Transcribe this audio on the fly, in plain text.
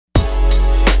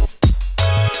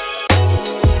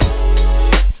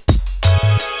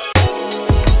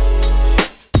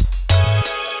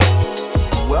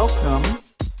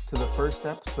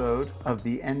first episode of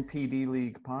the NPD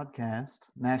League podcast,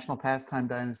 National Pastime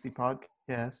Dynasty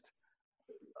podcast.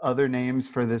 Other names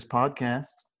for this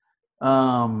podcast.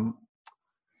 I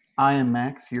am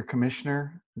Max, your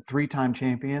commissioner, three-time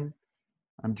champion.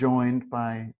 I'm joined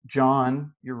by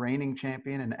John, your reigning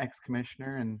champion and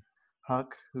ex-commissioner, and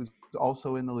Huck, who's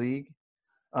also in the league.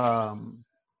 I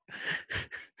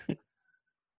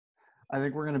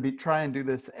think we're going to try and do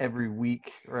this every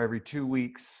week or every 2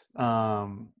 weeks,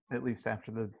 at least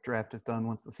after the draft is done,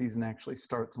 once the season actually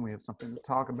starts and we have something to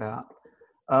talk about.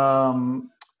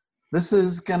 This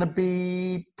is going to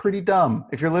be pretty dumb.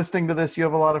 If you're listening to this, you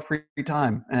have a lot of free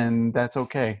time, and that's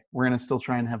okay. We're going to still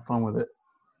try and have fun with it.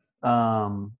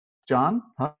 John,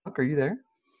 Huck, are you there?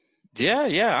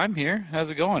 Yeah, I'm here.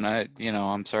 How's it going?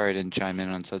 I'm sorry I didn't chime in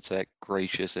on such that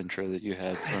gracious intro that you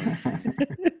had from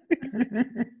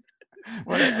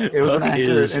It was Huck an accurate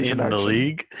is introduction. in the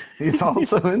league. He's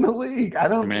also in the league.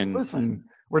 Listen,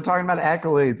 we're talking about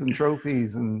accolades and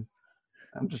trophies, and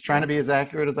I'm just trying to be as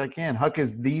accurate as I can. Huck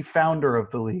is the founder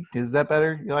of the league. Is that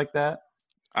better? You like that?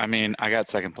 I mean, I got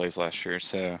second place last year,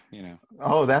 so,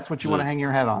 Oh, that's what you want to hang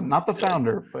your hat on. Not the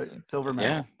founder, but silver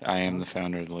medal. Yeah, I am the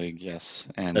founder of the league, yes.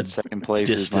 And second place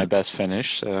is my best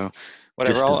finish, so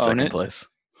whatever, I'll own second it. Place.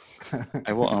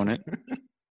 I will own it.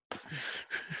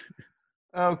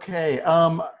 Okay.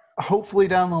 Hopefully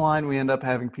down the line we end up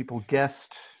having people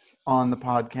guest on the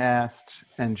podcast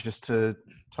and just to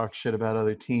talk shit about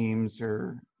other teams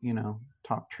or,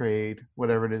 talk trade,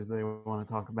 whatever it is they want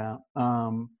to talk about.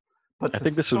 But I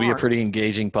think this would be a pretty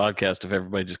engaging podcast if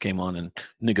everybody just came on and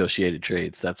negotiated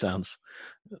trades.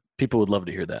 People would love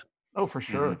to hear that. Oh, for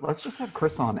sure. Mm-hmm. Let's just have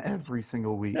Chris on every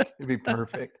single week. It'd be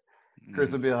perfect.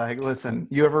 Chris would be like, listen,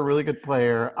 you have a really good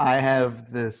player. I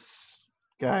have this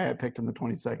guy I picked in the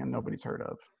 22nd nobody's heard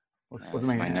of. That's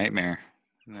my nightmare.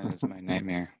 That is my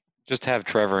nightmare. Just have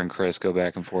Trevor and Chris go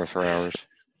back and forth for hours.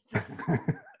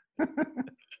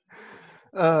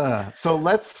 So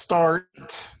let's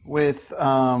start with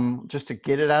just to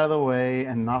get it out of the way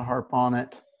and not harp on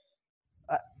it.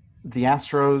 The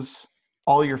Astros,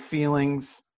 all your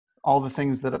feelings, all the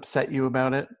things that upset you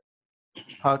about it.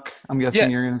 Huck, I'm guessing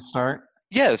you're going to start.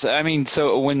 Yes, I mean,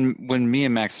 so when me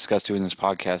and Max discussed doing this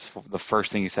podcast, the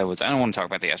first thing he said was, I don't want to talk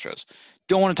about the Astros.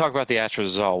 Don't want to talk about the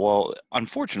Astros at all. Well,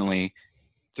 unfortunately,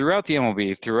 throughout the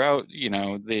MLB, throughout,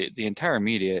 the entire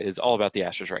media is all about the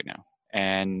Astros right now.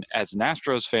 And as an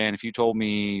Astros fan, if you told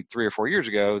me 3 or 4 years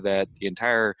ago that the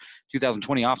entire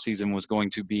 2020 offseason was going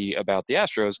to be about the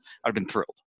Astros, I'd have been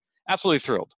thrilled. Absolutely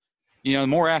thrilled. The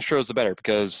more Astros, the better,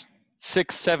 because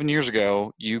 6-7 years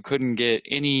ago, you couldn't get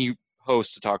any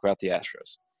host to talk about the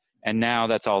Astros. And now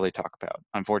that's all they talk about.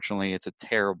 Unfortunately, it's a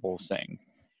terrible thing.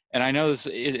 And I know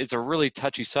it's a really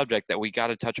touchy subject that we got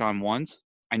to touch on once.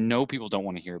 I know people don't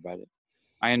want to hear about it.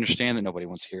 I understand that nobody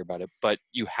wants to hear about it, but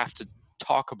you have to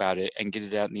talk about it and get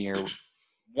it out in the air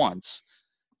once,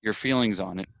 your feelings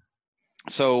on it.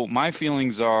 So my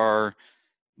feelings are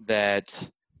that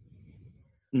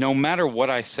no matter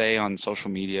what I say on social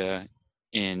media,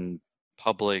 in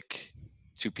public,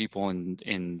 to people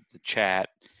in the chat,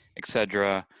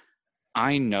 etc.,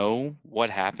 I know what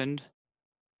happened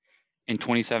in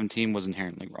 2017 was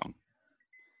inherently wrong.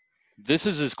 This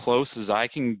is as close as I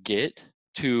can get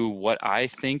to what I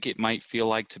think it might feel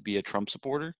like to be a Trump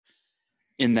supporter,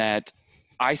 in that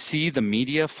I see the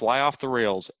media fly off the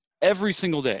rails every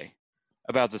single day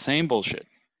about the same bullshit,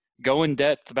 go in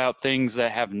depth about things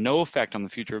that have no effect on the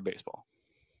future of baseball.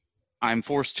 I'm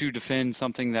forced to defend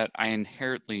something that I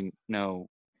inherently know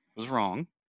was wrong,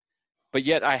 but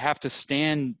yet I have to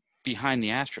stand behind the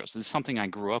Astros. This is something I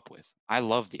grew up with. I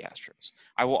love the Astros.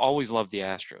 I will always love the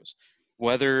Astros.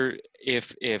 Whether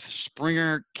if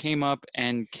Springer came up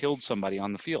and killed somebody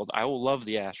on the field, I will love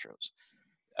the Astros.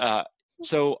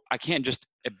 So I can't just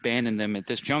abandon them at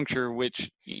this juncture,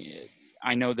 which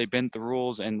I know they bent the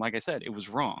rules, and like I said, it was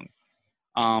wrong.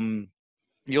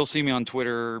 You'll see me on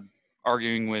Twitter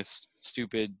arguing with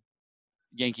stupid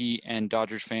Yankee and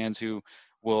Dodgers fans who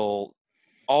will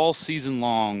all season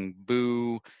long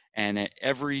boo, and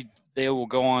they will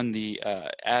go on the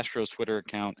Astros Twitter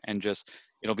account and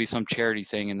it'll be some charity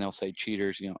thing, and they'll say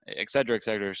cheaters, et cetera, et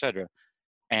cetera, et cetera.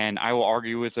 And I will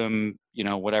argue with them,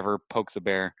 whatever, poke the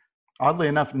bear. Oddly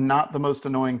enough, not the most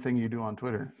annoying thing you do on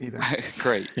Twitter either.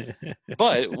 Great.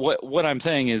 But what I'm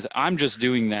saying is I'm just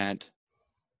doing that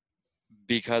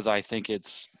because I think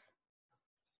it's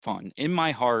fun. In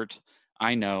my heart,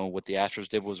 I know what the Astros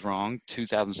did was wrong.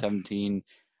 2017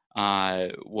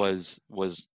 was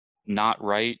not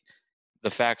right. The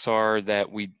facts are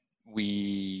that we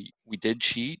did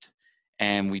cheat,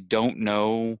 and we don't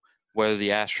know whether the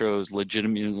Astros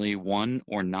legitimately won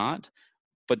or not.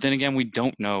 But then again, we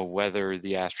don't know whether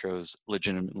the Astros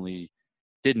legitimately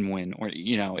didn't win, or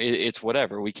it's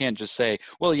whatever. We can't just say,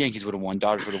 well, the Yankees would have won,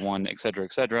 Dodgers would have won, et cetera,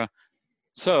 et cetera.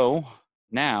 So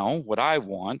now what I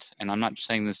want, and I'm not just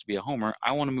saying this to be a homer,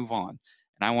 I want to move on.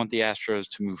 And I want the Astros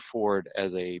to move forward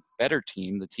as a better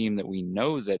team, the team that we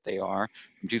know that they are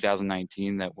from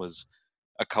 2019 that was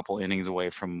a couple innings away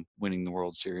from winning the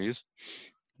World Series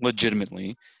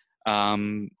legitimately.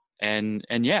 And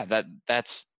yeah,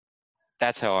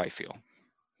 that's how I feel.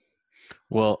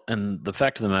 Well, and the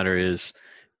fact of the matter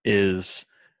is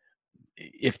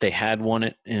if they had won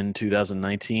it in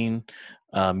 2019,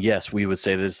 yes, we would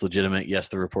say that it's legitimate. Yes,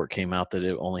 the report came out that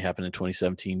it only happened in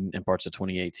 2017 and parts of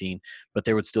 2018, but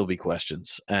there would still be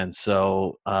questions. And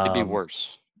so it'd be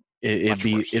worse.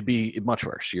 It'd be much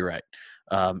worse. You're right.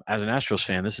 As an Astros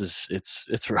fan,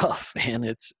 it's rough, man.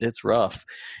 It's rough.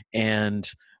 And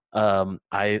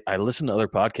I listen to other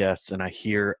podcasts and I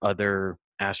hear other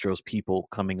Astros people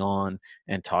coming on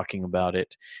and talking about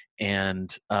it.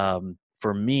 And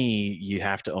for me, you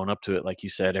have to own up to it. Like you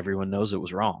said, everyone knows it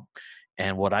was wrong.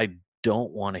 And what I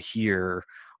don't want to hear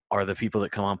are the people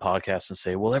that come on podcasts and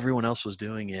say, well, everyone else was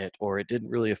doing it, or it didn't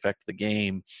really affect the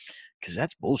game, because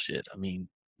that's bullshit. I mean,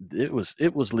 it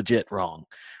was legit wrong.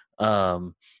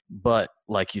 But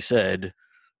like you said,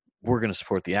 we're going to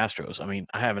support the Astros. I mean,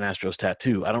 I have an Astros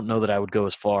tattoo. I don't know that I would go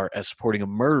as far as supporting a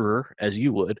murderer as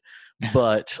you would,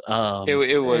 but it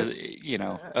was,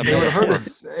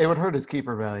 it would hurt his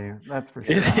keeper value. That's for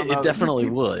sure. It definitely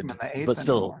would, but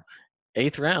still, anymore.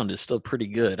 8th round is still pretty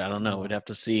good. I don't know. We'd have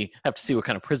to see what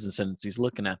kind of prison sentence he's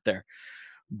looking at there.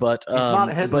 But he's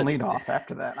not hitting leadoff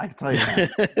after that. I can tell you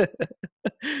that.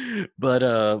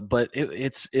 but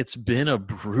it's been a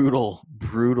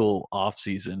brutal off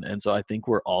season, and so I think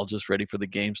we're all just ready for the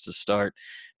games to start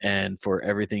and for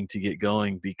everything to get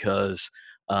going, because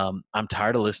I'm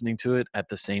tired of listening to it. At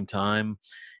the same time,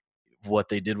 what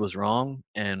they did was wrong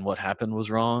and what happened was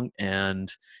wrong, and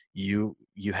you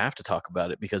have to talk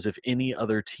about it, because if any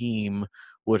other team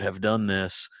would have done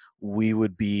this, we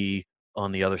would be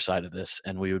on the other side of this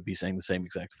and we would be saying the same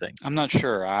exact thing. I'm not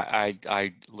sure.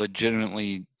 I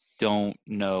legitimately don't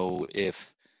know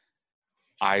if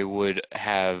I would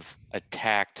have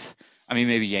attacked. I mean,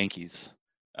 maybe Yankees,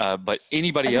 but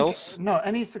anybody else? No,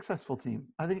 any successful team.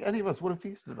 I think any of us would have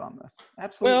feasted on this.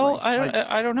 Absolutely. Well,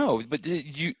 I don't know, but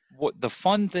what the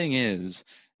fun thing is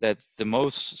that the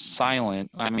mostly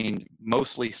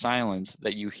silence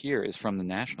that you hear is from the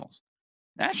Nationals.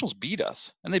 Nationals beat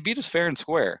us, and they beat us fair and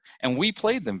square, and we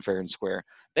played them fair and square.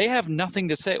 They have nothing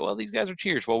to say. Well, these guys are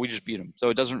cheaters. Well, we just beat them, so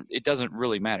it doesn't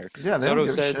really matter. Yeah,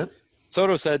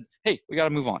 Soto said, "Hey, we got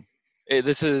to move on.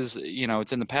 This is,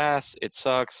 it's in the past. It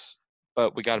sucks,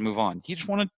 but we got to move on." He just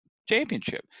won a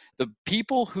championship. The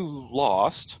people who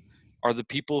lost are the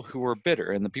people who are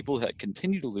bitter, and the people that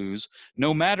continue to lose,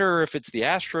 no matter if it's the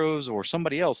Astros or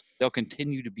somebody else, they'll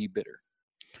continue to be bitter.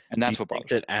 And that's what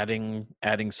bothers me. That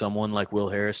adding someone like Will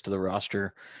Harris to the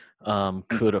roster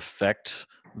could affect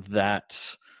that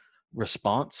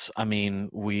response. I mean,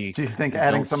 do you think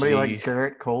adding somebody like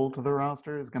Garrett Cole to the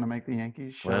roster is going to make the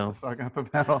Yankees shut the fuck up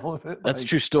about all of it? That's a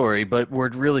true story, but we're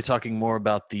really talking more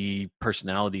about the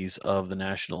personalities of the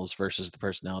Nationals versus the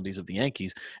personalities of the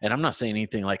Yankees. And I'm not saying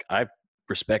anything like I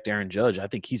respect Aaron Judge. I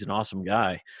think he's an awesome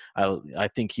guy. I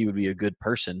think he would be a good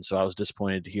person. So I was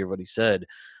disappointed to hear what he said,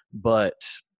 but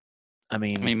I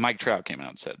mean, Mike Trout came out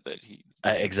and said that he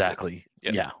exactly.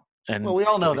 Yeah. And we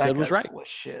all know that was right. Full of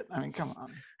shit. I mean, come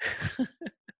on.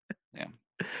 Yeah.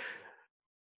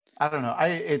 I don't know.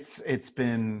 It's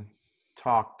been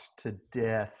talked to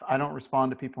death. I don't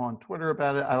respond to people on Twitter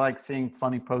about it. I like seeing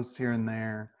funny posts here and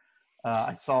there.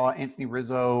 I saw Anthony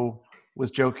Rizzo was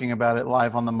joking about it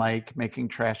live on the mic, making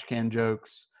trash can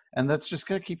jokes, and that's just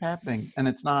going to keep happening. And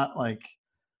it's not like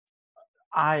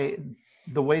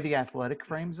the way The Athletic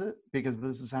frames it, because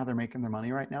this is how they're making their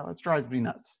money right now, that drives me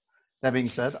nuts. That being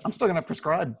said, I'm still going to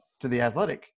prescribe to The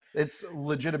Athletic. It's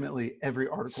legitimately every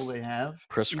article they have.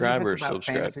 Prescribe or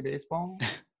subscribe? Fantasy baseball.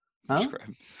 Huh?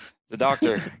 The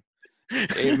doctor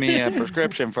gave me a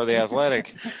prescription for The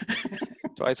Athletic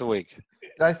twice a week.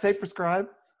 Did I say prescribe?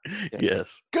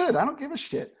 Yes. Good. I don't give a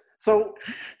shit. So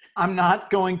I'm not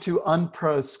going to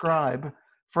unprescribe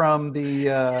from the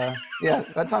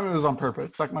that time it was on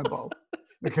purpose. Suck my balls.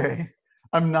 Okay.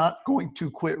 I'm not going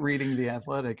to quit reading The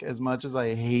Athletic, as much as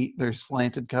I hate their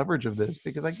slanted coverage of this,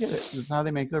 because I get it. This is how they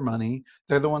make their money.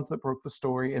 They're the ones that broke the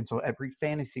story. And so every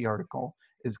fantasy article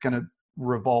is going to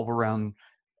revolve around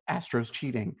Astros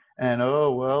cheating. And,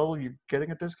 oh, well, you're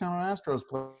getting a discount on Astros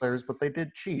players, but they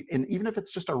did cheat. And even if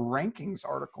it's just a rankings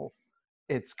article,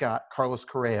 it's got Carlos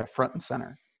Correa front and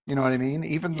center. You know what I mean?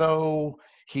 Even though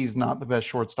he's not the best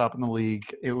shortstop in the league.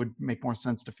 It would make more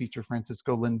sense to feature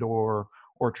Francisco Lindor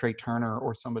or Trey Turner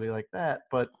or somebody like that.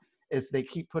 But if they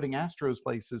keep putting Astros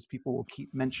places, people will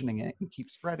keep mentioning it and keep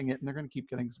spreading it, and they're going to keep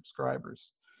getting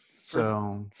subscribers.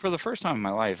 So For the first time in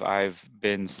my life, I've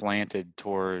been slanted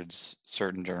towards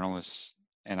certain journalists,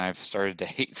 and I've started to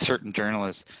hate certain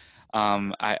journalists.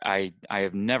 I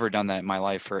have never done that in my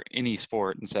life for any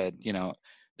sport and said,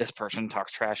 this person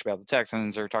talks trash about the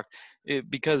Texans or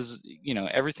because,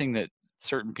 everything that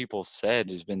certain people said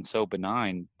has been so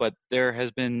benign, but there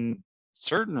has been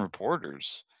certain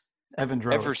reporters Evan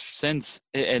ever Drellich. since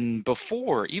and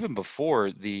even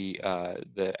before the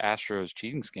Astros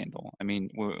cheating scandal. I mean,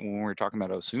 when we were talking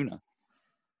about Osuna,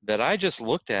 that I just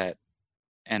looked at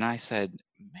and I said,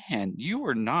 man, you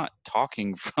are not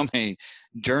talking from a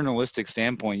journalistic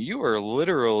standpoint. You are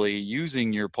literally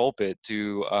using your pulpit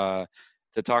to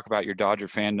talk about your Dodger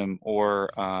fandom or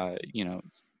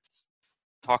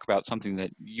talk about something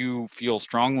that you feel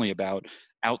strongly about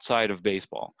outside of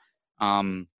baseball.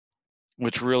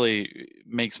 Which really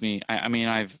makes me. I mean,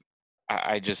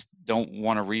 I just don't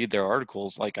want to read their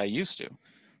articles like I used to.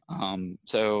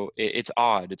 So it's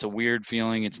odd. It's a weird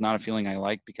feeling. It's not a feeling I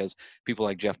like because people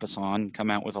like Jeff Passan come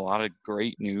out with a lot of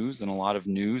great news and a lot of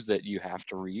news that you have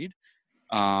to read.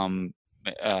 You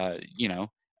know,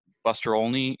 Buster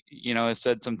Olney, has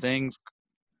said some things.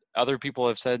 Other people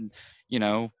have said,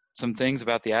 some things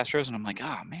about the Astros, and I'm like,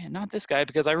 oh man, not this guy,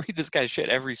 because I read this guy's shit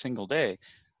every single day.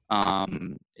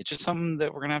 It's just something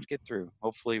that we're gonna have to get through.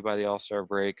 Hopefully by the All-Star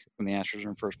break, when the Astros are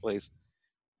in first place,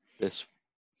 this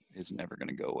is never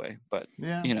gonna go away. But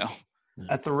Yeah.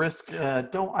 At the risk, I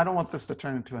don't want this to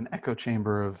turn into an echo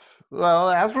chamber of, well,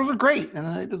 the Astros are great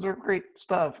and they deserve great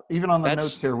stuff. Even on the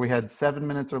notes here, we had 7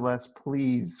 minutes or less.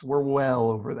 Please, we're well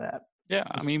over that. Yeah,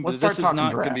 I mean, let's this start is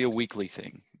not going to be a weekly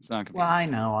thing. It's not going to be. Well, I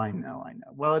know.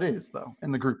 Well, it is, though,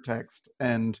 in the group text.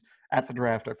 And at the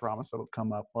draft, I promise it'll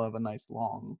come up. We'll have a nice,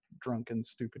 long, drunken,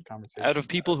 stupid conversation. Out of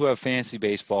people who have fantasy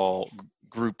baseball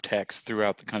group text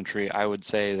throughout the country, I would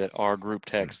say that our group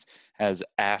text has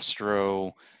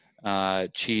Astro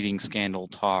cheating scandal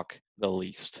talk the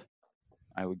least,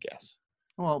 I would guess.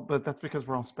 Well, but that's because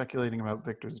we're all speculating about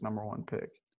Victor's number one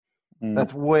pick.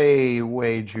 That's way,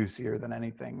 way juicier than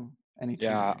anything.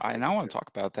 Yeah, I want to talk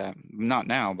about that. Not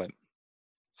now, but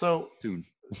so soon.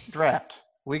 Draft.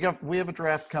 We have a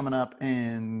draft coming up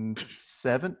in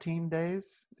 17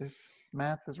 days, if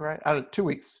math is right. 2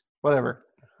 weeks, whatever.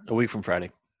 A week from Friday.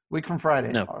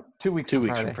 No, 2 weeks. 2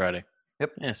 weeks from Friday.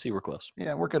 Yep. Yeah. See, we're close.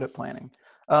 Yeah, we're good at planning.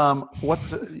 What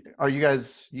are you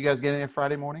guys? You guys getting there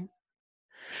Friday morning?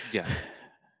 Yeah.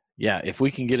 Yeah. If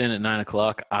we can get in at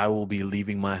 9:00, I will be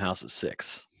leaving my house at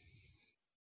 6.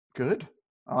 Good.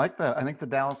 I like that. I think the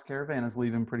Dallas Caravan is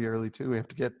leaving pretty early too. We have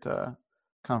to get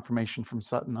confirmation from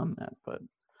Sutton on that, but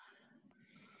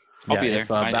I'll be there. If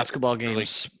basketball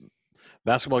games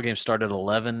start at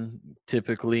 11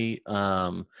 typically,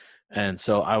 and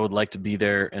so I would like to be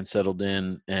there and settled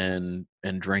in and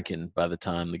drinking by the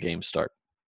time the games start.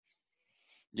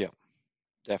 Yeah,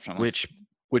 definitely.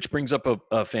 Which brings up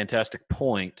a fantastic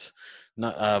point.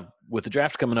 With the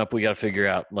draft coming up, we got to figure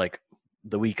out like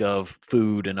the week of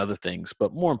food and other things,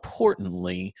 but more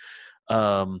importantly,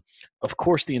 of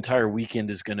course, the entire weekend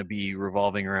is going to be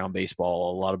revolving around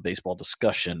baseball, a lot of baseball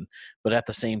discussion. But at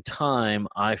the same time,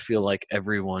 I feel like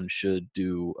everyone should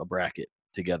do a bracket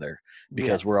together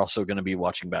because we're also going to be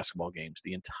watching basketball games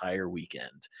the entire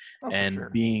weekend. And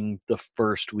being the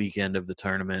first weekend of the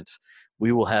tournament,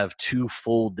 we will have 2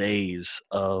 full days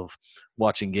of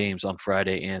watching games on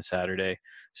Friday and Saturday.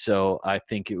 So I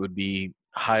think it would be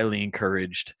highly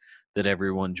encouraged that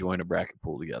everyone join a bracket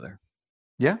pool together.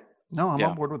 Yeah. No, I'm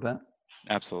on board with that.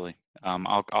 Absolutely.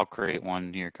 I'll create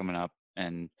one here coming up,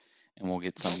 and we'll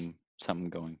get something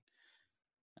going.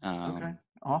 Okay,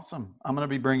 awesome. I'm gonna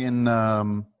be bringing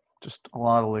just a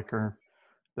lot of liquor,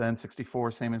 the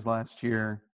N64, same as last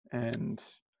year, and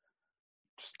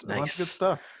just a bunch of good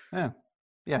stuff. Yeah,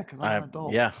 because I'm an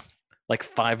adult. Yeah, like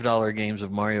 $5 games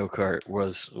of Mario Kart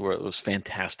was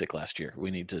fantastic last year.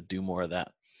 We need to do more of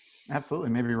that. Absolutely.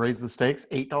 Maybe raise the stakes.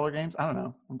 $8 games. I don't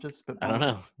know. I don't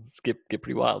know. It's get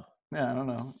pretty wild. Yeah, I don't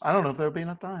know. I don't know if there would be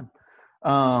enough time.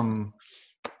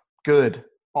 Good.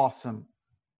 Awesome.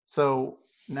 So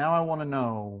now I want to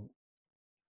know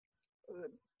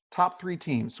top 3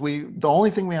 teams. The only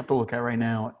thing we have to look at right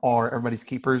now are everybody's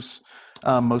keepers.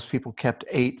 Most people kept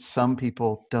 8. Some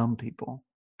people, dumb people,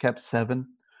 kept 7.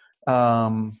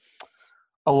 A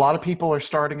lot of people are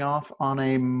starting off on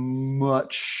a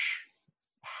much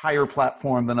higher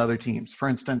platform than other teams. For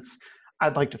instance,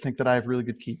 I'd like to think that I have really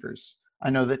good keepers. I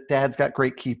know that Dad's got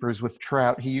great keepers with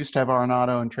Trout. He used to have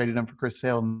Arenado and traded him for Chris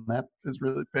Sale, and that is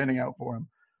really panning out for him.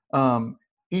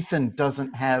 Ethan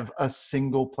doesn't have a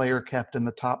single player kept in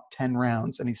the top 10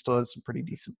 rounds, and he still has some pretty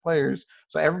decent players.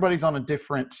 So everybody's on a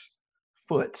different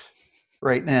foot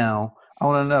right now. I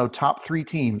want to know top 3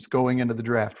 teams going into the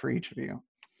draft for each of you.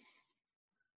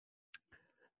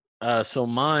 So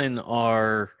mine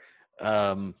are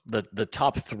the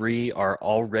top 3 are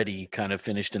already kind of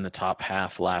finished in the top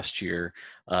half last year.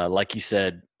 Like you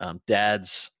said,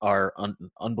 Dads are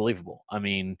unbelievable. I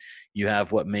mean, you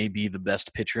have what may be the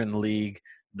best pitcher in the league,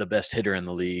 the best hitter in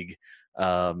the league.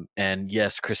 And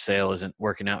yes, Chris Sale isn't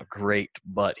working out great,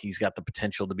 but he's got the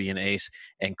potential to be an ace.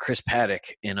 And Chris Paddock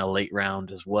in a late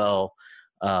round as well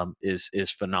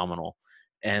is phenomenal.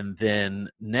 And then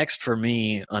next for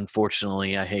me,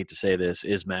 unfortunately, I hate to say this,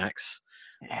 is Max.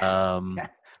 Yeah,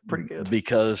 pretty good.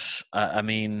 Because, I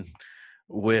mean,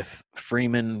 with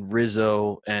Freeman,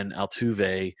 Rizzo, and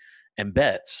Altuve and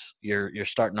Betts, you're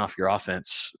starting off your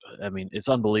offense. I mean, it's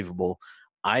unbelievable.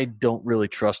 I don't really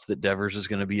trust that Devers is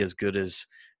going to be as good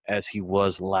as he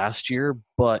was last year,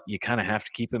 but you kind of have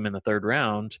to keep him in the 3rd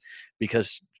round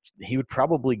because he would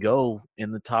probably go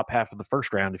in the top half of the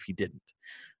 1st round if he didn't.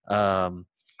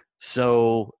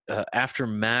 So after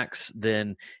Max,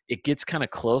 then it gets kind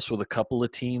of close with a couple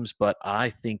of teams, but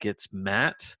I think it's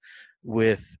Matt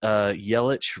with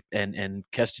Yelich and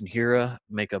Keston Hiura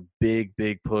make a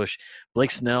big push. Blake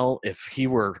Snell, if he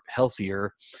were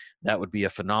healthier, that would be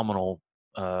a phenomenal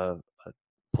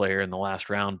player in the last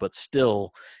round, but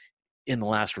still in the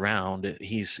last round,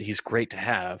 he's great to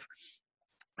have.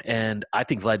 And I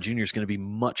think Vlad Jr. is going to be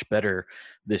much better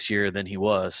this year than he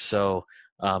was. So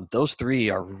those 3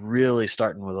 are really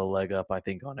starting with a leg up, I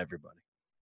think, on everybody.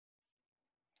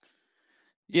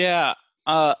 Yeah,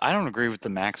 I don't agree with the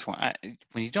Max one.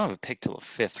 When you don't have a pick till the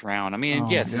 5th round, I mean,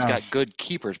 yes, he's got good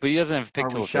keepers, but he doesn't have a pick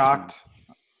till the 5th round.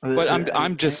 But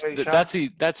I'm just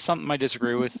that's something I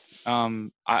disagree with. He's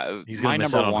going to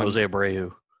miss out on Jose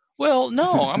Abreu. Well,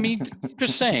 no, I mean,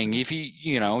 just saying, if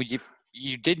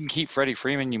you didn't keep Freddie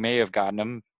Freeman, you may have gotten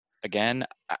him again.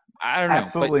 I don't know.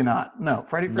 Absolutely not. No,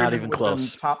 Freddie Freeman not even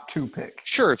close. Top 2 pick.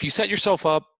 Sure, if you set yourself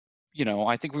up,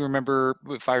 I think we remember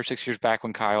 5 or 6 years back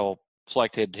when Kyle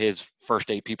selected his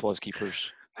first 8 people as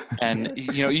keepers, and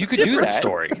you could do that.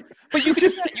 Story. But you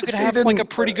could have like a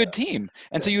pretty good team,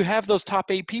 and so you have those top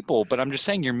 8 people. But I'm just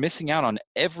saying, you're missing out on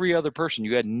every other person.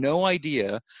 You had no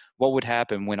idea what would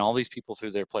happen when all these people threw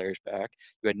their players back.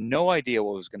 You had no idea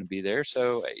what was going to be there,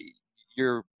 so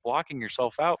you're blocking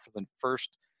yourself out for the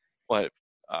first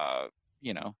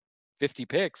 50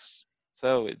 picks.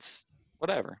 So it's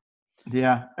whatever.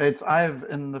 Yeah, I've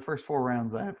in the first 4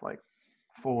 rounds, I have like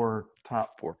 4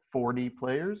 top 40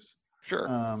 players. Sure.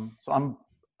 So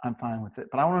I'm fine with it,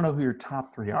 but I want to know who your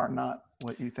top 3 are, not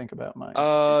what you think about mine.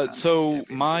 So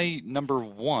my number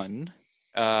 1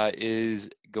 is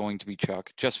going to be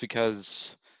Chuck, just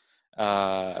because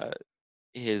the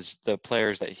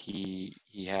players that he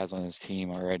has on his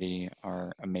team already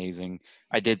are amazing.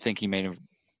 I did think he made a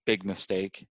big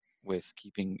mistake with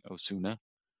keeping Osuna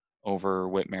over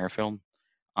Whit Merrifield.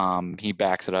 He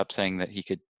backs it up saying that he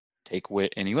could take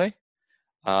Whit anyway,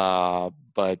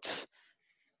 but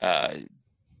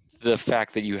the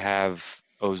fact that you have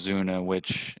Ozuna,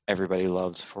 which everybody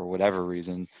loves for whatever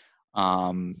reason,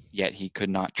 yet he could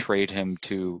not trade him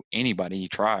to anybody. He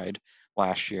tried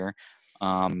last year,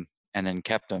 and then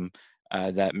kept him.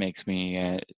 That makes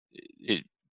me it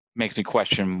makes me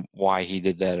question why he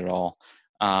did that at all.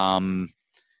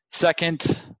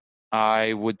 Second,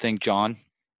 I would think John.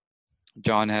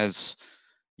 John has,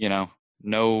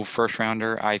 no first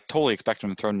rounder. I totally expect him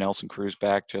to throw Nelson Cruz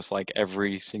back just like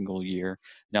every single year.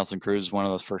 Nelson Cruz is one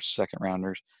of those first, second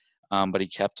rounders, but he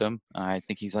kept him. I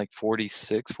think he's like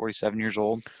 46, 47 years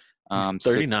old. He's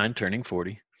 39, turning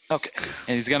 40. Okay,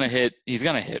 and he's gonna hit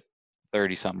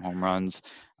 30-something home runs.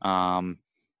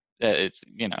 It's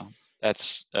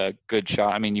that's a good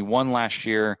shot. I mean, you won last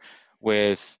year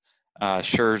with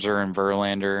Scherzer and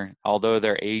Verlander. Although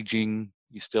they're aging,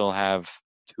 you still have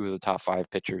 2 of the top 5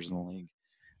 pitchers in the league.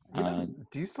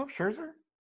 Do you still have Scherzer?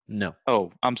 No.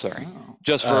 Oh, I'm sorry.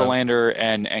 Just Verlander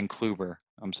and Kluber.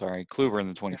 I'm sorry, Kluber in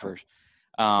the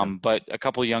 21st. But a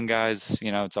couple of young guys.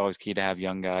 It's always key to have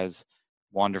young guys.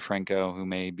 Wander Franco, who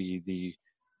may be the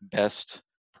best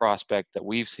prospect that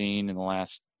we've seen in the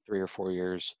last 3 or 4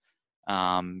 years,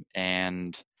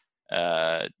 and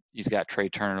he's got Trey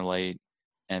Turner late,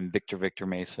 and Victor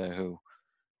Mesa, who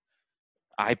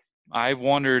I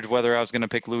wondered whether I was going to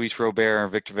pick Luis Robert or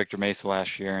Victor Mesa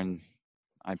last year, and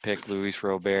I picked Luis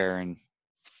Robert, and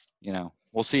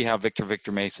we'll see how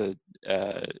Victor Mesa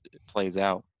plays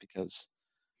out, because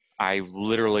I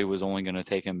literally was only going to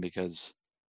take him because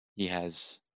he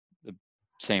has the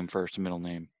same first and middle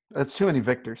name. That's too many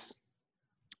Victors.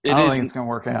 I It don't is. think it's going to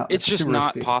work out. It's just too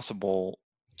not risky. possible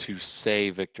to say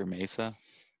Victor Mesa.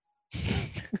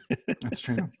 That's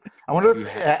true. I wonder if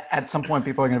at some point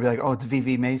people are going to be like, "Oh, it's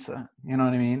VV Mesa." You know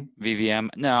what I mean? VVM.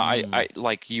 No, I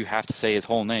like you have to say his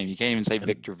whole name. You can't even say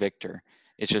Victor.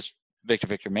 It's just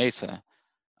Victor Mesa.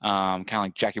 Kind of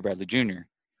like Jackie Bradley Jr.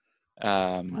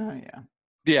 Yeah.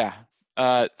 Yeah.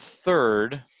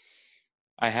 Third,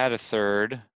 I had a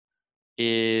third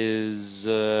is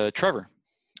Trevor.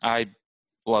 I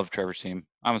love Trevor's team.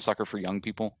 I'm a sucker for young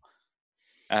people.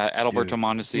 Adalberto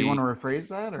Mondesi. Do you want to rephrase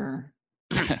that or?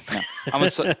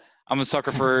 No, I'm a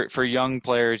sucker for young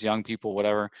players, young people,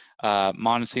 whatever.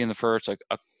 Mondesi in the first,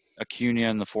 Acuna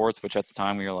in the fourth, which at the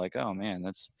time we were like, oh man,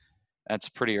 that's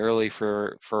pretty early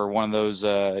for one of those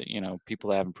people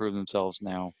that haven't proven themselves.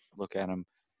 Now look at him.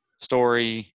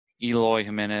 Story, Eloy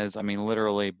Jimenez. I mean,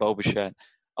 literally, Bo Bichette.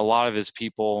 A lot of his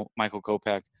people, Michael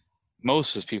Kopech, most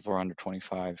of his people are under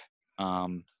 25,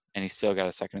 and he still got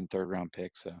a second and third round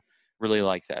pick. So really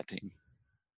like that team.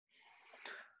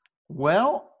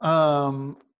 Well,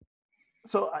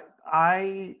 so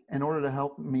I, in order to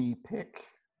help me pick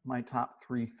my top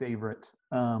 3 favorite,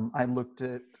 I looked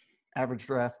at average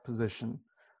draft position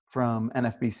from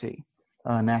NFBC,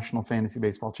 National Fantasy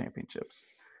Baseball Championships.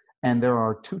 And there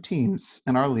are 2 teams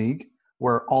in our league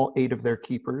where all 8 of their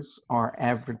keepers are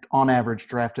on average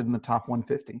drafted in the top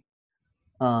 150.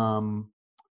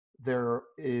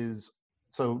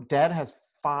 So Dad has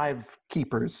 5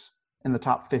 keepers in the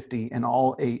top 50 and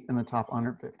all 8 in the top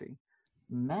 150.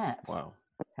 Matt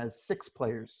has 6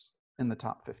 players in the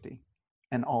top 50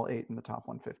 and all 8 in the top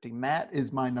 150. Matt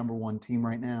is my number 1 team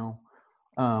right now,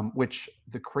 which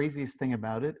the craziest thing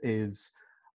about it is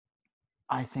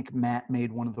I think Matt made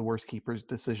one of the worst keepers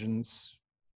decisions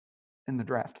in the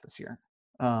draft this year.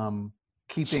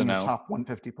 Keeping a top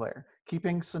 150 player.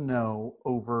 Keeping Sano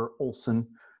over Olsen,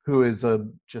 who is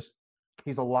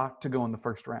he's a lock to go in the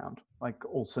first round. Like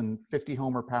Olsen, 50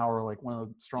 homer power, like one of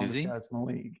the strongest guys in the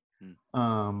league.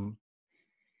 I'm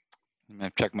going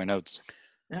to check my notes.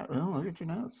 Yeah, well, look at your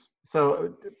notes.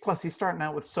 So, plus he's starting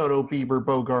out with Soto, Bieber,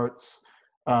 Bogarts,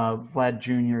 Vlad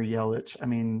Jr., Yelich. I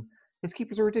mean, his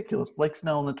keepers are ridiculous. Blake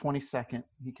Snell in the 22nd.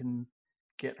 He can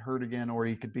get hurt again, or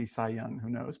he could be Cy Young. Who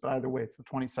knows? But either way, it's the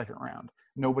 22nd round.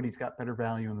 Nobody's got better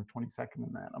value in the 22nd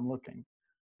than that. I'm looking.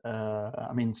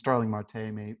 I mean, Starling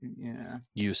Marte, maybe. Yeah.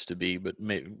 Used to be, but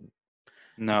maybe.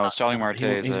 No, Starling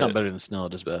Marte he's not better than Snell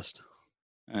at his best.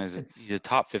 He's a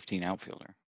top 15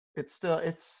 outfielder. He's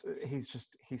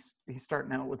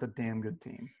starting out with a damn good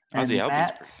team. And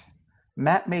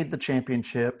Matt made the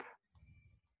championship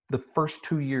the first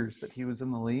 2 years that he was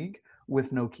in the league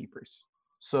with no keepers.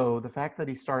 So the fact that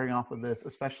he's starting off with this,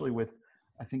 especially with,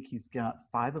 I think he's got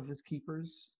 5 of his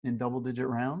keepers in double-digit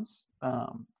rounds.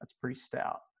 That's pretty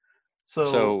stout.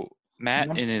 So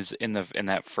Matt in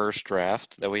that first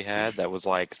draft that we had, that was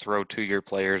like throw 2-year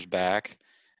players back,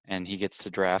 and he gets to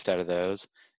draft out of those.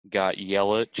 Got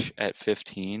Yelich at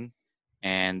 15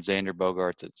 and Xander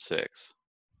Bogaerts at 6.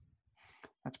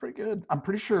 That's pretty good. I'm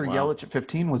pretty sure Yelich at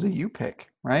 15 was a U pick,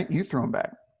 right? You threw him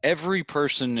back. Every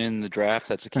person in the draft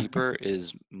that's a keeper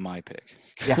is my pick.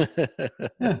 Yeah.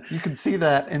 You can see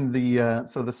that in the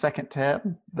the second tab,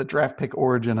 the draft pick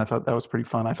origin. I thought that was pretty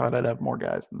fun. I thought I'd have more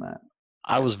guys than that.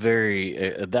 I was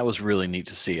that was really neat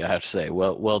to see, I have to say.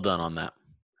 Well done on that.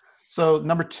 So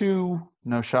number 2,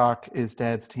 no shock, is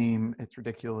Dad's team. It's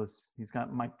ridiculous. He's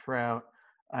got Mike Trout.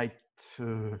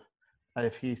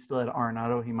 If he still had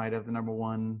Arenado, he might have the number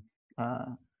 1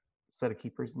 set of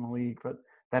keepers in the league. But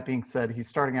that being said, he's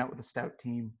starting out with a stout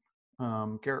team.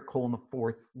 Garrett Cole in the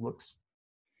 4th looks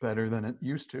better than it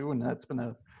used to, and that's been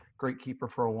a great keeper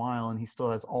for a while, and he still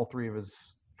has all 3 of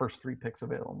his first 3 picks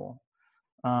available.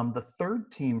 The 3rd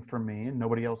team for me, and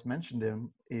nobody else mentioned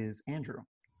him, is Andrew.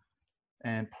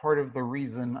 And part of the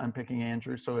reason I'm picking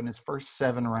Andrew, so in his first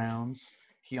 7 rounds,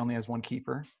 he only has 1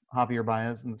 keeper, Javier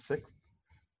Baez in the 6th.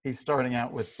 He's starting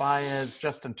out with Baez,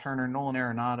 Justin Turner, Nolan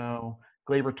Arenado,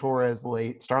 Gleyber Torres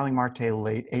late, Starling Marte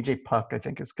late, AJ Puck I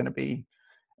think is going to be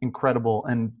incredible.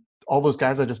 And all those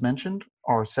guys I just mentioned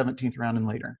are 17th round and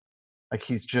later. Like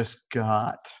he's just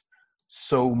got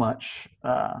so much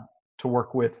to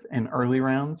work with in early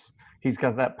rounds. He's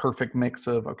got that perfect mix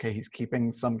of, okay, he's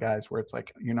keeping some guys where it's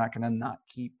like, you're not going to not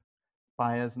keep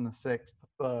Baez in the 6th,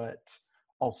 but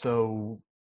also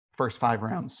first 5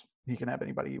 rounds, he can have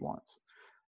anybody he wants.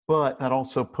 But that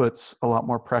also puts a lot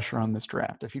more pressure on this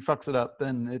draft. If he fucks it up,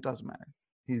 then it doesn't matter.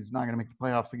 He's not going to make the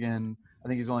playoffs again. I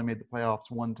think he's only made the playoffs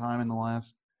 1 time in the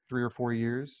last 3 or 4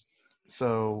 years.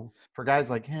 So for guys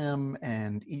like him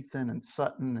and Ethan and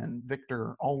Sutton and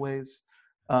Victor always,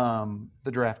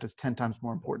 the draft is 10 times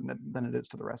more important than it is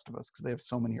to the rest of us because they have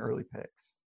so many early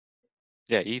picks.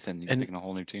 Yeah, Ethan, he's And picking a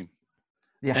whole new team.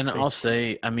 Yeah, And I'll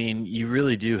basically. say, I mean, you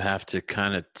really do have to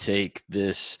kind of take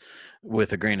this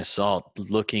with a grain of salt,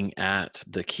 looking at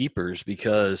the keepers,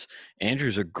 because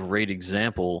Andrew's a great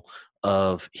example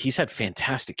of he's had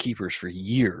fantastic keepers for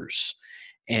years,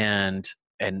 and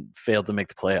failed to make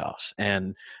the playoffs.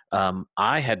 And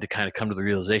I had to kind of come to the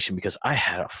realization because I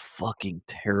had a fucking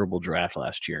terrible draft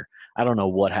last year. I don't know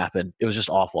what happened. It was just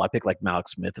awful. I picked like Malik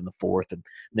Smith in the 4th and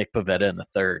Nick Pavetta in the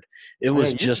 3rd. It Oh, yeah,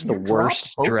 was just the you dropped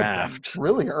worst both of them draft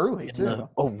really early in the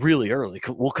too. really early.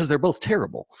 Well, because they're both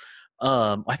terrible.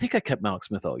 I think I kept Malik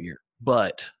Smith all year,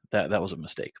 but that was a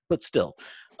mistake. But still,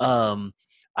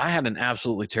 I had an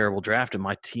absolutely terrible draft, and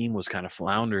my team was kind of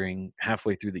floundering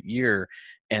halfway through the year,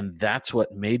 and that's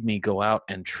what made me go out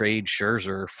and trade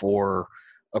Scherzer for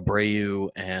Abreu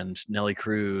and Nelly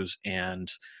Cruz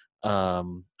and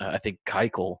I think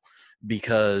Keuchel,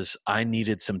 because I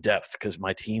needed some depth because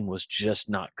my team was just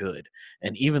not good.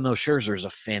 And even though Scherzer is a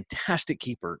fantastic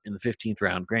keeper in the 15th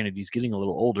round, granted he's getting a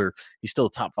little older, he's still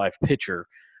a top 5 pitcher.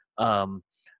 Um,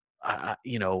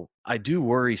 I do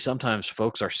worry sometimes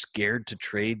folks are scared to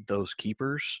trade those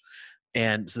keepers.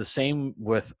 And it's the same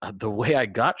with the way I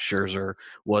got Scherzer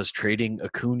was trading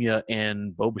Acuna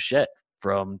and Bo Bichette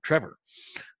from Trevor.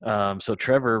 So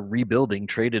Trevor, rebuilding,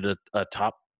 traded a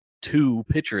top 2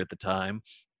 pitcher at the time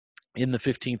in the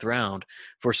 15th round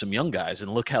for some young guys,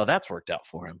 and look how that's worked out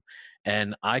for him.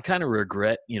 And I kind of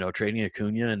regret, trading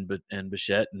Acuna and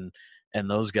Bichette and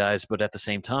those guys, but at the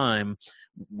same time,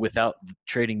 without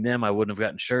trading them, I wouldn't have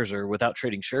gotten Scherzer. Without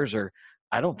trading Scherzer,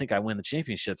 I don't think I win the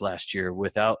championship last year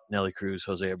without Nelly Cruz,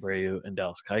 Jose Abreu, and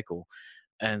Dallas Keuchel.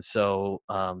 And so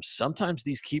sometimes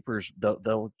these keepers,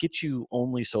 they'll get you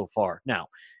only so far. Now,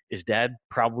 is Dad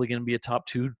probably going to be a top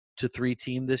 2 to 3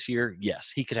 team this year?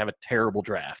 Yes, he could have a terrible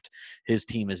draft. His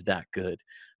team is that good.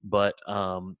 But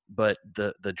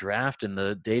the draft and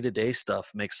the day-to-day stuff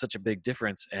makes such a big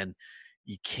difference, and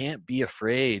you can't be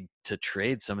afraid to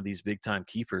trade some of these big-time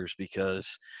keepers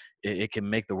because it can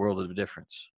make the world of a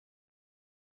difference.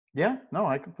 Yeah, no,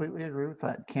 I completely agree with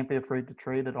that. Can't be afraid to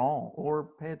trade at all, or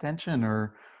pay attention,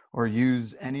 or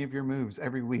use any of your moves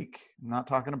every week. I'm not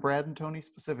talking to Brad and Tony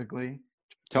specifically,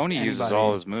 just Tony uses all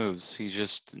anybody. his moves. He's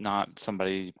just not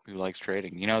somebody who likes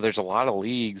trading. There's a lot of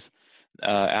leagues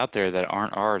out there that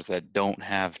aren't ours that don't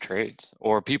have trades,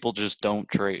 or people just don't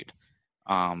trade.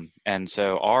 And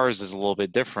so ours is a little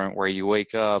bit different, where you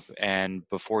wake up and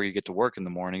before you get to work in the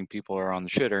morning, people are on the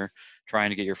shitter trying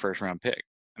to get your first round pick.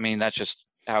 I mean, that's just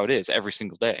how it is every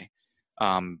single day.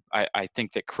 I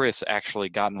think that Chris actually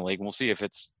got in the league. We'll see if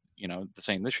it's the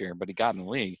same this year, but he got in the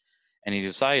league and he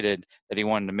decided that he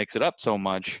wanted to mix it up so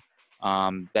much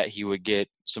that he would get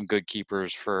some good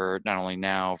keepers for not only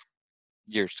now,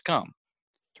 years to come.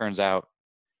 Turns out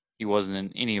he wasn't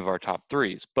in any of our top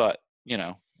 3s, but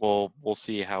we'll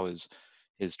see how his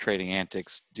trading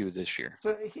antics do this year.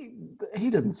 So he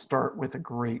didn't start with a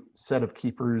great set of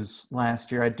keepers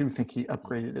last year. I do think he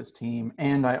upgraded his team,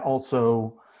 and I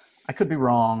could be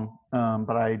wrong,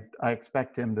 but I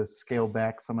expect him to scale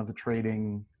back some of the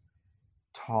trading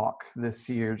talk this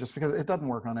year, just because it doesn't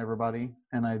work on everybody.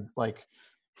 And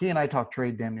he and I talk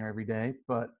trade damn near every day,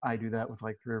 but I do that with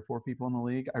like 3 or 4 people in the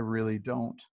league. I really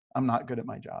don't. I'm not good at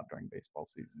my job during baseball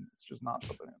season. It's just not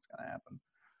something that's going to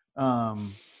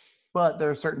happen. But there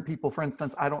are certain people, for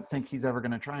instance, I don't think he's ever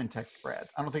going to try and text Brad.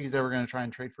 I don't think he's ever going to try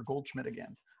and trade for Goldschmidt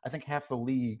again. I think half the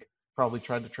league probably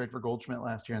tried to trade for Goldschmidt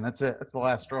last year, and that's it. That's the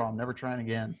last straw. I'm never trying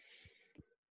again.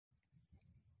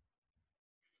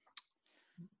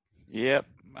 Yep.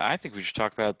 I think we should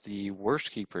talk about the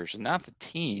worst keepers, not the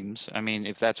teams. I mean,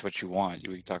 if that's what you want,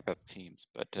 we can talk about the teams.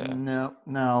 But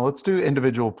No, let's do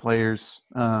individual players.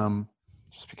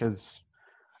 Just because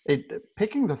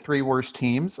picking the 3 worst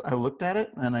teams, I looked at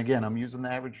it, and again, I'm using the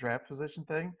average draft position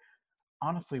thing.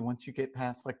 Honestly, once you get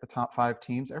past like the top 5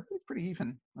 teams, everybody's pretty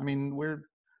even. I mean, we're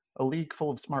a league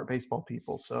full of smart baseball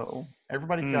people, so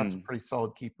everybody's got some pretty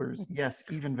solid keepers. Yes,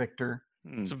 even Victor.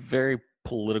 It's a very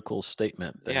political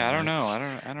statement there. Yeah, I don't know.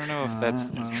 Max. I don't know if that's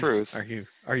the truth.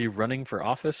 Are you running for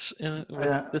office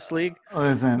with this league?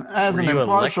 Listen, as Were an you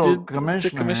impartial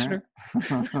elected commissioner.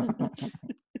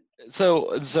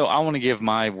 So I want to give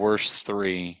my worst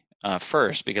 3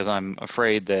 first, because I'm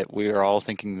afraid that we are all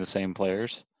thinking the same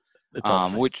players, It's all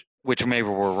the same. which maybe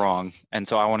we're wrong. And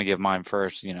so I want to give mine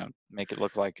first. Make it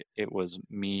look like it was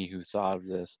me who thought of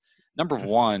this. Number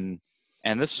 1,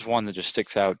 and this is one that just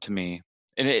sticks out to me.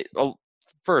 And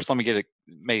first, let me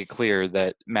make it clear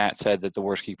that Matt said that the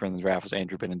worst keeper in the draft was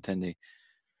Andrew Benintendi.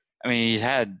 I mean, he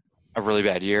had a really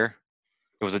bad year.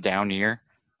 It was a down year.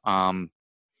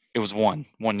 It was one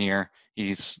year.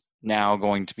 He's now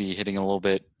going to be hitting a little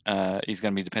bit. He's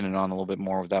going to be dependent on a little bit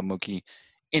more without Mookie.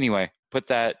 Anyway, put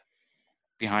that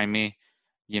behind me.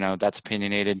 That's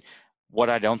opinionated. What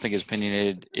I don't think is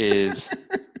opinionated is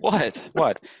what?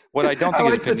 What I don't I think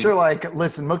is like that opinionated. you're like,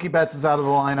 listen, Mookie Betts is out of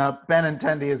the lineup.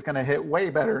 Benintendi is going to hit way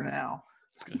better now.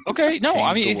 Okay, no,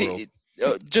 I Change the mean,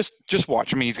 just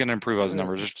watch. I mean, he's going to improve his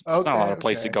numbers. There's not a lot of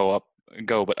place to go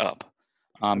but up.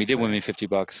 He did win me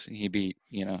 $50. He beat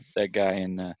that guy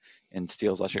in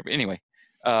steals last year. But anyway,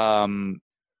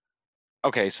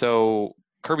 okay, so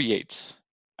Kirby Yates,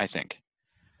 I think.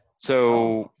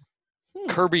 So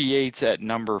Kirby Yates at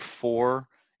number 4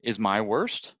 is my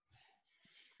worst.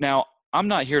 Now, I'm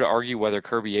not here to argue whether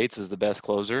Kirby Yates is the best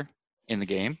closer in the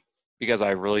game, because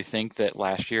I really think that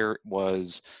last year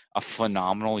was a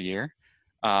phenomenal year.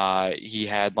 He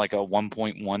had like a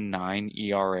 1.19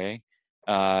 ERA.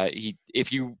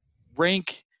 If you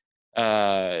rank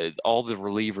all the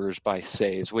relievers by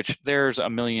saves, which there's a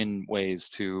million ways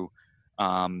to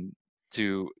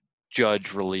judge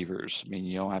relievers. I mean,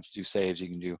 you don't have to do saves. You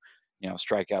can do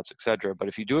strikeouts, etc. But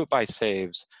if you do it by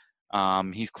saves,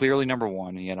 he's clearly number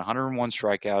 1. He had 101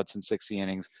 strikeouts in 60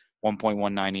 innings,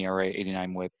 1.19 ERA,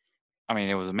 89 WHIP. I mean,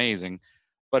 it was amazing.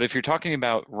 But if you're talking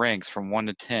about ranks from 1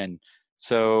 to 10,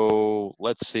 so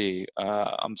let's see.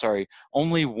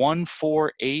 Only 1,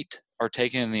 4, 8 are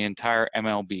taken in the entire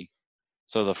MLB.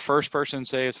 So the first person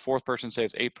saves, fourth person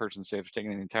saves, 8th person saves,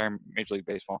 taken in the entire Major League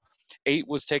Baseball. 8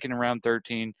 was taken around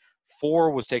 13.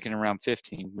 4 was taken around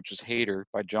 15, which is Hader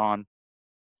by John.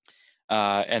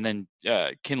 And then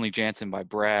Kenley Jansen by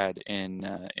Brad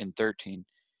in 13.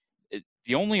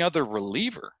 The only other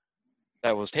reliever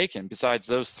that was taken besides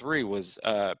those 3 was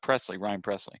Ryan Presley,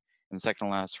 in the second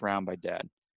to last round by Dad.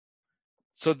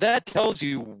 So that tells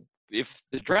you, if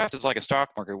the draft is like a stock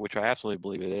market, which I absolutely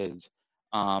believe it is,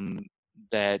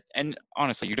 that, and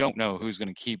honestly, you don't know who's going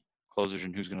to keep closers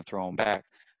and who's going to throw them back.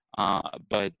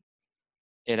 But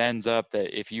it ends up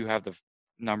that if you have the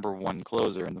number 1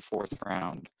 closer in the 4th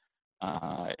round,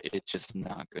 it's just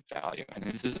not good value. And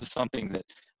this is something that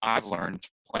I've learned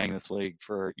playing this league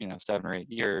for 7 or 8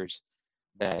 years,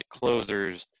 that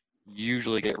closers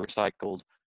usually get recycled.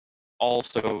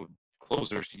 Also,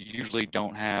 closers usually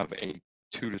don't have a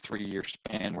 2 to 3 year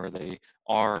span where they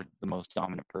are the most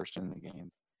dominant person in the game.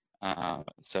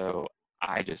 So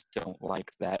I just don't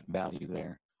like that value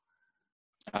there.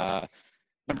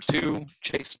 Number 2,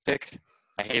 Chase pick.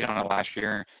 I hated on it last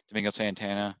year. Domingo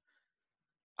Santana.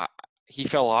 He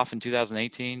fell off in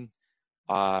 2018.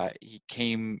 He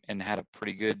came and had a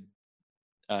pretty good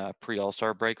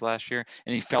pre-All-Star break last year,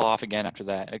 and he fell off again after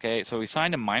that. Okay, so he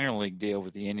signed a minor league deal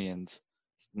with the Indians.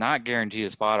 He's not guaranteed a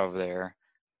spot over there.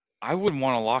 I wouldn't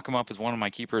want to lock him up as one of my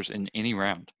keepers in any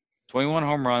round. 21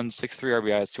 home runs, 63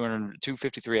 RBIs,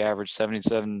 253 average,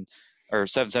 77 or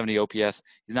 770 OPS.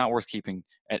 He's not worth keeping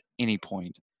at any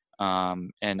point.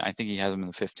 And I think he has him in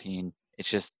the 15.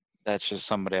 That's just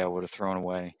somebody I would have thrown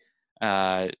away.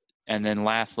 And then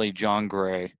lastly, John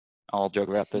Gray. I'll joke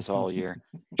about this all year.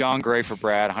 John Gray for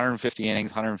Brad, 150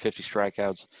 innings, 150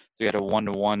 strikeouts. So he had a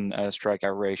 1-to-1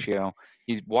 strikeout ratio.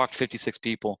 He walked 56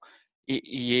 people.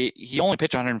 He only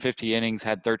pitched 150 innings,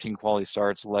 had 13 quality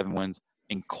starts, 11 wins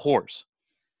in Coors.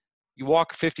 You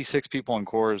walk 56 people in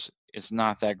Coors, it's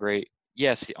not that great.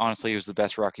 Yes, honestly, he was the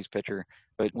best Rockies pitcher.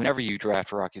 But whenever you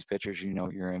draft Rockies pitchers, you know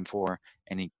what you're in for,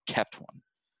 and he kept one.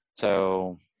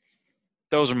 So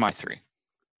those are my 3.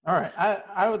 All right.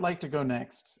 I would like to go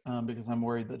next because I'm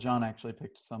worried that John actually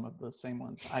picked some of the same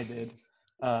ones I did.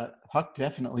 Huck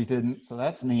definitely didn't, so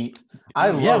that's neat.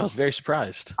 I was very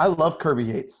surprised. I love Kirby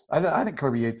Yates. I think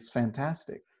Kirby Yates is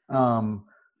fantastic.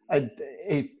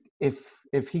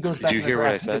 If he goes back in the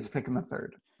draft, he gets picked in the 3rd.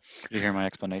 Did you hear my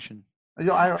explanation?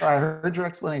 I heard your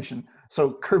explanation.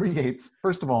 So Kirby Yates,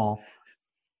 first of all,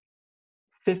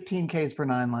 15 Ks per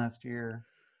 9 last year.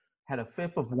 Had a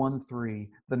FIP of 1.3.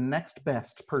 The next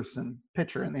best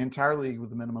pitcher in the entire league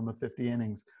with a minimum of 50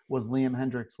 innings was Liam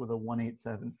Hendricks with a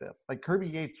 1.87 FIP. Like, Kirby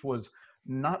Yates was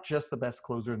not just the best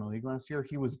closer in the league last year.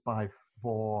 He was by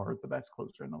far the best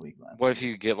closer in the league last year. What if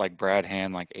you get like Brad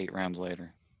Hand like 8 rounds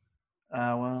later?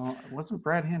 Well, wasn't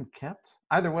Brad Hand kept?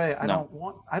 Either way, I don't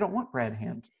want Brad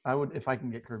Hand. I would, if I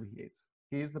can get Kirby Yates.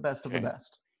 He's the best of the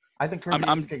best. I think Kirby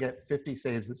Yates could get 50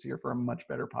 saves this year for a much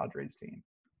better Padres team.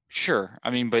 Sure.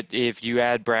 I mean, but if you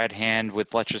add Brad Hand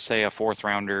with, let's just say, a 4th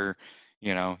rounder,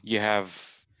 you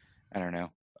have, I don't know,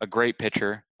 a great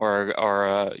pitcher or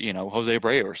Jose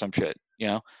Abreu or some shit,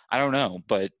 I don't know.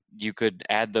 But you could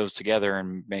add those together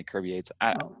and make Kirby Yates.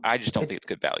 I just don't think it's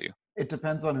good value. It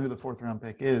depends on who the 4th round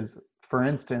pick is. For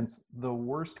instance, the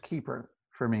worst keeper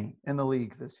for me in the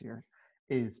league this year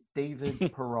is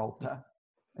David Peralta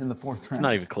in the 4th round. It's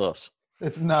not even close.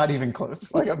 It's not even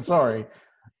close. Like, I'm sorry.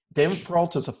 David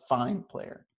Peralta is a fine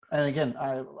player. And again,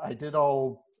 I did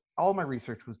all my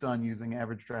research was done using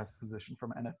average draft position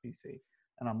from NFBC.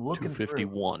 And I'm looking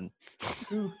 251.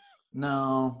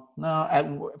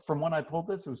 From when I pulled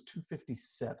this, it was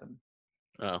 257.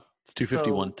 Oh, it's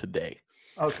 251 today.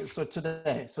 Okay, so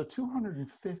today,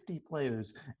 250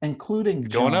 players, including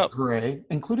Going John up. Gray,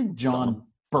 including John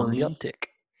Bertie, On the uptick.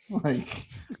 like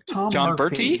Tom John Murphy,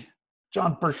 Bertie?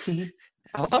 John Bertie.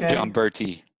 I love John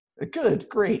Bertie. Good,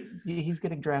 great. He's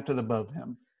getting drafted above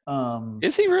him.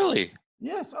 Is he really?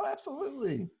 Yes, oh,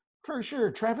 absolutely, for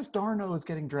sure. Travis Darno is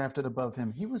getting drafted above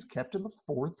him. He was kept in the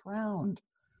 4th round.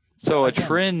 So Again, a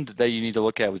trend that you need to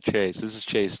look at with Chase. This is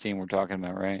Chase's team we're talking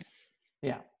about, right?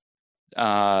 Yeah.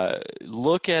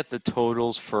 Look at the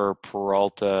totals for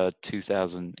Peralta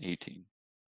 2018.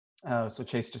 So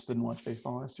Chase just didn't watch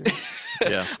baseball last year.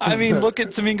 Yeah. I mean, look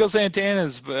at Domingo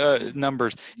Santana's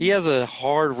numbers. He has a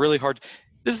really hard.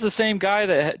 This is the same guy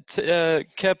that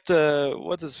kept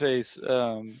what's his face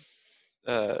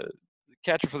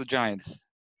catcher for the Giants.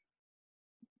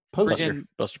 Poster.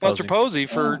 Buster Posey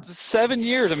for 7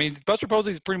 years. I mean, Buster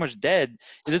Posey's pretty much dead.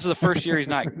 This is the first year he's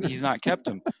not kept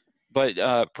him. But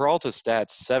Peralta's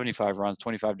stats: 75 runs,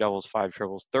 25 doubles, 5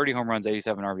 triples, 30 home runs,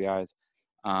 87 RBIs.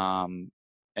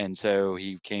 And so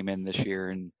he came in this year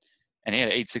and he had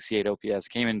an 868 OPS.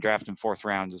 Came in, drafted in 4th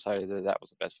round, decided that was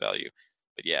the best value.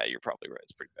 But yeah, you're probably right.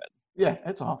 It's pretty bad. Yeah,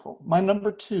 it's awful. My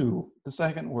number 2, the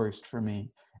second worst for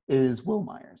me, is Will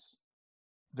Myers.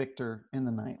 Victor in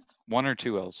the 9th. 1 or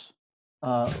 2 L's?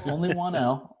 Only 1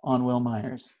 L on Will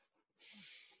Myers.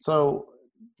 So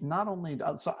not only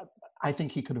I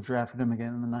think he could have drafted him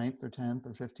again in the 9th or 10th or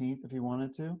 15th if he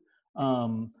wanted to.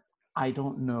 I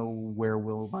don't know where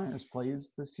Will Myers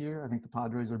plays this year. I think the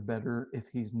Padres are better if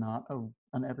he's not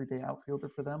an everyday outfielder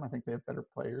for them. I think they have better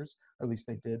players, or at least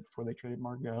they did before they traded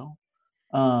Margot.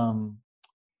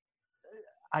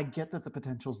 I get that the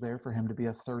potential's there for him to be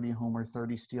a 30 homer,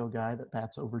 30 steal guy that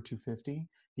bats over 250.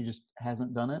 He just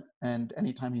hasn't done it. And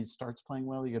anytime he starts playing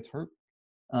well, he gets hurt.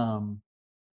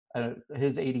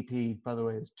 His ADP, by the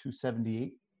way, is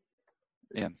 278.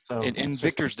 Yeah. So in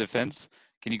Victor's defense,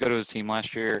 can you go to his team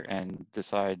last year and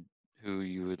decide who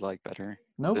you would like better?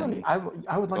 Nobody. I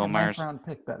would like Will a Myers. 9th round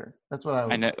pick better. That's what I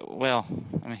would. I know. Well,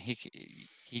 I mean,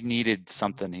 he needed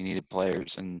something. He needed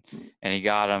players, and he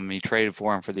got them. He traded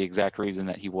for him for the exact reason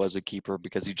that he was a keeper,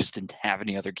 because he just didn't have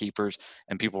any other keepers,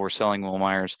 and people were selling Will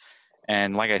Myers.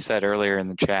 And like I said earlier in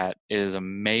the chat, it is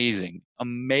amazing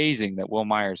that Will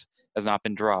Myers has not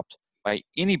been dropped by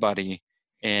anybody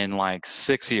in like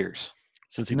 6 years.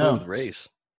 Since he played with Rays.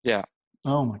 Yeah.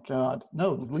 Oh my God.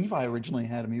 No, Levi originally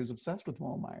had him. He was obsessed with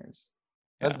Will Myers.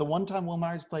 Yeah. The one time Will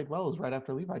Myers played well was right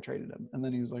after Levi traded him. And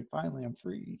then he was like, finally, I'm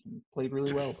free. He played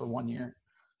really well for 1 year.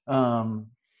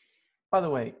 By the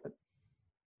way,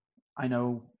 I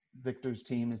know Victor's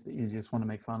team is the easiest one to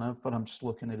make fun of, but I'm just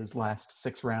looking at his last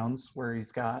 6 rounds where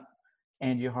he's got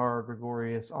Andy Har,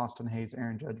 Gregorius, Austin Hayes,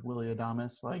 Aaron Judge, Willie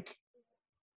Adames. Like,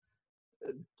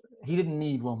 he didn't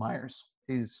need Will Myers.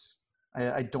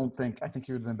 I think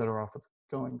he would have been better off with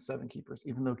going 7 keepers,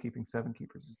 even though keeping 7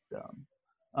 keepers is dumb.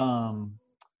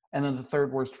 And then the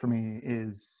third worst for me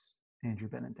is Andrew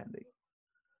Benintendi.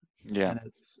 Yeah. And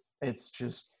it's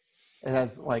just, it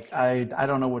has like, I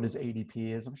don't know what his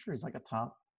ADP is. I'm sure he's like a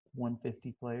top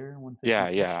 150 player.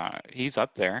 150 Yeah. He's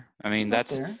up there. I mean,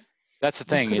 that's the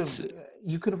thing.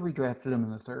 You could have redrafted him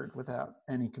in the 3rd without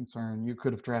any concern. You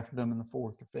could have drafted him in the 4th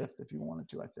or 5th if you wanted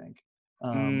to, I think.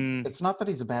 It's not that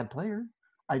he's a bad player.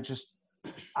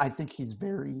 I think he's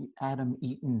very Adam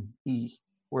Eaton-y,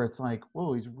 where it's like,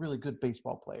 whoa, he's a really good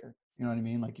baseball player. You know what I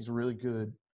mean? Like, he's a really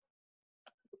good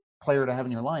player to have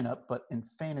in your lineup, but in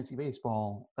fantasy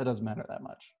baseball, that doesn't matter that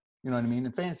much. You know what I mean?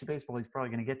 In fantasy baseball, he's probably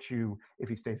going to get you, if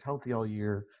he stays healthy all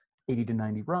year, 80 to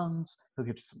 90 runs. He'll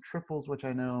get you some triples, which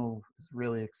I know is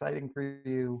really exciting for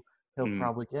you. He'll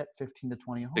probably get 15 to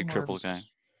 20 homers. Big triple guy.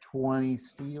 20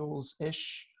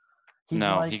 steals-ish. He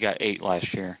got 8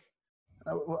 last year.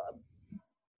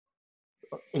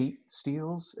 8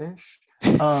 steals-ish.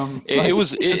 It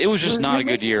was just not a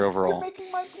good year overall. You're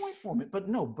making my point for me, but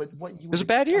what you it was a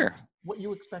bad year. What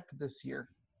you expect this year,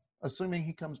 assuming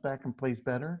he comes back and plays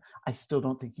better, I still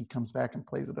don't think he comes back and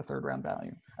plays at a 3rd round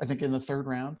value. I think in the 3rd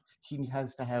round he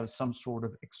has to have some sort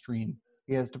of extreme.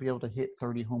 He has to be able to hit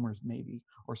 30 homers maybe,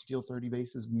 or steal 30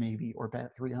 bases maybe, or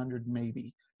bat 300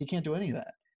 maybe. He can't do any of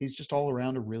that. He's just all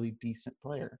around a really decent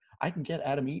player. I can get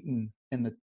Adam Eaton in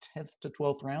the 10th to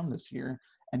 12th round this year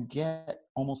and get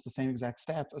almost the same exact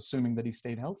stats, assuming that he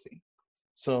stayed healthy.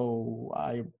 So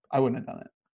I wouldn't have done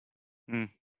it. Mm.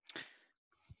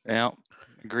 Yeah,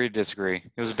 agree to disagree.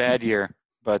 It was a bad year,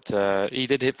 but he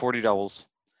did hit 40 doubles,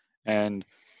 and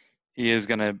he is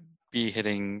going to be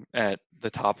hitting at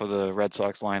the top of the Red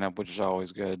Sox lineup, which is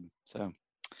always good. So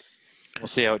we'll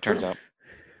see how it turns out.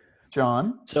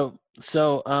 John? So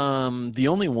the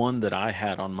only one that I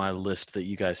had on my list that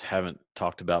you guys haven't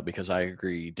talked about, because I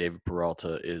agree David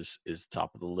Peralta is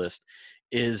top of the list,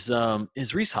 is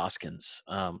Rhys Hoskins.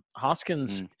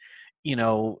 Hoskins,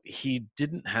 he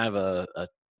didn't have a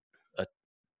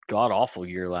god awful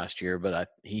year last year, but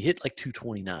he hit like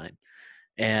 229.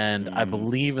 And I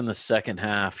believe in the second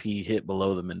half he hit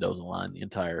below the Mendoza line the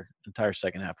entire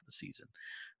second half of the season.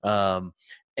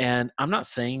 And I'm not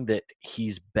saying that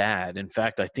he's bad. In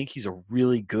fact, I think he's a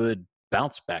really good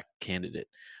bounce back candidate.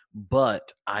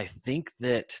 But I think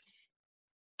that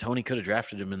Tony could have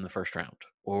drafted him in the first round,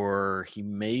 or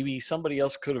somebody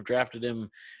else could have drafted him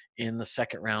in the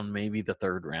second round, maybe the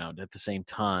third round at the same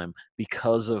time,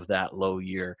 because of that low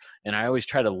year. And I always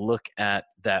try to look at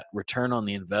that return on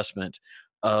the investment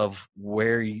of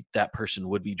where that person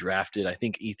would be drafted. I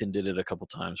think Ethan did it a couple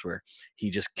times where he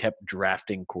just kept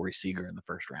drafting Corey Seager in the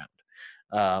first round.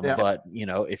 But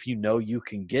if you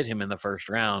can get him in the first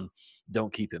round,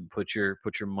 don't keep him. Put your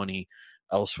money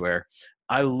elsewhere.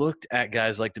 I looked at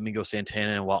guys like Domingo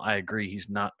Santana, and while I agree he's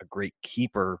not a great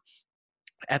keeper,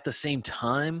 at the same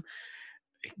time,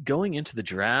 going into the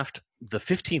draft, the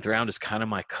 15th round is kind of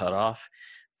my cutoff.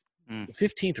 The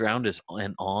 15th round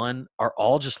are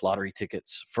all just lottery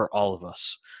tickets for all of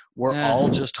us. We're all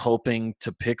just hoping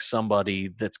to pick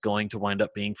somebody that's going to wind up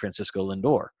being Francisco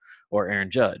Lindor or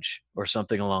Aaron Judge or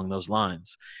something along those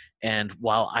lines. And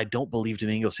while I don't believe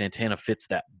Domingo Santana fits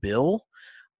that bill,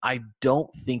 I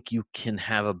don't think you can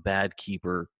have a bad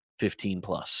keeper 15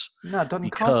 plus. No, it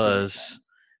doesn't cost you anything.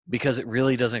 Because it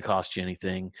really doesn't cost you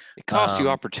anything. It costs you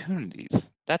opportunities.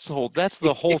 That's the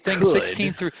whole thing. Could.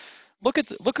 16 through. Look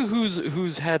at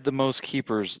who's had the most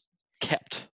keepers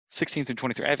kept. 16 through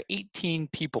 23. I have 18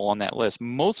 people on that list.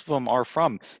 Most of them are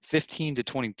from 15 to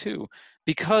 22,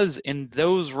 because in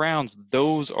those rounds,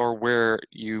 those are where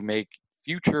you make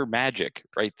future magic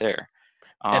right there.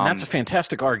 And that's a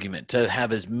fantastic argument, to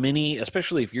have as many,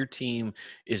 especially if your team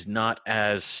is not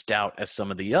as stout as some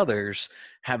of the others,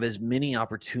 have as many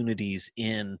opportunities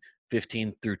in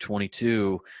 15 through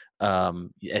 22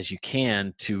 as you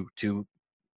can to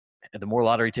the more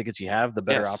lottery tickets you have, the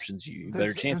better options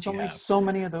better chance you have. There's only so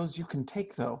many of those you can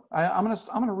take, though. I'm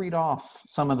gonna read off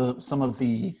some of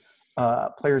the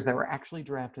players that were actually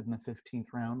drafted in the 15th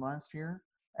round last year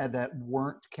and that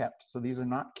weren't kept. So these are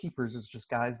not keepers. It's just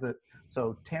guys that.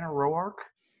 So Tanner Roark,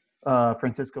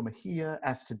 Francisco Mejia,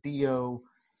 Astudillo,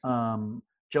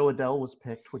 Joe Adell was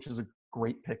picked, which is a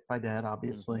great pick by Dad,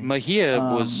 obviously. Mejia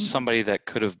was somebody that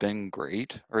could have been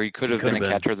great, or he could have been a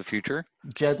catcher of the future.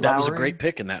 Jed Lowry. That was a great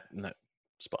pick in that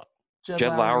spot.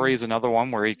 Jed Lowry is another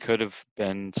one where he could have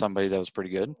been somebody that was pretty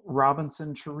good.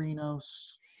 Robinson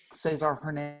Chirinos, Cesar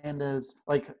Hernandez.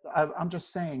 I'm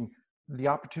just saying, the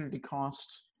opportunity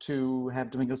cost to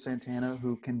have Domingo Santana,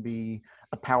 who can be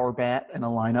a power bat in a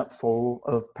lineup full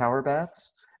of power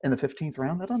bats in the 15th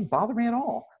round, that doesn't bother me at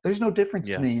all. There's no difference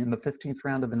to me in the 15th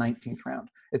round or the 19th round.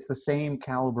 It's the same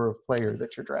caliber of player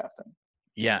that you're drafting.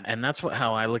 Yeah, and that's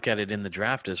how I look at it in the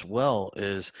draft as well,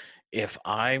 is if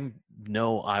I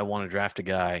know I want to draft a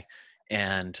guy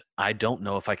and I don't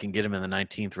know if I can get him in the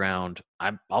 19th round,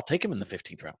 I'll take him in the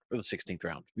 15th round or the 16th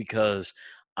round, because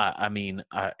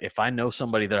if I know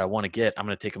somebody that I want to get, I'm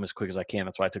going to take them as quick as I can.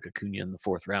 That's why I took Acuna in the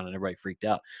 4th round and everybody freaked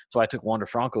out. So I took Wander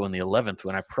Franco in the 11th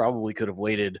when I probably could have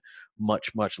waited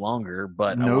much, much longer,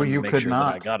 but I wanted to make sure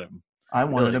that I got him. I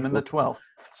wanted him in the 12th.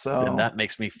 So then that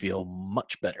makes me feel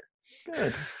much better.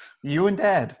 Good. You and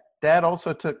Dad. Dad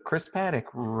also took Chris Paddock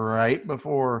right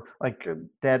before,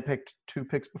 Dad picked 2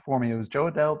 picks before me. It was Joe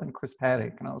Adell, then Chris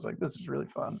Paddock. And I was like, this is really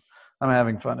fun. I'm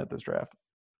having fun at this draft.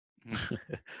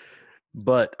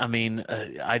 But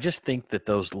I just think that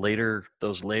those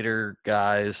later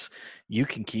guys, you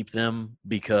can keep them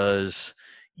because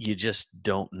you just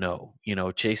don't know.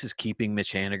 Chase is keeping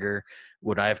Mitch Haniger.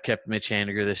 Would I have kept Mitch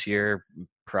Haniger this year?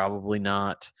 Probably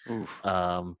not.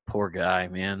 Poor guy,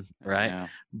 man. Right? Yeah.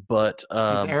 But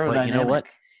you know what?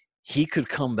 He could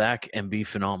come back and be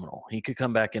phenomenal. He could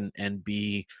come back and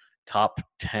be top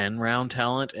 10 round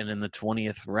talent, and in the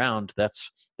 20th round,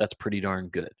 that's pretty darn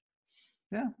good.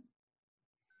 Yeah.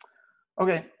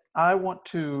 Okay, I want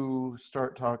to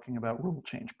start talking about rule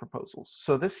change proposals.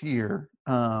 So this year,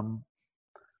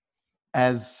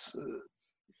 as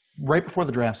right before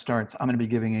the draft starts, I'm going to be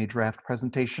giving a draft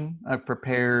presentation.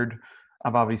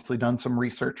 I've obviously done some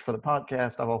research for the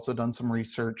podcast. I've also done some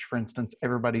research, for instance,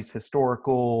 everybody's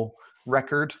historical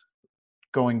record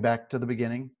going back to the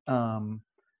beginning,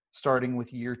 starting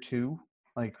with year 2.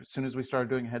 Like as soon as we started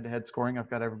doing head-to-head scoring, I've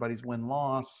got everybody's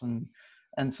win-loss and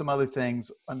some other things.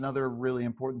 Another really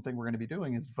important thing we're going to be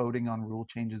doing is voting on rule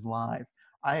changes live.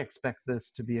 I expect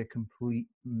this to be a complete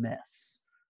mess,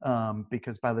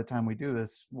 because by the time we do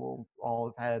this, we'll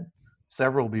all have had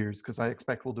several beers, because I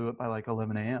expect we'll do it by like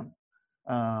 11 a.m.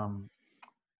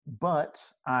 But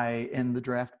in the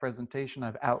draft presentation,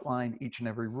 I've outlined each and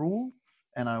every rule,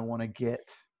 and I want to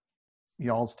get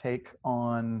y'all's take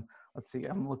on, let's see,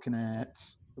 I'm looking at,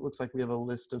 it looks like we have a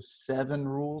list of 7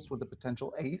 rules with a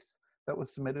potential 8th that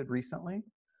was submitted recently.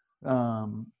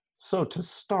 So to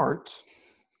start,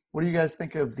 what do you guys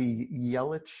think of the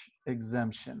Yelich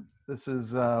exemption? This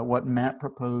is what Matt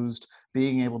proposed,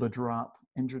 being able to drop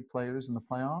injured players in the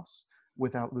playoffs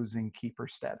without losing keeper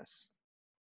status.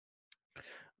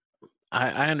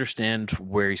 I understand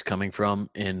where he's coming from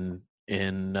in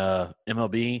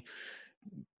MLB.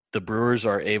 The Brewers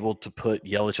are able to put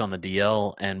Yelich on the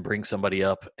DL and bring somebody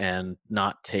up and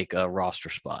not take a roster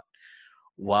spot.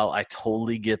 While I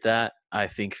totally get that, I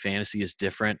think fantasy is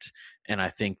different, and I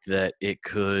think that it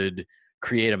could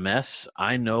create a mess.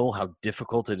 I know how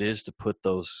difficult it is to put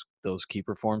those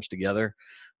keeper forms together,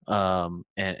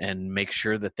 and make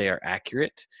sure that they are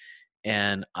accurate.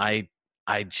 And I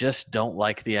just don't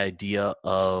like the idea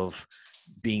of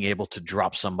being able to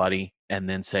drop somebody and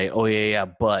then say, "Oh yeah,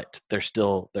 but they're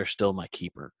still my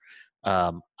keeper."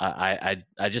 I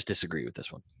just disagree with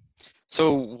this one.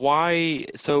 So why?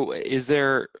 So is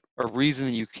there a reason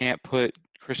that you can't put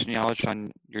Christian Yelich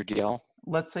on your DL?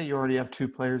 Let's say you already have 2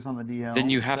 players on the DL. Then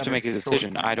you have to make a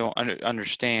decision. I don't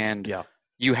understand. Yeah.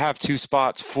 You have 2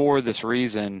 spots for this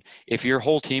reason. If your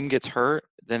whole team gets hurt,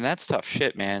 then that's tough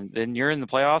shit, man. Then you're in the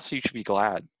playoffs, so you should be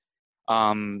glad.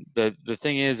 The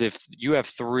thing is, if you have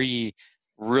 3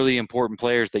 really important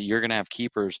players that you're going to have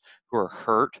keepers who are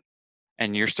hurt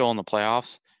and you're still in the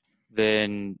playoffs,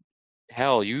 then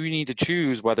hell, you need to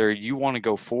choose whether you want to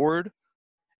go forward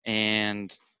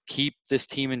and keep this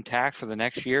team intact for the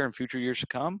next year and future years to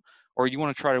come, or you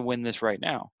want to try to win this right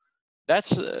now.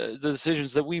 That's the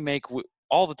decisions that we make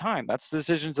all the time. That's the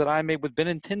decisions that I made with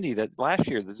Benintendi that last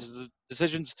year. This is the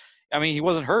decisions. I mean, he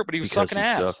wasn't hurt, but he was sucking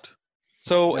ass. Sucked.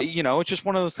 So, it's just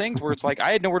one of those things where it's like,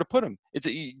 I had nowhere to put him.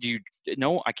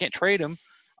 I can't trade him.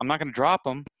 I'm not going to drop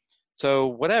him. So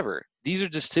whatever. These are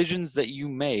decisions that you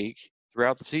make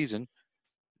throughout the season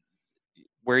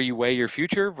where you weigh your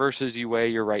future versus you weigh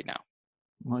your right now.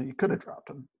 Well, you could have dropped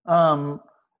him.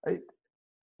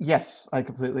 Yes, I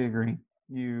completely agree.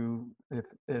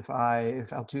 If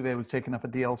Altuve was taking up a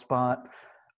DL spot,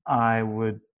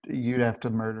 you'd have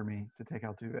to murder me to take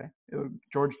Altuve.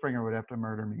 George Springer would have to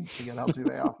murder me to get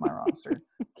Altuve off my roster.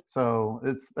 So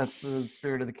that's the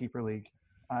spirit of the keeper league.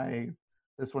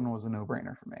 This one was a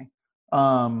no-brainer for me.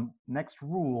 Next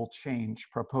rule change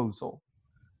proposal: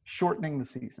 shortening the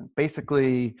season.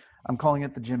 Basically, I'm calling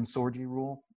it the Jim Sorgi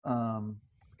rule,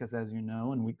 because as you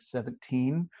know, in week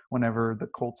 17, whenever the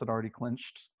Colts had already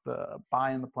clinched the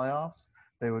bye in the playoffs,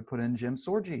 they would put in Jim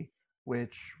Sorgi,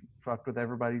 which fucked with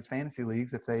everybody's fantasy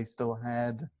leagues if they still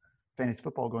had fantasy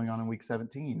football going on in week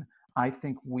 17. I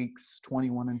think weeks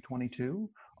 21 and 22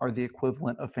 are the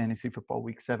equivalent of fantasy football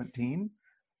week 17.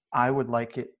 I would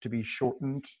like it to be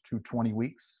shortened to 20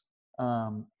 weeks.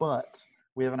 But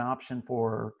we have an option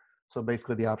so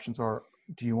basically the options are,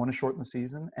 do you want to shorten the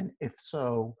season? And if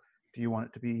so, do you want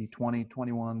it to be 20,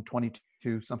 21,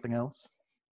 22, something else?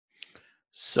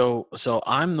 So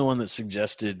I'm the one that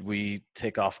suggested we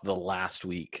take off the last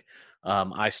week.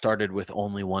 I started with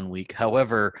only 1 week.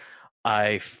 However,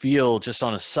 I feel, just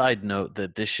on a side note,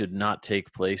 that this should not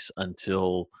take place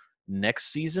until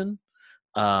next season,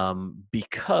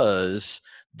 because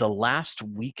the last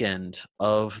weekend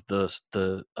of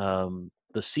the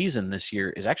season this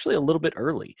year is actually a little bit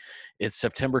early. It's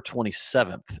September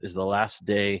 27th is the last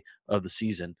day of the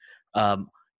season.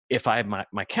 If I have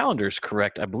my calendar is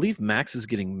correct, I believe Max is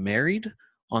getting married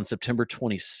on September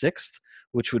 26th,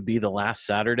 which would be the last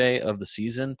Saturday of the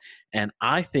season. And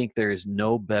I think there is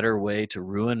no better way to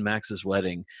ruin Max's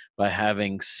wedding by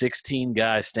having 16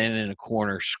 guys standing in a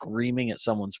corner screaming at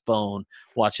someone's phone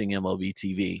watching MLB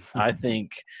TV. I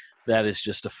think that is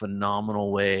just a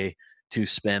phenomenal way to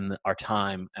spend our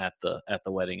time at the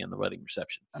wedding and the wedding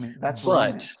reception. I mean, that's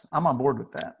romance. I'm on board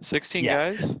with that. 16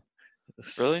 guys?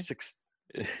 Really?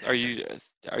 Are you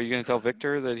going to tell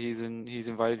Victor that he's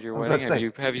invited to your I was about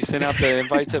wedding? to say- Have you sent out the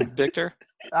invite to Victor?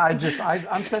 I'm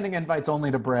sending invites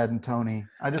only to Brad and Tony.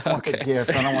 I just want the Okay.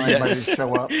 gift. I don't want anybody to Yes.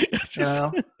 show up. You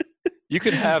know? You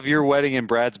could have your wedding in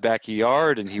Brad's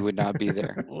backyard, and he would not be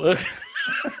there.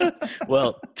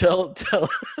 Well, tell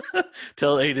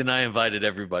Aiden I invited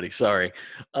everybody. Sorry,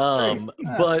 Great.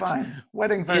 That's but fine.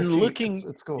 Weddings are in cheap. looking,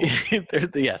 It's cool.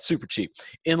 yeah, super cheap.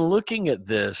 In looking at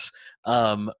this,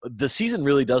 the season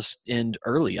really does end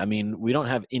early. I mean, we don't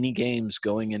have any games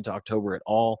going into October at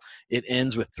all. It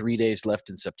ends with 3 days left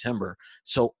in September.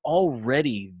 So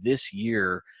already this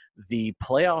year, the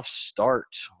playoffs start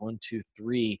 1, 2,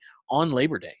 3 on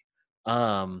Labor Day.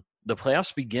 The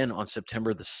playoffs begin on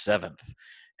September the 7th.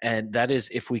 And that is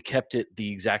if we kept it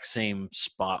the exact same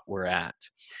spot we're at.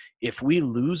 If we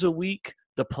lose a week,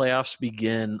 the playoffs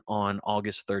begin on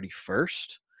August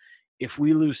 31st. If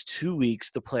we lose 2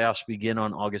 weeks, the playoffs begin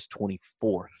on August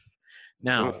 24th.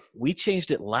 Now, Oof. we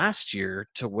changed it last year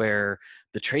to where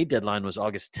the trade deadline was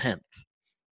August 10th.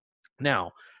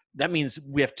 Now, that means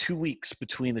we have 2 weeks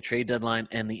between the trade deadline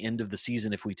and the end of the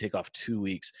season if we take off 2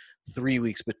 weeks, 3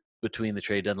 weeks between the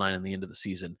trade deadline and the end of the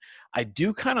season. I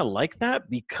do kind of like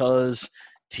that because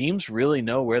teams really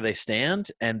know where they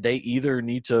stand and they either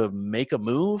need to make a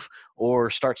move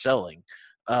or start selling.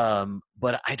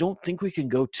 But I don't think we can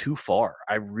go too far.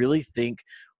 I really think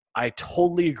I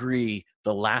totally agree.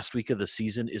 The last week of the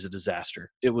season is a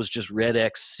disaster. It was just Red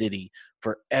X City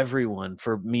for everyone,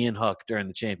 for me and Huck during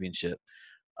the championship.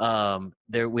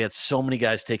 There we had so many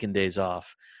guys taking days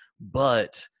off,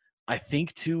 but I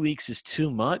think 2 weeks is too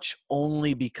much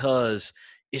only because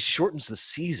it shortens the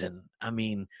season. I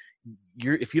mean,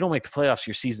 if you don't make the playoffs,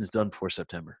 your season's done before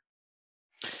September.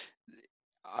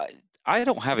 I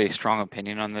don't have a strong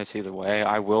opinion on this either way.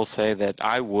 I will say that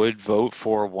I would vote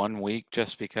for 1 week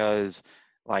just because,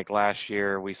 like last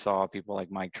year, we saw people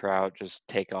like Mike Trout just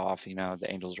take off. The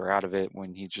Angels are out of it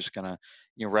when he's just gonna,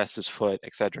 rest his foot,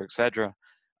 et cetera, et cetera.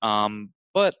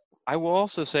 But I will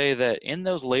also say that in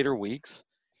those later weeks,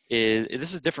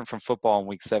 this is different from football in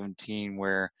Week 17,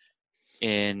 where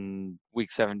in Week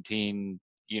 17,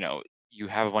 you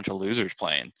have a bunch of losers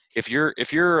playing. If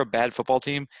you're a bad football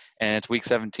team and it's Week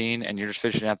 17 and you're just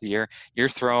finishing out the year, you're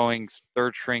throwing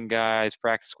third string guys,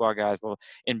 practice squad guys. Well,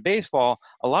 in baseball,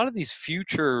 a lot of these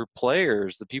future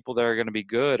players, the people that are going to be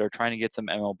good, are trying to get some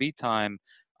MLB time.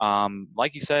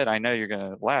 Like you said, I know you're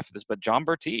going to laugh at this, but John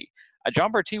Berti.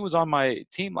 John Berti was on my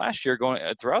team last year going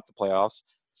throughout the playoffs,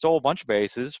 stole a bunch of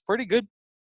bases, pretty good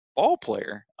ball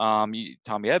player. Tommy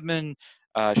Edman,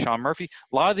 Sean Murphy.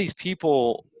 A lot of these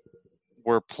people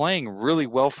were playing really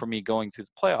well for me going through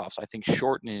the playoffs. I think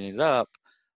shortening it up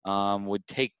would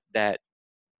take that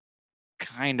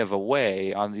kind of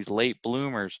away on these late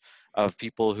bloomers of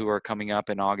people who are coming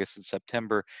up in August and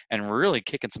September and really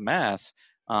kicking some ass.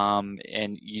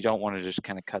 And you don't want to just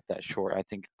kind of cut that short. I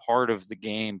think part of the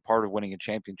game, part of winning a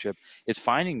championship, is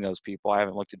finding those people. I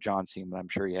haven't looked at John's team, but I'm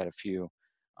sure he had a few.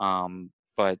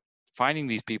 But finding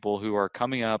these people who are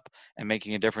coming up and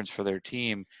making a difference for their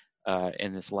team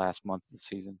in this last month of the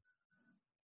season.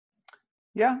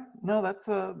 Yeah, no, that's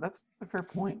a fair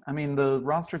point. I mean, the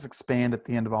rosters expand at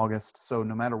the end of August, so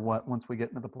no matter what, once we get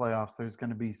into the playoffs, there's going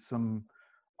to be some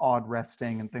odd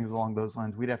resting and things along those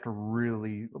lines. We'd have to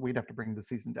bring the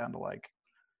season down to like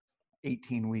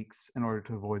 18 weeks in order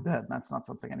to avoid that, and that's not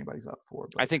something anybody's up for.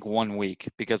 But I think 1 week,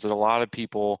 because there's a lot of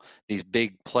people, these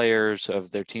big players of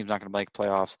their team's not going to make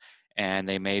playoffs, and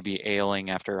they may be ailing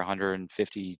after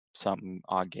 150 something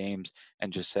odd games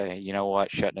and just say, you know what,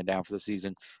 shutting it down for the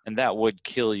season. And that would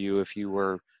kill you if you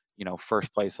were,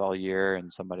 first place all year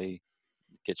and somebody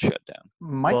gets shut down.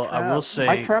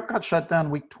 Mike Trout got shut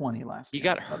down week 20 last year. He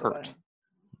got hurt.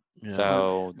 Yeah.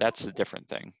 So that's a different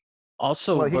thing.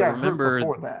 Also, well, he got hurt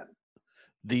before that.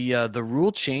 The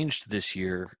rule changed this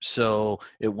year, so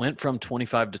it went from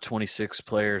 25 to 26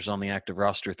 players on the active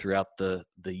roster throughout the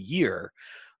year.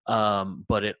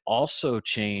 But it also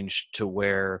changed to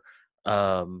where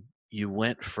you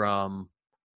went from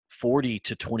 40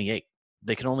 to 28.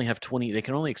 They can only have 20. They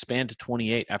can only expand to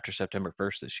 28 after September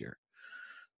 1st this year.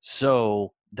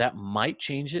 So that might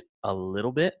change it a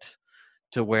little bit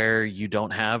to where you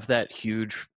don't have that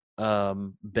huge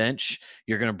bench.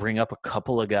 You're going to bring up a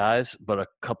couple of guys, but a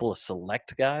couple of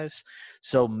select guys.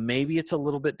 So maybe it's a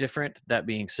little bit different. That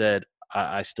being said,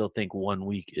 I still think 1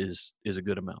 week is a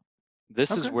good amount. This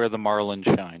is where the Marlins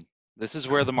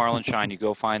shine. You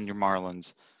go find your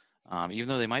Marlins, even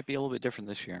though they might be a little bit different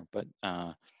this year. But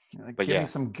give me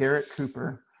some Garrett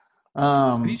Cooper.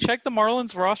 Have you checked the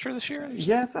Marlins roster this year?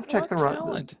 Yes, I've checked the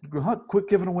talent. Quit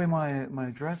giving away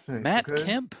my draft picks. Matt Okay?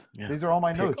 Kemp. Yeah. These are all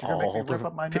my Pick notes. You're gonna make me rip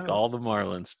up my pick notes. all the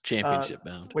Marlins, championship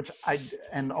bound.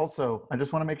 And also I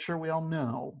just want to make sure we all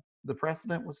know the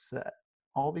precedent was set.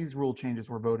 All these rule changes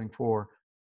we're voting for,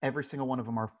 every single one of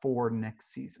them are for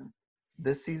next season.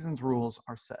 This season's rules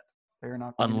are set. They are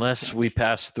not going to be Unless we changed.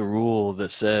 pass the rule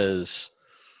that says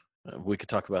we could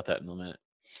talk about that in a minute.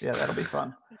 Yeah, that'll be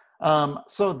fun.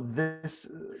 So this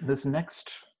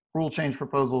next rule change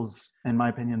proposal is, in my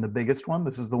opinion, the biggest one.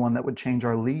 This is the one that would change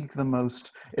our league the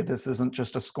most. This isn't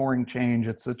just a scoring change;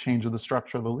 it's a change of the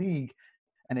structure of the league,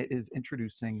 and it is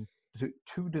introducing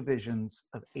two divisions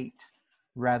of 8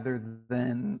 rather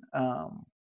than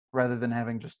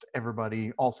having just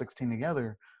everybody all 16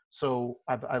 together. So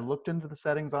I looked into the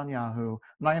settings on Yahoo. I'm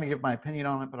not going to give my opinion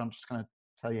on it, but I'm just going to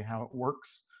tell you how it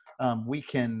works. We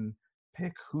can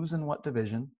pick who's in what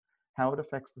division, how it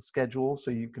affects the schedule,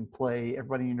 so you can play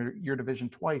everybody in your division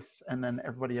twice, and then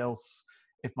everybody else,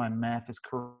 if my math is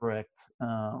correct.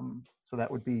 So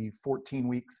that would be 14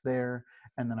 weeks there,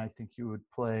 and then I think you would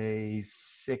play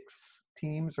 6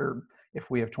 teams, or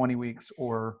if we have 20 weeks,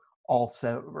 or all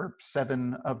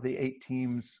 7 of the 8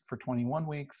 teams for 21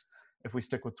 weeks. If we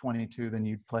stick with 22, then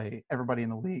you'd play everybody in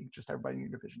the league, just everybody in your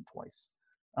division twice.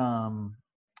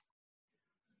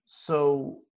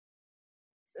 So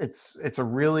it's a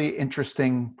really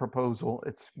interesting proposal.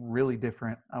 It's really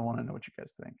different. I want to know what you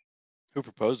guys think. Who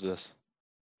proposed this?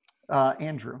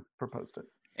 Andrew proposed it.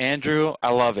 Andrew,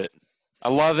 I love it. I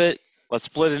love it. Let's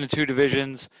split into 2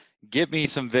 divisions. Get me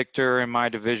some Victor in my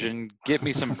division. Get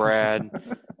me some Brad.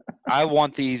 I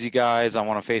want the easy guys. I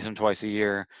want to face them twice a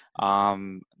year.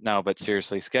 No, but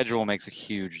seriously, schedule makes a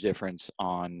huge difference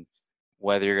on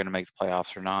whether you're going to make the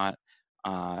playoffs or not.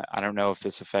 I don't know if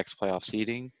this affects playoff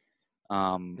seeding.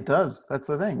 It does. That's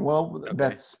the thing. Well, Okay.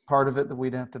 that's part of it that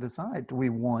we'd have to decide. Do we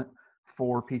want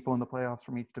 4 people in the playoffs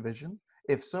from each division?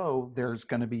 If so, there's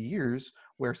going to be years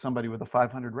where somebody with a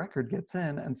 500 record gets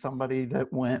in, and somebody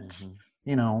that went,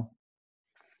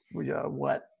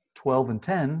 12 and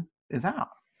 10 is out.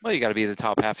 Well, you got to be the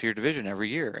top half of your division every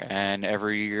year, and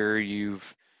every year you've,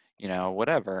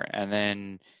 whatever. And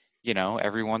then,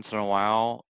 every once in a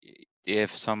while,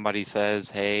 if somebody says,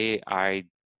 hey, I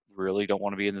really don't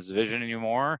want to be in this division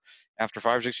anymore, after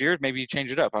 5 or 6 years, maybe you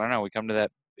change it up. I don't know. We come to that,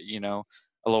 a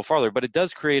little farther. But it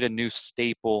does create a new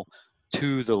staple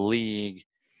to the league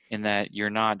in that you're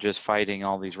not just fighting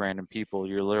all these random people.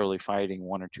 You're literally fighting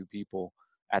 1 or 2 people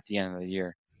at the end of the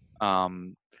year.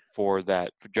 For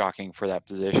jockeying for that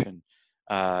position.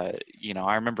 I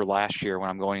remember last year when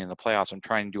I'm going in the playoffs, I'm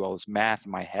trying to do all this math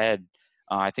in my head.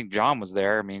 I think John was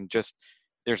there. I mean, just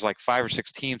there's like 5 or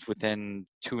 6 teams within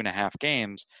 2.5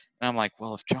 games. And I'm like,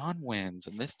 well, if John wins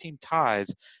and this team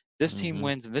ties, this team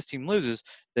wins and this team loses,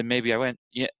 then maybe I win.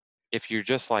 Yeah. If you're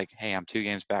just like, hey, I'm 2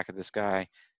 games back of this guy,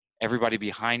 everybody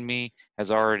behind me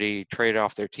has already traded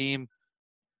off their team.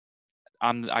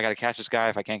 I got to catch this guy.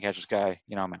 If I can't catch this guy,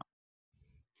 I'm out.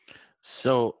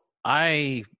 So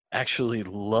I actually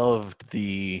loved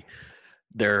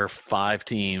their 5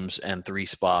 teams and 3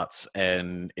 spots,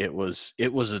 and it was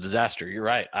a disaster. You're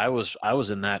right. I was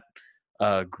in that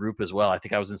group as well. I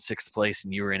think I was in 6th place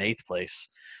and you were in 8th place,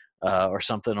 or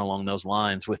something along those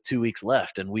lines, with 2 weeks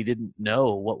left, and we didn't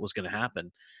know what was going to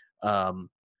happen.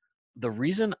 The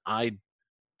reason I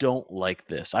don't like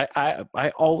this,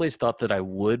 I always thought that I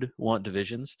would want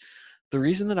divisions. The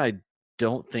reason that I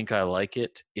don't think I like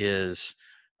it is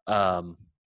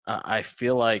I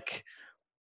feel like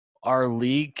our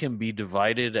league can be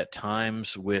divided at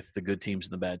times with the good teams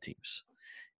and the bad teams.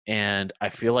 And I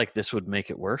feel like this would make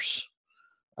it worse.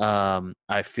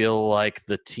 I feel like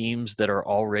the teams that are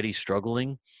already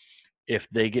struggling, if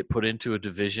they get put into a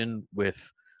division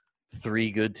with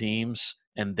 3 good teams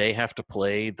and they have to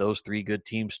play those 3 good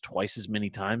teams twice as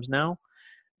many times now,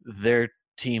 their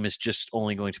team is just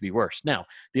only going to be worse. Now,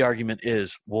 the argument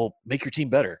is, well, make your team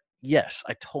better. Yes,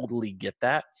 I totally get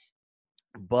that.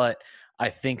 But I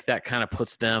think that kind of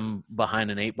puts them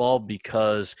behind an 8 ball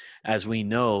because, as we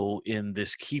know, in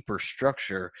this keeper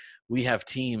structure, we have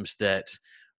teams that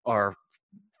are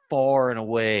far and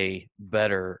away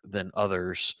better than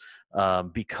others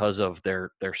because of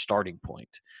their starting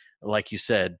point. Like you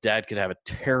said, Dad could have a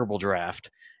terrible draft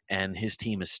and his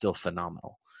team is still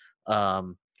phenomenal.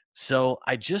 So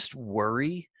I just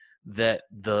worry that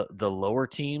the lower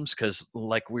teams, because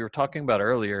like we were talking about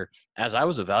earlier, as I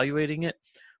was evaluating it,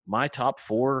 my top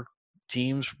 4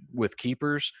 teams with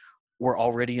keepers were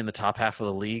already in the top half of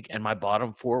the league, and my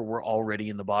bottom 4 were already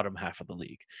in the bottom half of the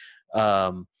league.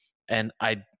 And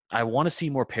I want to see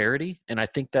more parity, and I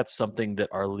think that's something that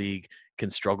our league can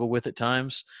struggle with at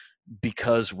times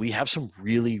because we have some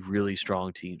really, really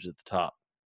strong teams at the top.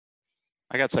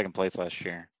 I got second place last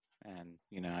year,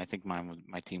 and I think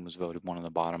my team was voted one of the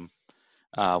bottom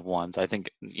ones. I think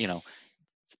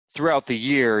throughout the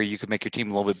year you could make your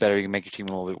team a little bit better, you can make your team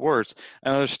a little bit worse.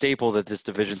 Another staple that this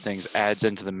division things adds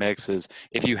into the mix is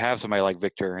if you have somebody like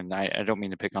Victor, and I don't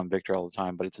mean to pick on Victor all the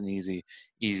time, but it's an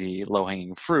easy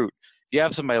low-hanging fruit. If you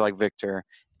have somebody like Victor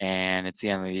and it's the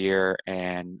end of the year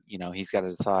and he's got to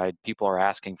decide, people are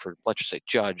asking for, let's just say,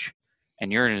 Judge,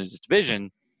 and you're in his division,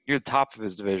 you're the top of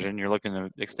his division, you're looking to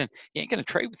extend, he ain't going to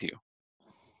trade with you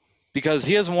because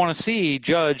he doesn't want to see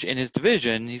Judge in his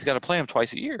division. He's got to play him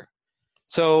twice a year.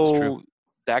 So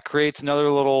that creates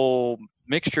another little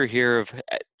mixture here of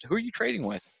who are you trading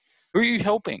with? Who are you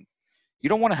helping? You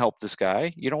don't want to help this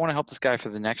guy. You don't want to help this guy for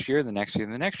the next year, the next year,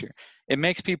 the next year. It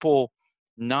makes people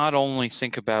not only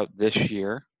think about this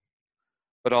year,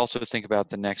 but also think about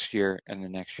the next year and the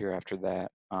next year after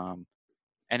that.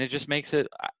 And it just makes it,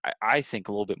 I think,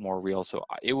 a little bit more real. So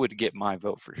it would get my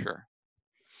vote for sure.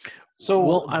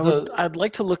 So I'd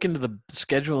like to look into the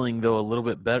scheduling though a little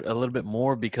bit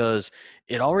more, because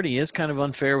it already is kind of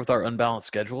unfair with our unbalanced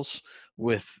schedules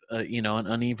with an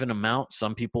uneven amount.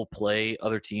 Some people play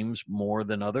other teams more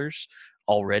than others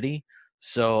already.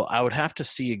 So I would have to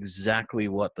see exactly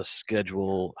what the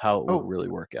schedule, how it will really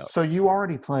work out. So you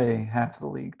already play half the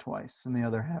league twice and the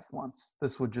other half once.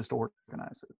 This would just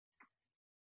organize it.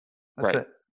 That's right. it.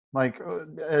 Like,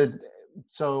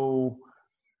 so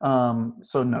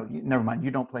no, never mind. You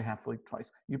don't play half the league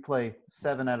twice. You play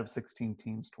 7 out of 16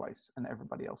 teams twice and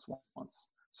everybody else once.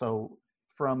 So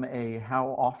from a how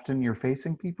often you're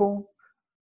facing people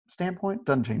standpoint,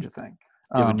 doesn't change a thing.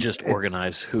 It would just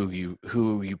organize who you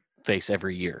face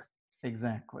every year.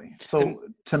 Exactly. So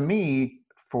to me,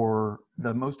 for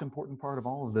the most important part of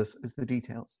all of this is the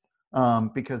details.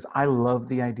 Because I love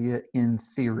the idea in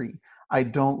theory. I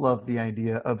don't love the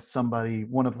idea of somebody,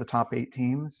 one of the top 8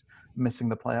 teams, missing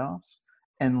the playoffs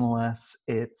unless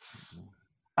it's,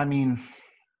 I mean,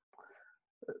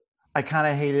 I kind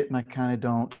of hate it and I kind of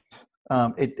don't.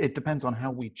 It depends on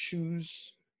how we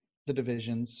choose the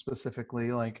divisions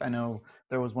specifically. Like, I know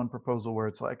there was one proposal where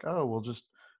it's like, oh, we'll just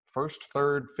first,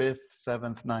 third, fifth,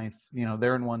 seventh, ninth,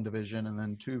 they're in one division, and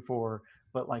then 2, 4,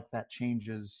 but like that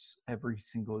changes every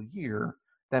single year.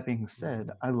 That being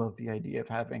said, I love the idea of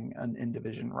having an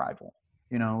in-division rival.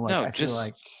 I feel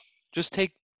like just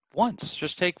take once.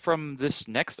 Just take from this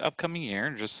next upcoming year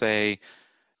and just say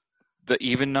the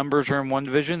even numbers are in one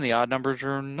division, the odd numbers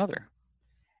are in another.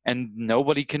 And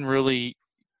nobody can really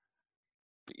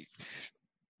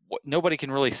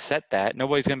set that.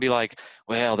 Nobody's going to be like,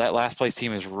 well, that last place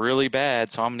team is really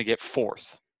bad, so I'm going to get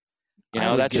 4th.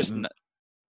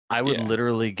 I would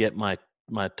literally get my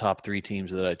top 3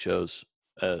 teams that I chose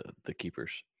the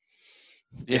keepers.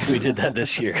 If we did that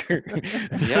this year.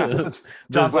 the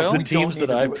teams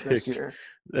that I picked this year.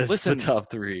 That's the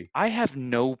top 3. I have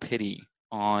no pity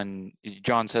on,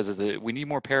 John says that we need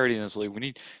more parity in this league. We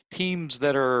need teams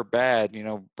that are bad,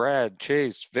 Brad,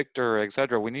 Chase, Victor,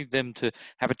 etc. We need them to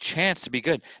have a chance to be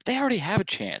good. They already have a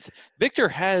chance. Victor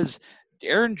has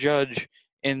Aaron Judge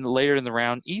later in the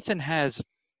round. Ethan has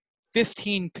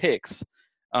 15 picks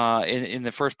in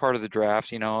the first part of the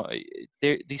draft.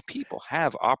 These people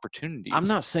have opportunities. I'm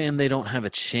not saying they don't have a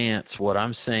chance. What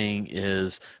I'm saying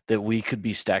is that we could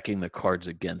be stacking the cards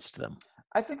against them.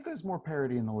 I think there's more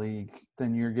parity in the league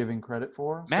than you're giving credit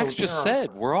for. Max just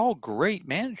said we're all great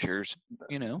managers.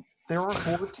 There are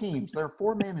 4 teams. There are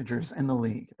 4 managers in the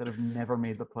league that have never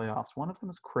made the playoffs. One of them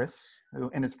is Chris, who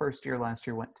in his first year last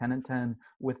year went 10-10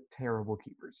 with terrible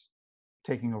keepers,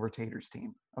 taking over Tater's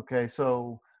team. Okay,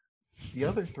 so the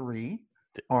other 3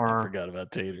 are I forgot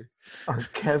about Tater. Are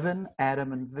Kevin,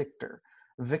 Adam, and Victor.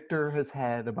 Victor has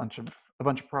had a bunch of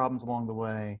problems along the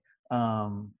way.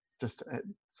 Just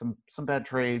some bad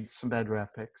trades, some bad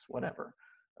draft picks, whatever.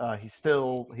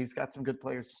 He's got some good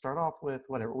players to start off with.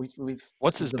 Whatever.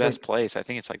 What's his best place? I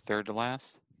think it's like 3rd to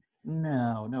last.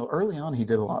 No. Early on, he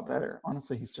did a lot better.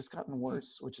 Honestly, he's just gotten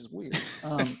worse, which is weird.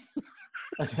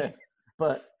 Okay,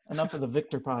 but enough of the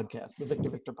Victor podcast, the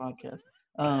Victor podcast.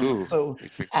 So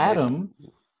Adam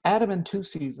in 2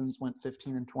 seasons went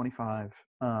 15-25,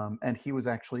 and he was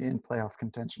actually in playoff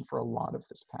contention for a lot of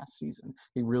this past season.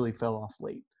 He really fell off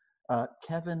late.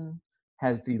 Kevin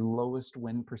has the lowest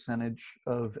win percentage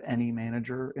of any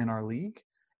manager in our league,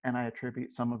 and I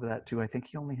attribute some of that to, I think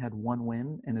he only had 1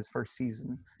 win in his first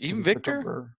season. Even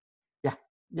Victor?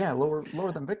 Yeah,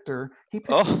 lower than Victor. He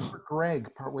picked over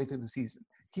Greg partway through the season.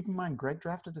 Keep in mind, Greg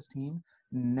drafted his team,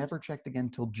 never checked again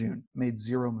until June, made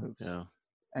 0 moves. Yeah.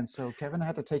 And so Kevin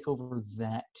had to take over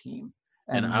that team.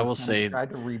 And I will kinda say tried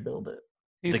to rebuild it.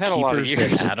 He's the had a lot of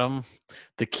keepers years.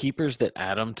 the keepers that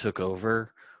Adam took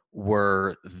over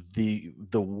were the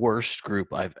worst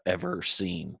group I've ever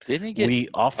seen. Didn't he get? We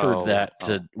offered Oh. that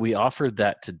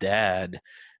to Dad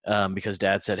because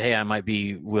Dad said, "Hey, I might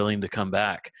be willing to come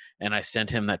back," and I sent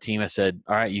him that team. I said,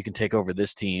 "All right, you can take over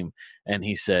this team," and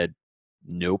he said,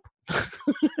 "Nope,"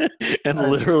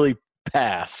 and literally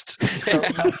passed. So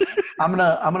no, I'm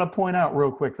gonna point out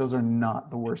real quick, those are not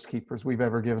the worst keepers we've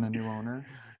ever given a new owner.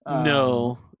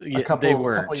 No, A yeah, they couple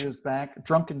weren't. years back,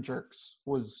 Drunken Jerks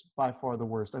was by far the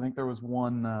worst. I think there was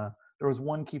one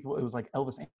keeper. It was like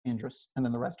Elvis Andrus, and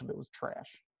then the rest of it was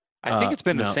trash. I think it's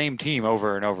been the No. same team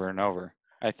over and over and over.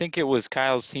 I think it was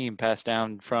Kyle's team passed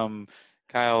down from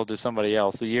Kyle to somebody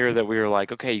else. The year that we were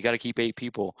like, okay, you got to keep 8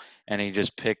 people, and he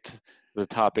just picked the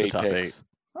top 8 top picks.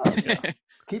 Oh, yeah.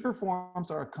 Keeper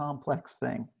forms are a complex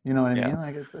thing. You know what I Yeah. mean?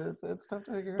 Like it's tough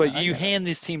to figure out. But I you get it. hand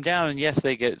this team down, and yes,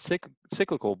 they get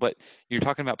cyclical. But you're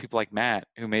talking about people like Matt,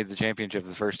 who made the championship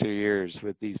the first 2 years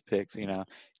with these picks. You know,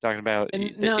 talking about And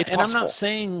it's and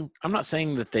possible. I'm not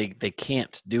saying that they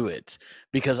can't do it,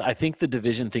 because I think the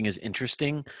division thing is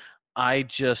interesting. I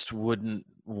just wouldn't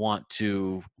want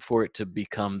for it to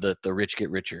become the rich get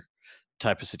richer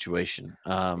type of situation.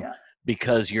 Yeah.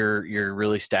 Because you're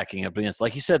really stacking up against,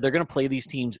 like you said, they're going to play these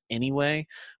teams anyway,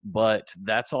 but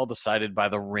that's all decided by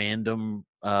the random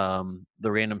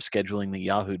scheduling that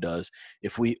Yahoo does.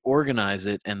 If we organize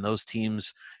it and those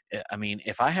teams, I mean,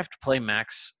 if I have to play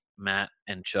Max, Matt,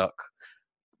 and Chuck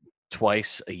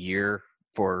twice a year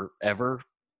forever,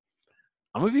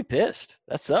 I'm gonna be pissed.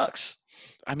 That sucks.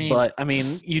 I mean, But I mean,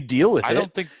 you deal with it. I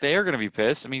don't think they're going to be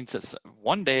pissed. I mean,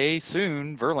 one day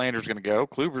soon, Verlander's going to go,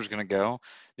 Kluber's going to go.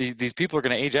 These people are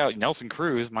going to age out. Nelson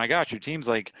Cruz, my gosh, your team's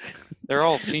like, they're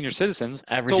all senior citizens.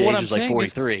 Average so what age I'm is like saying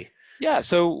 43. Yeah.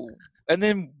 So, and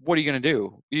then what are you going to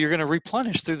do? You're going to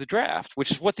replenish through the draft,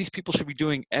 which is what these people should be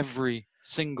doing every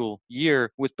single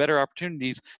year with better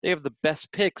opportunities. They have the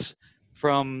best picks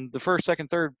from the first, second,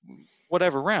 third,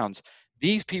 whatever rounds.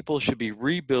 These people should be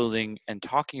rebuilding and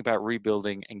talking about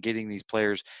rebuilding and getting these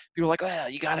players. People are like, oh,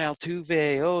 you got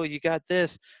Altuve. Oh, you got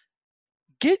this.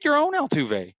 Get your own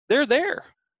Altuve. They're there.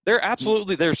 They're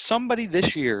absolutely, there's somebody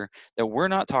this year that we're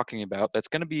not talking about that's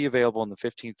going to be available in the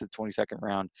 15th to 22nd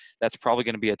round. That's probably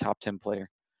going to be a top 10 player.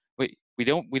 We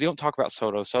don't talk about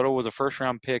Soto. Soto was a first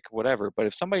round pick, whatever. But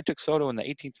if somebody took Soto in the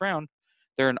 18th round,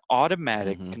 they're an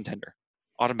automatic contender,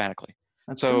 automatically.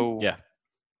 That's so true. Yeah.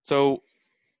 So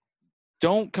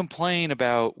don't complain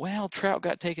about, well, Trout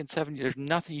got taken 7 years. There's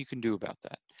nothing you can do about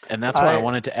that. And that's why I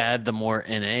wanted to add the more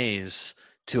NAs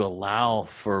to allow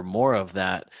for more of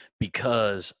that,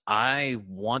 because I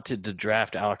wanted to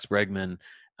draft Alex Bregman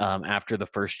after the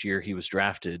first year he was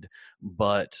drafted,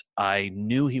 but I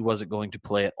knew he wasn't going to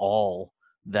play at all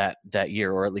that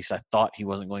year, or at least I thought he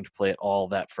wasn't going to play at all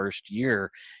that first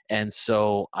year. And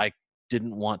so I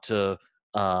didn't want to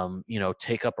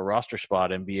take up a roster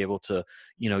spot and be able to,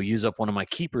 use up one of my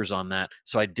keepers on that.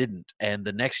 So I didn't. And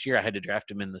the next year I had to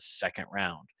draft him in the second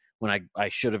round when I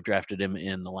should have drafted him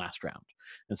in the last round.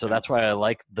 And so that's why I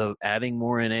like the adding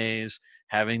more NAs,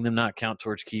 having them not count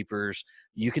towards keepers.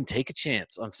 You can take a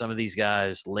chance on some of these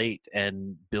guys late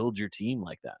and build your team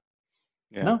like that.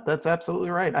 Yeah. No, that's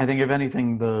absolutely right. I think if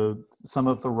anything, some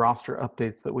of the roster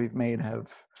updates that we've made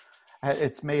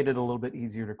it's made it a little bit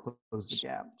easier to close the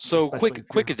gap. So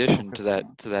quick addition to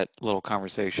that little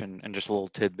conversation and just a little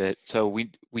tidbit. So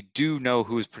we do know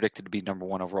who's predicted to be number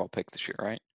 1 overall pick this year,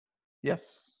 right?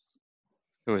 Yes.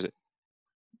 Who is it?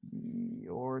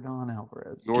 Yordan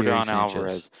Alvarez. Yordan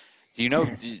Alvarez. Do you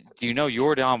know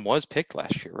Yordan was picked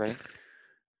last year, right?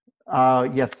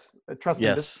 Yes. Trust me,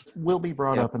 this will be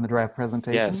brought up in the draft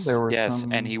presentation. Yes. There were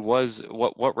some... And he was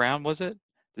what round was it?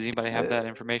 Does anybody have that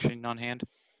information on hand?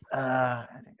 I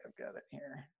think I've got it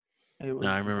here. It was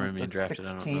I remember him being drafted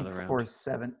 16th or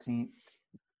 17th.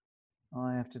 All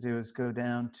I have to do is go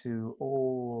down to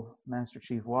old Master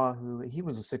Chief Wahoo. He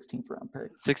was a 16th round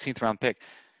pick. 16th round pick.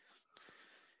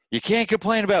 You can't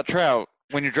complain about Trout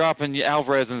when you're dropping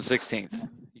Alvarez in the 16th.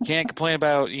 You can't complain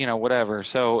about, whatever.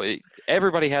 So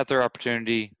everybody had their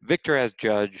opportunity. Victor has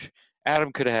Judge.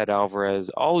 Adam could have had Alvarez.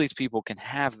 All these people can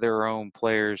have their own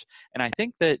players. And I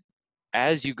think that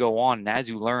as you go on and as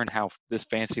you learn how this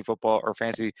fantasy football or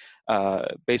fantasy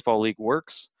baseball league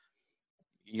works,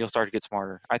 you'll start to get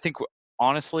smarter. I think,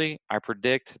 honestly, I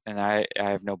predict, and I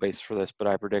have no basis for this, but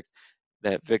I predict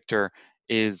that Victor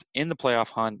is in the playoff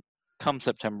hunt come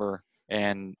September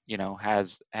and,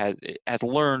 has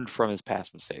learned from his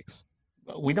past mistakes.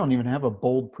 We don't even have a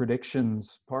bold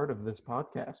predictions part of this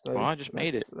podcast. Well, I just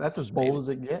made it. That's as bold as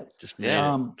it gets. Just made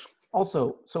it.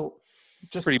 Also, so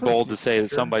just Pretty for the bold to say that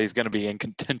future. somebody's going to be in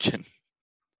contention.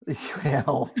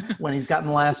 Well, when he's gotten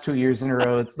the last 2 years in a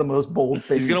row, it's the most bold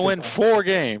thing. He's going to win 4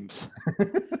 games.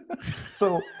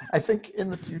 So I think in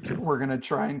the future, we're going to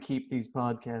try and keep these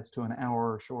podcasts to an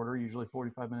hour or shorter, usually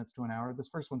 45 minutes to an hour. This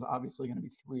first one's obviously going to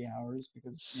be 3 hours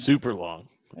because super long.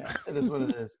 Yeah, it is what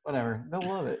it is. Whatever. They'll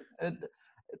love it.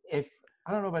 If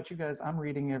I don't know about you guys, I'm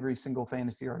reading every single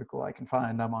fantasy article I can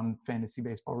find. I'm on Fantasy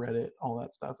Baseball Reddit, all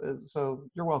that stuff. So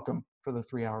you're welcome for the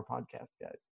 3-hour podcast,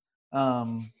 guys.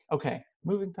 Okay,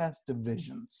 moving past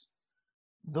divisions,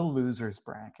 the losers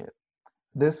bracket.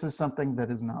 This is something that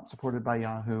is not supported by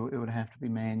Yahoo. It would have to be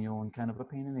manual and kind of a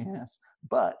pain in the ass.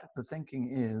 But the thinking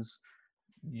is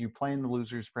you play in the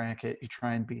losers bracket, you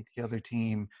try and beat the other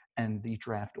team, and the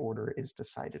draft order is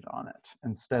decided on it.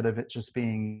 Instead of it just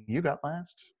being, you got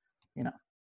last,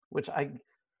 which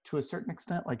to a certain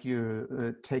extent,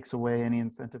 it takes away any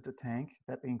incentive to tank.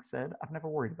 That being said, I've never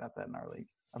worried about that in our league.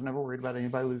 I've never worried about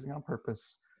anybody losing on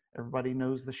purpose. Everybody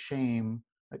knows the shame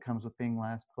that comes with being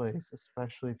last place,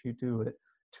 especially if you do it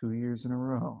 2 years in a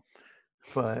row.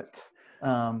 But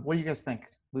what do you guys think?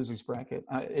 Losers bracket.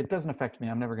 It doesn't affect me.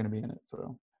 I'm never going to be in it.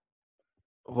 So,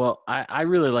 well, I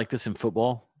really like this in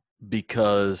football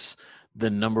because the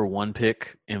number 1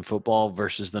 pick in football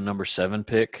versus the number 7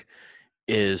 pick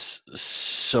is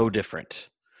so different.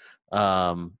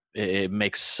 It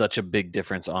makes such a big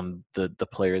difference on the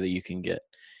player that you can get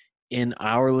in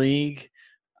our league.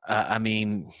 I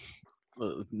mean,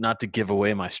 not to give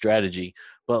away my strategy,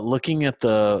 but looking at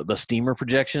the steamer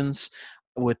projections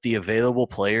with the available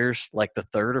players, like the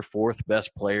 3rd or 4th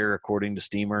best player according to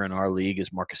Steamer in our league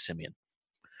is Marcus Simeon.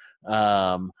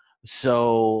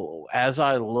 So as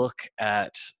I look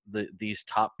at these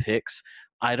top picks,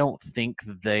 I don't think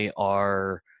they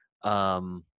are.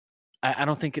 I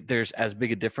don't think there's as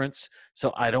big a difference.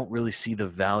 So I don't really see the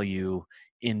value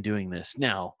in doing this.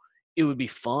 Now, it would be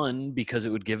fun because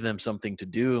it would give them something to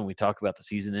do, and we talk about the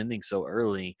season ending so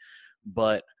early,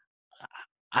 but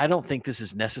I don't think this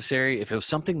is necessary. If it was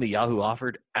something that Yahoo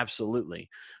offered, absolutely.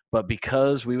 But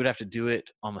because we would have to do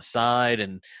it on the side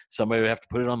and somebody would have to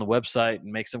put it on the website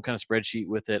and make some kind of spreadsheet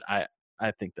with it, I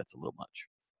think that's a little much.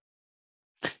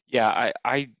 Yeah,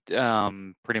 I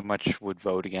pretty much would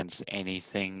vote against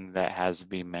anything that has to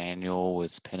be manual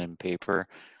with pen and paper.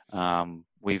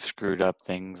 We've screwed up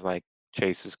things like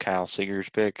Chase's Kyle Seager's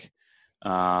pick.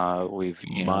 We've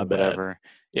My bad. whatever.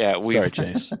 Yeah, Sorry,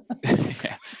 Chase.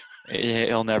 Yeah,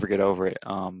 he'll never get over it.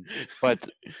 But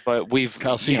we've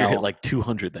Kyle Seager hit like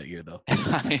 200 that year though.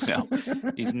 I know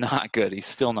he's not good. He's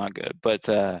still not good. But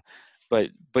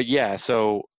yeah.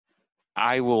 So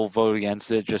I will vote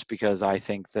against it just because I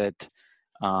think that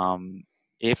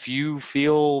if you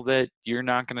feel that you're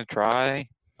not going to try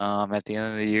at the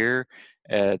end of the year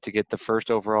to get the first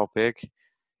overall pick,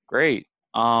 great.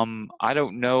 I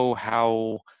don't know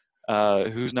how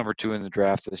who's number 2 in the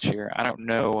draft this year. I don't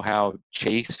know how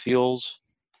Chase feels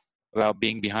about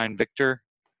being behind Victor.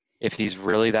 If he's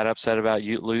really that upset about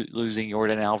you losing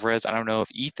Jordan Alvarez, I don't know if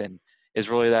Ethan is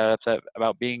really that upset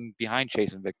about being behind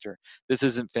Chase and Victor. This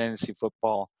isn't fantasy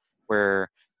football where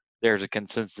there's a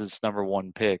consensus number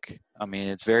 1 pick. I mean,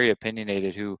 it's very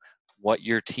opinionated what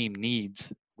your team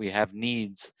needs. We have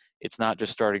needs. It's not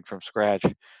just starting from scratch.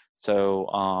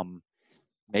 So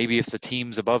maybe if the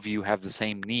teams above you have the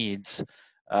same needs,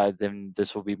 then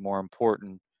this will be more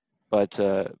important. But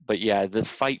yeah, the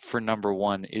fight for number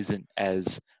 1 isn't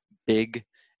as big,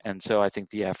 and so I think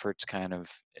the effort's kind of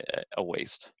a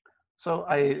waste. So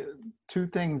two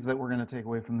things that we're going to take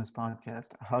away from this podcast.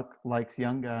 Huck likes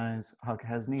young guys. Huck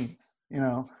has needs.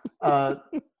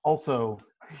 Also,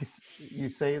 you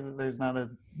say that there's not a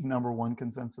number 1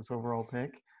 consensus overall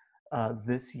pick.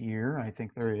 This year, I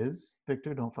think there is.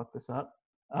 Victor, don't fuck this up.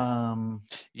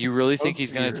 You really think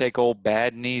he's going to take old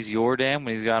bad knees Jordan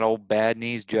when he's got old bad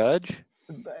knees Judge?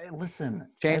 Listen.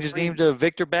 Change his name to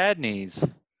Victor Bad Knees.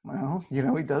 Well, he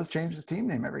does change his team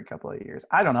name every couple of years.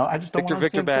 I don't know. I just don't want to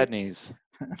Victor Bad Knees.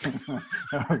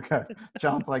 Okay.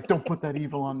 John's like, don't put that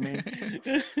evil on me.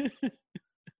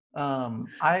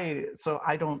 I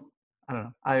don't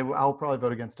know. I'll probably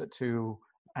vote against it too.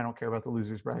 I don't care about the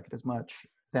losers bracket as much.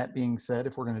 That being said,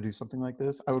 if we're going to do something like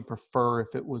this, I would prefer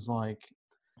if it was like,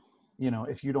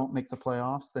 if you don't make the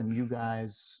playoffs, then you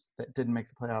guys that didn't make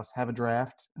the playoffs have a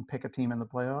draft and pick a team in the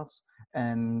playoffs,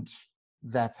 and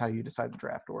that's how you decide the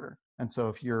draft order. And so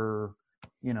if you're,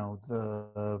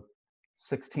 the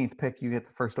 16th pick, you get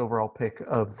the first overall pick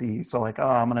of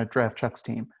I'm going to draft Chuck's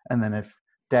team. And then if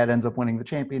Dad ends up winning the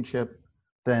championship,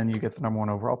 then you get the number 1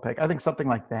 overall pick. I think something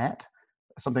like that,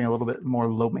 something a little bit more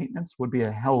low maintenance, would be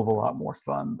a hell of a lot more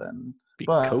fun than Be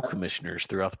But co-commissioners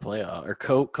throughout the playoff or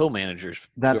co-managers.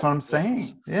 that's what throughout I'm the playoffs.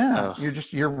 saying. Yeah, Ugh.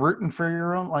 you're rooting for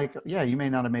your own. Like, yeah, you may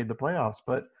not have made the playoffs,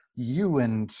 but you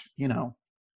and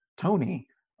Tony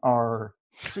are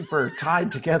super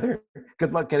tied together.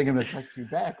 Good luck getting him to text you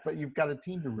back, but you've got a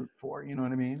team to root for. You know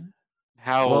what I mean?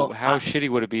 How Well, how shitty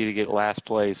would it be to get last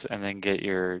place and then get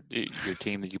your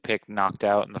team that you picked knocked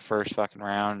out in the first fucking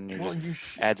round, and you're Well,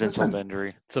 just you adds insult to listen. injury.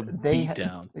 it's a They,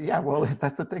 beatdown. yeah. Well,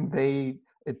 that's the thing.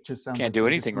 It just sounds Can't like do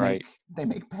anything right. they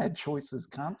make bad choices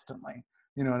constantly.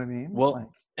 You know what I mean? Well, Like,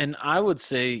 and I would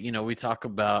say, we talk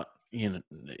about,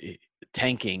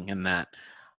 tanking and that.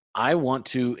 I want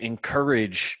to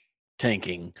encourage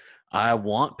tanking. I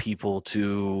want people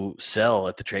to sell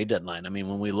at the trade deadline. I mean,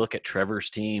 when we look at Trevor's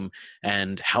team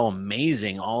and how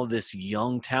amazing all this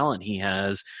young talent he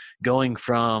has, going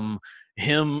from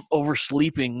him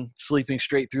sleeping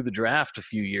straight through the draft a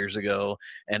few years ago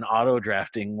and auto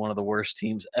drafting one of the worst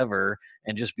teams ever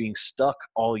and just being stuck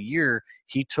all year,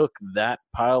 he took that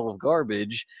pile of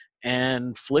garbage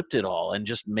and flipped it all and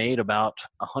just made about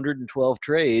 112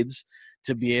 trades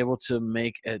to be able to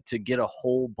to get a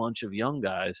whole bunch of young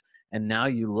guys. And now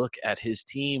you look at his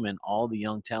team and all the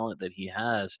young talent that he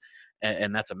has,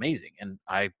 and that's amazing. And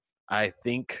I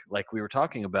think, like we were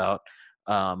talking about,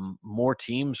 more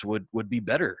teams would be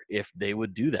better if they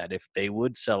would do that, if they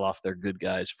would sell off their good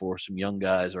guys for some young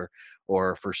guys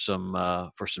or for some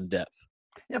depth.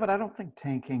 yeah, but I don't think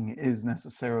tanking is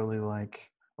necessarily like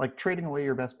trading away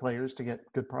your best players to get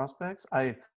good prospects.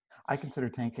 I consider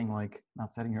tanking like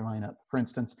not setting your lineup. For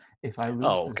instance, if I lose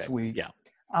Oh, okay. this week, Yeah.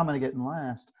 I'm going to get in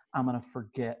last. I'm going to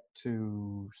forget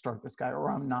to start this guy, or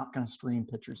I'm not going to stream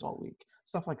pitchers all week.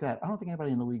 Stuff like that. I don't think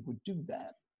anybody in the league would do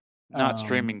that. Not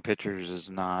streaming pitchers is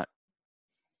not.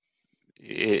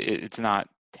 It's not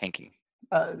tanking.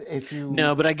 If No,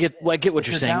 you but I get what if you're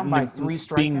you're down by saying. three Being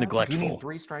strikeouts, if you need neglectful.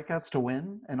 3 strikeouts to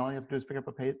win, and all you have to do is pick up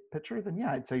a pitcher, then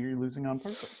yeah, I'd say you're losing on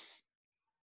purpose,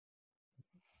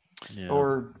 Yeah.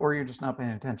 or you're just not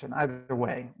paying attention. Either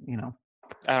way,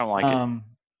 I don't like it,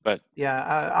 but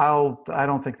Yeah, I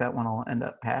don't think that one will end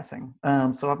up passing.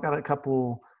 So I've got a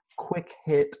couple quick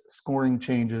hit scoring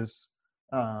changes.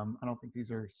 I don't think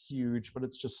these are huge, but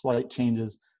it's just slight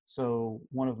changes. So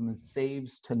one of them is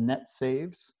saves to net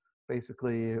saves.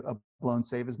 Basically, a blown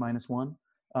save is -1.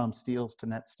 Steals to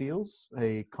net steals.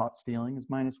 A caught stealing is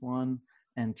 -1.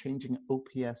 And changing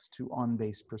OPS to on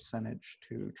base percentage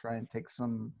to try and take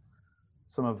some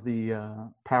of the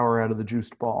power out of the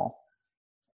juiced ball.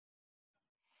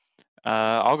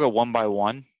 I'll go one by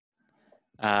one.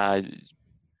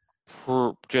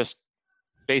 Just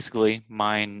basically,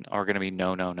 mine are going to be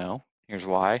no, no, no. Here's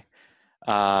why.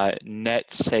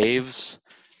 Net saves,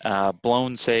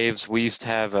 blown saves. We used to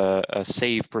have a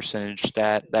save percentage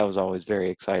stat. That was always very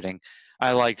exciting.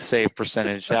 I liked save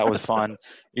percentage. That was fun.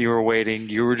 You were waiting.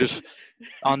 You were just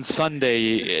on Sunday.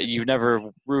 You've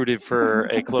never rooted for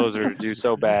a closer to do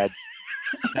so bad.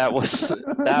 That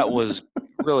was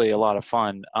really a lot of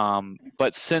fun.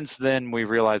 But since then, we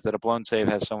realized that a blown save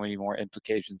has so many more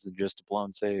implications than just a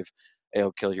blown save.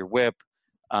 It'll kill your WHIP.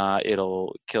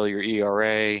 It'll kill your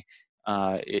ERA.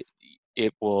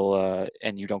 It will,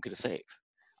 and you don't get a save.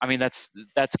 I mean, that's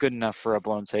good enough for a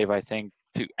blown save, I think.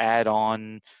 To add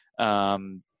on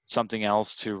something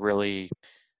else to really,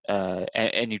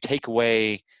 and you take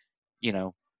away,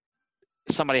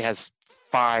 somebody has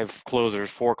 4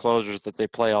 closers that they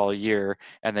play all year,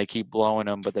 and they keep blowing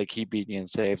them, but they keep beating you in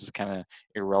saves. It's kind of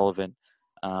irrelevant.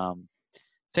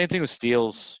 Same thing with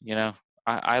steals.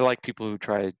 I like people who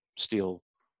try to steal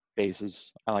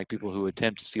bases. I like people who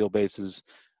attempt to steal bases.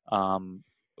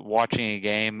 Watching a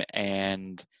game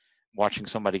and watching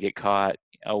somebody get caught,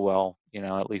 oh well,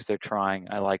 at least they're trying.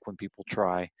 I like when people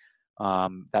try.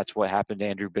 That's what happened to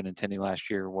Andrew Benintendi last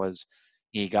year. Was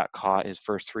he got caught his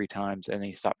first 3 times and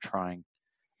he stopped trying.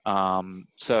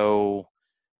 So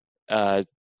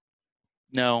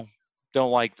no,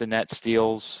 don't like the net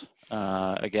steals.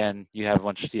 Again, you have a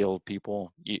bunch of steal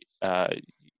people.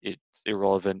 It's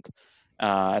irrelevant.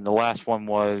 And the last one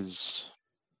was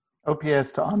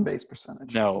OPS to on base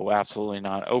percentage. no, absolutely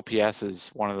not. OPS is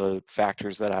one of the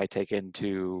factors that I take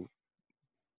into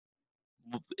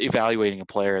evaluating a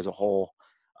player as a whole.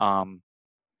 On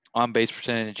base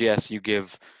percentage, yes, you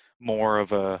give more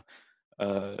of a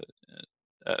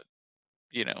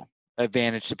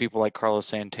advantage to people like Carlos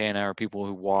Santana or people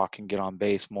who walk and get on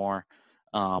base more.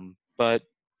 But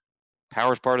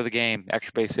power is part of the game.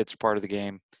 Extra base hits are part of the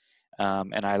game.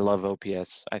 And I love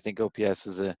OPS. I think OPS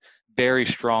is a very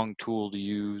strong tool to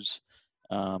use.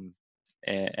 And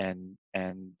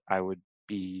I would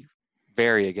be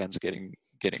very against getting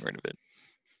rid of it.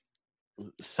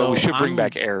 So but we should bring I'm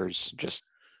back errors. Just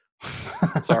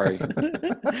sorry. so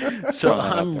Throwing that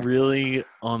out I'm there. really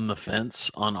on the fence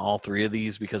on all three of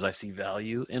these because I see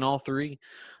value in all three.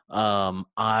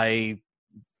 I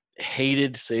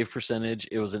hated save percentage.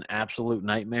 It was an absolute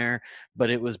nightmare, but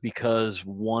it was because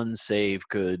one save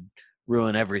could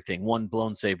ruin everything. One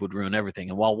blown save would ruin everything.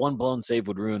 And while one blown save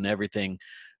would ruin everything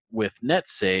with net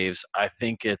saves, I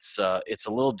think it's a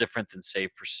little different than save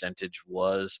percentage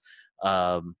was.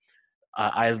 Um,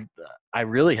 I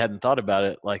really hadn't thought about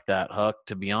it like that, Huck,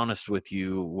 to be honest with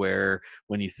you, where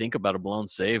when you think about a blown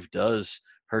save does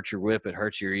hurt your whip, it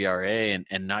hurts your ERA,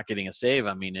 and not getting a save,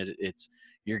 I mean, it's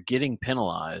you're getting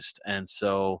penalized. And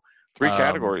so, 3 um,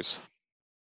 categories.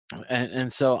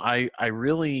 and so I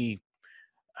really,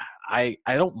 I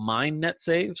don't mind net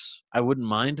saves. I wouldn't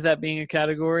mind that being a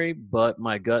category, but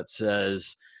my gut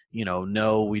says,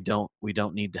 no, we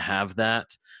don't need to have that.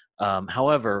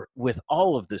 However, with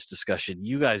all of this discussion,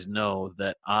 you guys know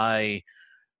that I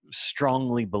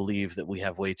strongly believe that we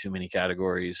have way too many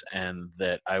categories, and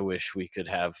that I wish we could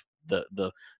have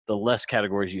the less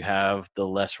categories you have, the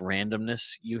less randomness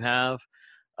you have.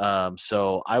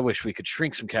 So I wish we could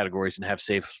shrink some categories and have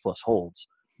saves plus holds.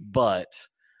 But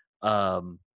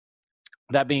um,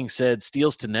 that being said,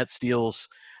 steals to net steals,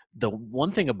 the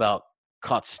one thing about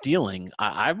caught stealing,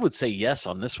 I would say yes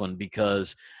on this one,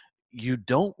 because you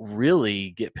don't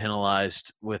really get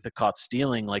penalized with a caught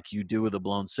stealing like you do with a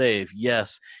blown save.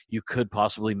 Yes, you could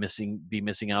possibly be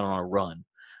missing out on a run,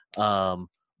 um,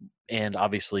 and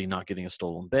obviously not getting a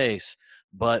stolen base,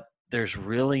 but there's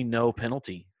really no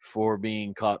penalty for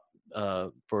being caught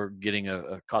for getting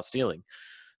a caught stealing.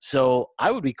 So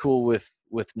I would be cool with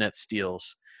net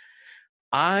steals.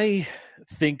 I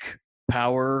think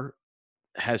power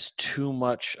has too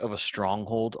much of a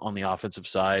stronghold on the offensive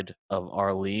side of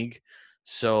our league.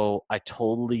 So I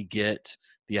totally get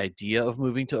the idea of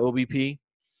moving to OBP,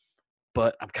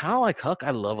 but I'm kind of like Huck.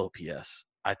 I love OPS.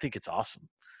 I think it's awesome.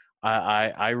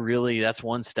 I really, that's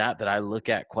one stat that I look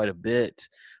at quite a bit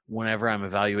whenever I'm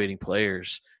evaluating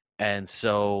players. And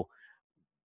so,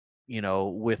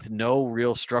 with no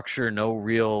real structure, no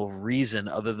real reason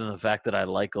other than the fact that I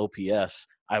like OPS,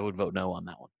 I would vote no on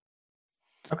that one.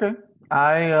 Okay.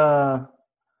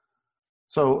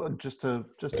 So just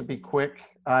to be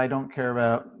quick, I don't care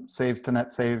about saves to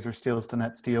net saves or steals to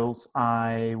net steals.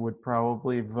 I would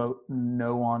probably vote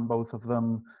no on both of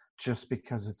them just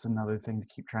because it's another thing to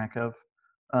keep track of.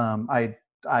 I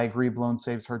agree blown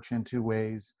saves hurt you in two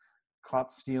ways.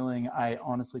 Caught stealing, I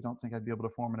honestly don't think I'd be able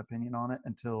to form an opinion on it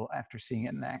until after seeing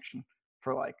it in action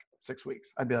for like 6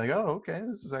 weeks. I'd be like, oh, okay,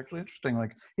 this is actually interesting.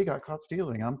 Like, he got caught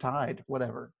stealing. I'm tied,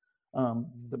 whatever.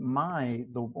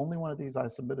 The only one of these I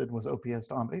submitted was OPS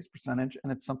to on base percentage,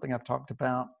 and it's something I've talked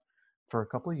about for a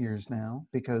couple of years now,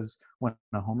 because when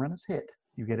a home run is hit,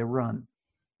 you get a run,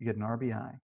 you get an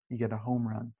RBI, you get a home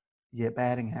run, you get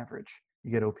batting average,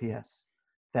 you get OPS.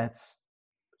 That's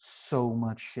so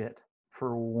much shit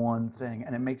for one thing,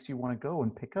 and it makes you want to go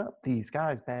and pick up these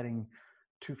guys batting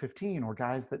 215, or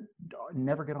guys that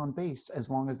never get on base as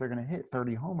long as they're going to hit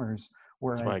 30 homers.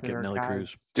 That's why I Whereas get there are Nelly guys,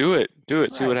 Cruz. Do it.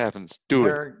 See what right? happens. Do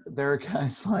it. There are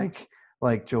guys like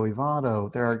Joey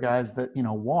Votto. There are guys that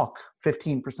walk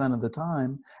 15% of the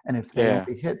time, and if they Yeah.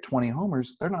 only hit 20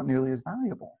 homers, they're not nearly as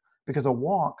valuable, because a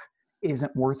walk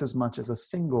isn't worth as much as a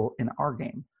single in our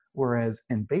game. Whereas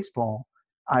in baseball,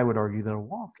 I would argue that a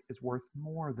walk is worth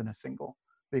more than a single,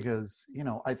 because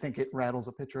I think it rattles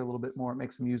a pitcher a little bit more. It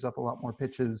makes them use up a lot more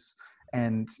pitches,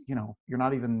 and you're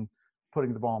not even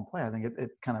putting the ball in play. I think it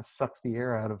kind of sucks the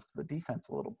air out of the defense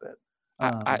a little bit.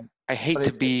 I hate But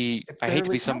to be it I hate to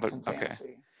barely be counts somebody. in Okay.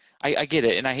 fantasy. I get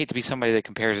it, and I hate to be somebody that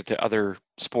compares it to other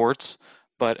sports,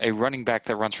 but a running back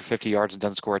that runs for 50 yards and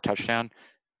doesn't score a touchdown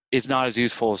is not as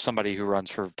useful as somebody who runs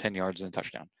for 10 yards and a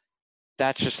touchdown.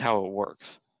 That's just how it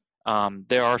works.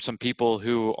 There are some people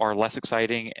who are less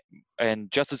exciting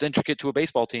and just as intricate to a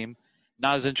baseball team,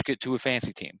 not as intricate to a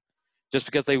fantasy team. Just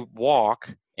because they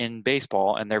walk in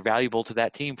baseball and they're valuable to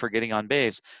that team for getting on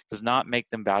base does not make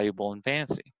them valuable in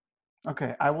fantasy.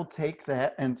 Okay, I will take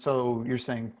that. And so you're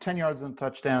saying 10 yards and a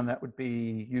touchdown, that would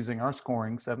be using our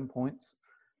scoring, 7 points.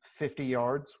 50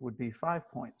 yards would be 5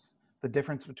 points. The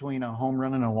difference between a home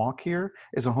run and a walk here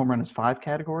is a home run is 5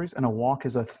 categories and a walk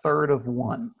is a third of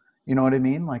one. You know what I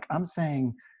mean? Like, I'm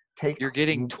saying You're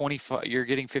getting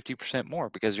 50% more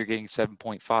because you're getting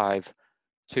 7.5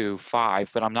 to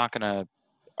 5, but I'm not going to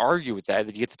argue with that.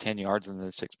 You get to 10 yards and then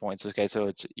 6 points. Okay, so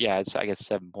it's I guess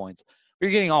 7 points. But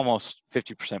you're getting almost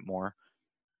 50% more.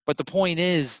 But the point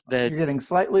is that you're getting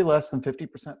slightly less than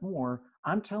 50% more.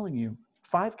 I'm telling you,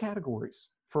 5 categories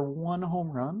for one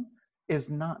home run is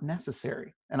not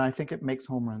necessary. And I think it makes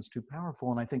home runs too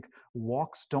powerful. And I think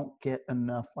walks don't get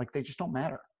enough, like they just don't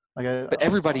matter. But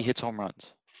everybody hits home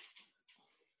runs.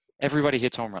 Everybody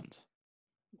hits home runs.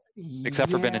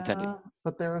 Except for Benintendi.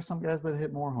 But there are some guys that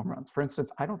hit more home runs. For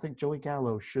instance, I don't think Joey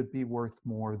Gallo should be worth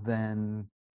more than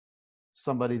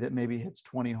somebody that maybe hits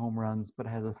 20 home runs but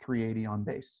has a 380 on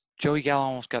base. Joey Gallo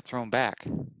almost got thrown back.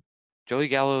 Joey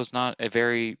Gallo is not a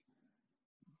very,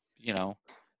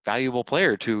 valuable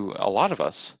player to a lot of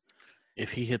us.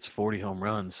 If he hits 40 home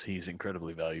runs, he's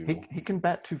incredibly valuable. He can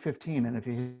bat 215, and if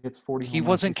he hits 40 he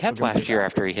wasn't kept last year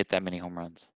after he hit that many home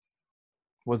runs.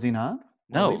 Was he not?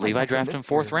 No, Levi drafted him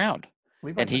 4th round.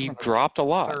 And he dropped a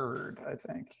lot. 3rd, I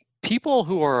think. People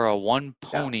who are a one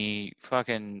pony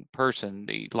fucking person,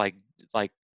 like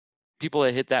people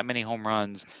that hit that many home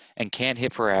runs and can't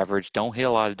hit for average, don't hit a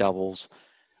lot of doubles.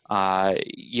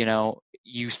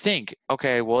 You think,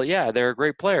 okay, well, yeah, they're a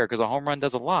great player because a home run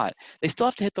does a lot. They still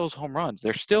have to hit those home runs.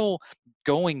 They're still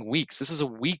going weeks. This is a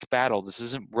week battle. This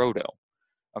isn't roto.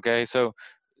 Okay, so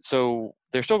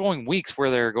they're still going weeks where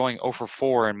they're going 0 for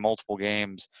 4 in multiple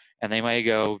games, and they may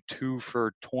go 2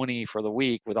 for 20 for the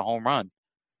week with a home run.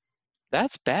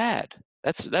 That's bad.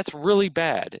 That's really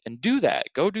bad. And do that.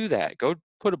 Go do that. Go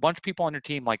put a bunch of people on your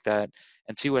team like that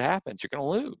and see what happens. You're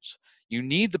going to lose. You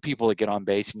need the people that get on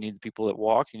base. You need the people that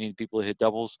walk. You need the people that hit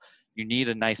doubles. You need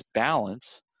a nice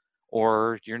balance,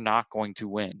 or you're not going to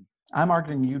win. I'm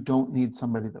arguing you don't need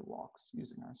somebody that walks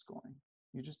using our scoring.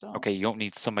 You just don't. Okay, you don't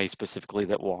need somebody specifically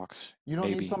that walks. You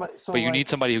don't need somebody. But you need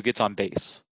somebody who gets on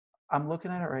base. I'm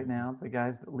looking at it right now. The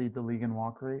guys that lead the league in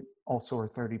walk rate also are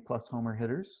 30-plus homer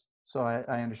hitters. So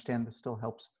I understand this still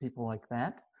helps people like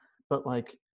that. But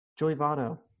like Joey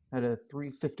Votto had a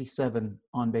 357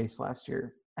 on base last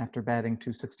year after batting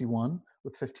 261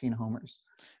 with 15 homers.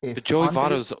 But Joey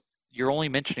Votto's, you're only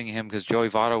mentioning him because Joey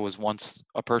Votto was once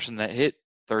a person that hit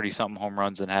 30-something home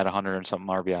runs and had 100-something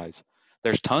RBIs.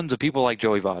 There's tons of people like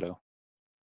Joey Votto.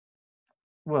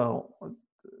 Well,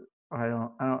 I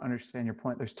don't understand your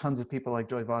point. There's tons of people like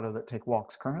Joey Votto that take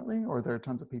walks currently, or there are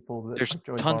tons of people that there's like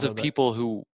Joey tons Votto of people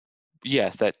who,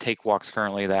 yes, that take walks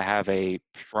currently that have a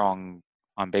strong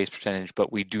on base percentage,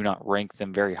 but we do not rank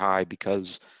them very high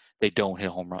because they don't hit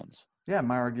home runs. Yeah,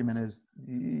 my argument is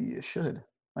you should.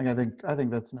 Like I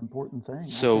think that's an important thing.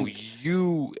 So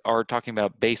you are talking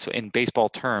about in baseball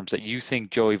terms that you think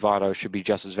Joey Votto should be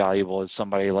just as valuable as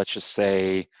somebody, let's just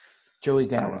say Joey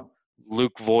Gallo,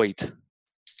 Luke Voigt.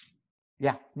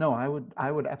 Yeah, no, I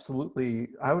would absolutely.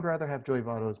 I would rather have Joey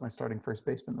Votto as my starting first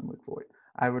baseman than Luke Voigt.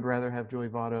 I would rather have Joey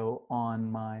Votto on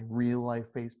my real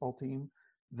life baseball team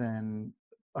than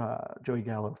Joey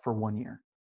Gallo for 1 year.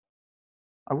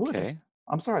 I would. Okay.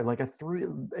 I'm sorry, like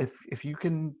if you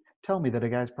can tell me that a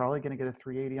guy's probably going to get a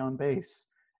 380 on base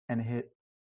and hit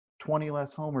 20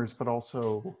 less homers, but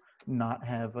also not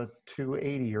have a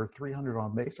 280 or 300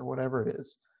 on base or whatever it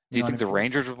is. Do you think the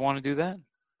Rangers would want to do that?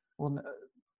 Well,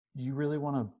 you really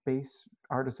want to base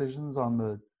our decisions on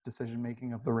the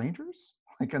decision-making of the Rangers?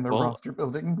 Like in their roster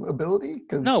building ability?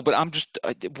 No, but I'm just,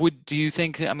 do you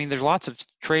think, there's lots of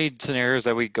trade scenarios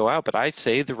that we go out, but I'd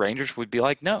say the Rangers would be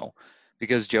like, no.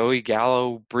 Because Joey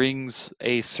Gallo brings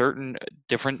a certain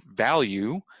different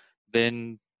value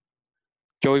than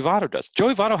Joey Votto does.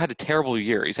 Joey Votto had a terrible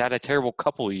year. He's had a terrible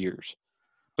couple of years.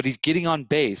 But he's getting on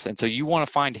base, and so you want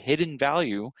to find hidden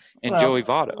value in Joey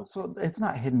Votto. So it's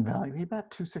not hidden value. He bat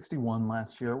 261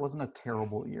 last year. It wasn't a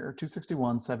terrible year.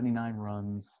 261, 79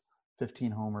 runs,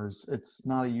 15 homers. It's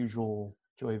not a usual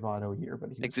Joey Votto year, but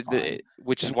he was fine.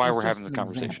 Which is why we're having this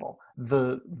conversation. Example.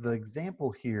 The example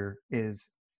here is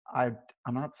I'm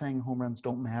not saying home runs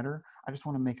don't matter. I just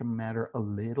want to make them matter a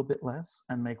little bit less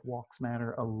and make walks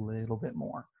matter a little bit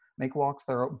more. Make walks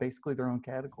basically their own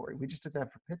category. We just did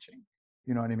that for pitching.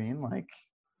 You know what I mean? Like,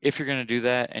 if you're going to do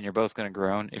that and you're both going to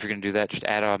groan, if you're going to do that, just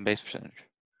add on base percentage.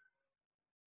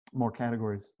 More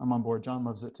categories. I'm on board. John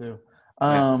loves it too.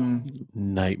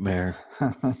 Nightmare.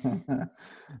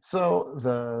 So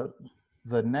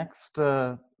the next,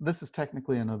 this is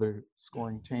technically another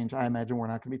scoring change. I imagine we're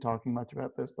not going to be talking much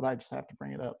about this, but I just have to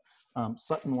bring it up.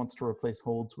 Sutton wants to replace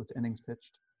holds with innings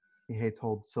pitched. He hates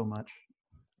holds so much.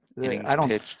 I don't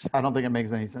think it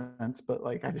makes any sense, but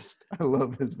like I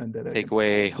love his vendetta. Take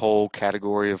away a whole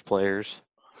category of players.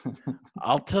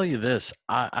 I'll tell you this.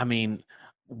 I mean,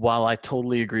 while I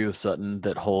totally agree with Sutton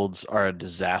that holds are a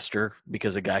disaster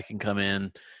because a guy can come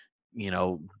in,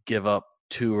 give up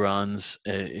 2 runs,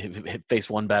 face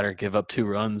one batter, give up 2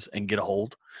 runs, and get a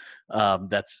hold.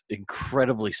 That's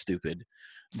incredibly stupid.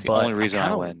 It's the only reason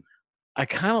I win. I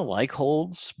kind of like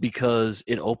holds because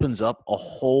it opens up a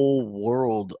whole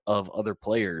world of other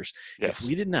players. Yes. If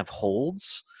we didn't have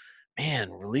holds,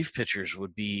 man, relief pitchers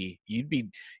would be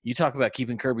you talk about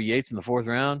keeping Kirby Yates in the 4th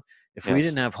round. If we Yes.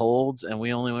 didn't have holds and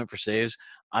we only went for saves,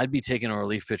 I'd be taking a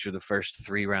relief pitcher the first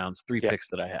 3 rounds, 3 Yep. picks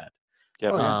that I had.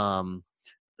 Yep. Oh, yeah.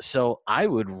 So I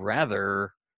would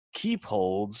rather keep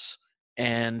holds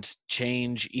and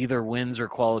change either wins or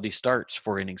quality starts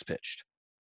for innings pitched.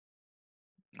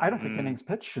 I don't think innings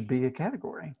pitched should be a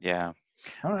category. Yeah.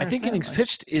 I don't I think innings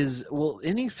understand, pitched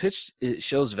innings pitched it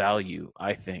shows value,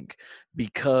 I think,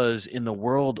 because in the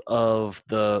world of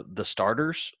the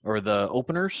starters or the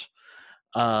openers,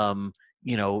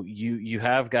 you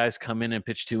have guys come in and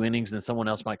pitch 2 innings, and then someone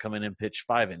else might come in and pitch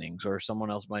 5 innings, or someone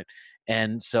else might,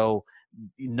 and so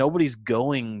nobody's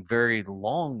going very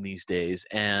long these days,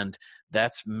 and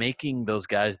that's making those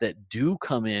guys that do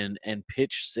come in and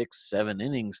pitch 6, 7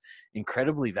 innings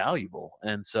incredibly valuable.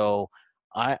 And so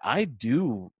I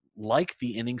do like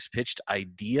the innings pitched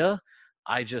idea.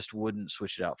 I just wouldn't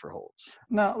switch it out for holds.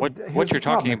 No, What here's you're the problem.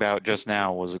 talking If about just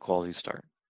now was a quality start.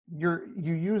 you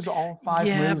use all 5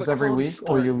 Yeah, moves but every quality week,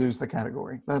 or you start- lose the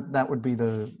category. That would be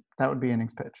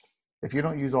innings pitched. If you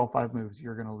don't use all 5 moves,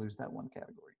 you're going to lose that one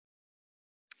category.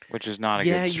 Which is not a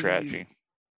Yeah, good strategy.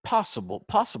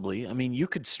 Possibly. I mean, you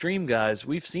could stream guys.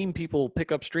 We've seen people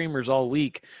pick up streamers all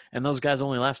week, and those guys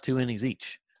only last 2 innings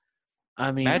each.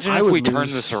 I mean, Imagine I if would we lose...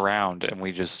 turned this around and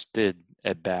we just did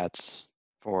at bats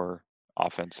for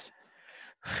offense.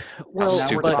 Well, How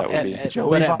stupid but that would be.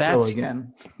 Joey but at Votto bats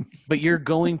again. But you're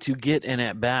going to get an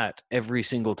at bat every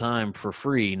single time for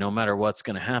free, no matter what's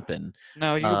going to happen.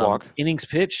 No, you walk. Innings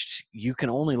pitched, you can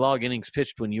only log innings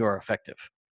pitched when you are effective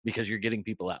because you're getting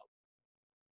people out.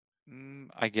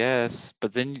 I guess,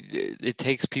 but then it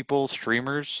takes people,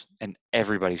 streamers, and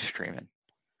everybody's streaming.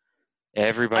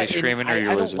 Everybody's streaming, or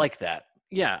you're I don't losing. like that.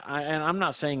 Yeah, and I'm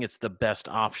not saying it's the best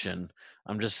option.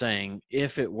 I'm just saying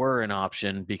if it were an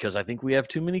option, because I think we have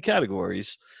too many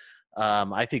categories.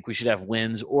 I think we should have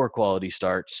wins or quality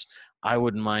starts. I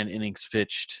wouldn't mind innings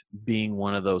pitched being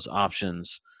one of those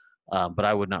options, but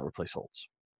I would not replace holds.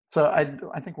 So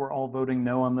I think we're all voting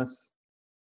no on this.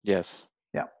 Yes.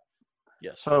 Yeah.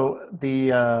 Yes. So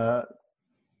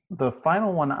the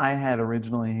final one I had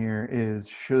originally here is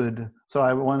should. So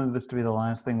I wanted this to be the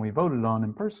last thing we voted on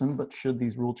in person, but should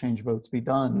these rule change votes be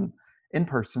done in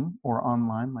person or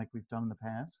online like we've done in the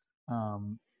past?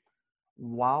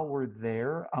 While we're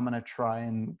there, I'm going to try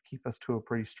and keep us to a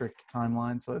pretty strict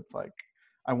timeline. So it's like,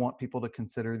 I want people to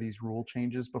consider these rule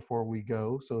changes before we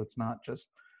go. So it's not just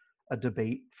a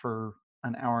debate for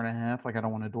an hour and a half. Like, I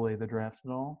don't want to delay the draft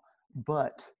at all.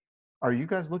 But are you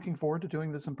guys looking forward to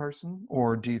doing this in person,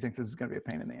 or do you think this is going to be a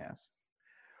pain in the ass?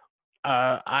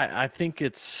 I think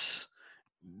it's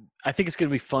going to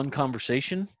be fun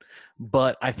conversation,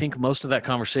 but I think most of that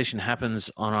conversation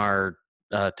happens on our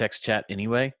text chat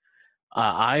anyway.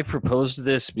 I proposed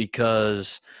this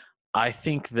because I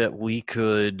think that we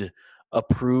could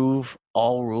approve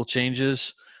all rule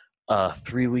changes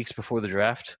 3 weeks before the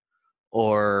draft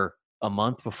or a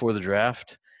month before the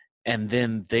draft, and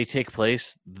then they take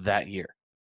place that year.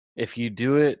 If you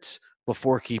do it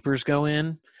before keepers go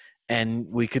in, and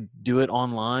we could do it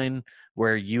online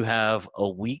where you have a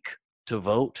week to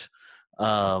vote,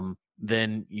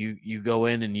 then you go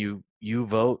in and you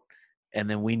vote, and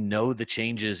then we know the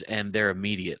changes and they're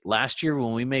immediate. Last year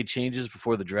when we made changes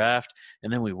before the draft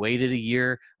and then we waited a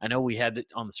year, I know we had it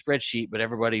on the spreadsheet, but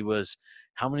everybody was,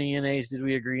 how many NAs did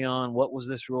we agree on? What was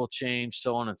this rule change?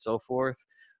 So on and so forth.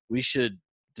 We should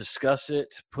discuss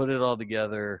it, put it all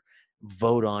together,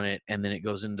 vote on it, and then it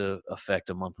goes into effect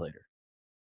a month later.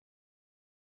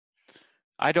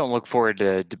 I don't look forward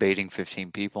to debating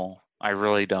 15 people. I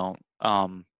really don't.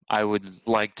 I would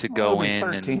like to go in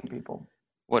 13 and people.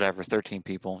 Whatever, 13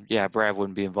 people. Yeah, Brad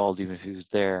wouldn't be involved even if he was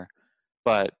there.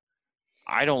 But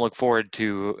I don't look forward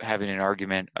to having an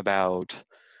argument about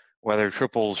whether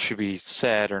triples should be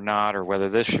set or not, or whether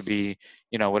this should be,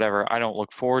 whatever. I don't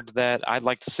look forward to that. I'd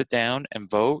like to sit down and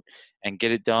vote and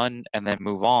get it done and then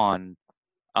move on.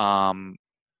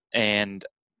 And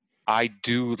I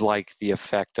do like the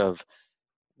effect of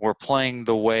we're playing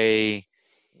the way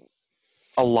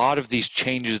a lot of these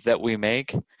changes that we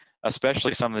make,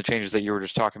 especially some of the changes that you were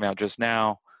just talking about just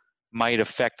now, might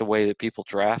affect the way that people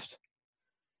draft.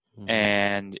 Mm-hmm.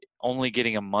 And only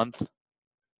getting a month,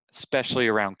 especially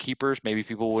around keepers, maybe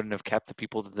people wouldn't have kept the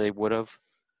people that they would have.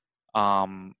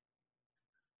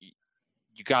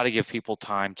 You got to give people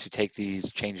time to take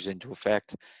these changes into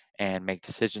effect and make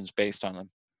decisions based on them.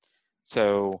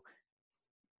 So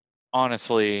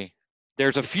honestly,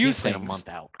 there's a few things. A month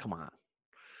out, come on.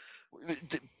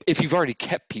 If you've already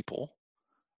kept people,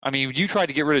 I mean, you tried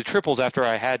to get rid of triples after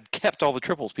I had kept all the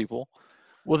triples people.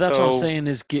 Well, that's what I'm So- saying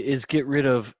is get rid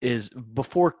of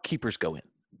before keepers go in.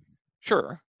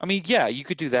 Sure. I mean, yeah, you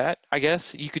could do that. I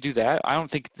guess you could do that. I don't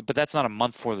think, but that's not a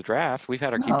month before the draft. We've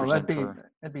had our No, keepers in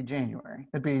for that'd be January.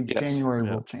 It'd be Yes. January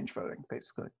Yeah. rule change voting,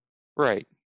 basically. right.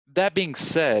 That being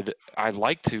said, I'd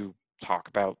like to talk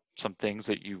about some things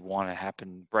that you want to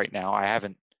happen right now. I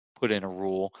haven't put in a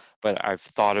rule, but I've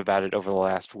thought about it over the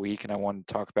last week, and I wanted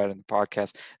to talk about it in the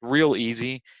podcast. Real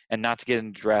easy, and not to get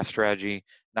into draft strategy,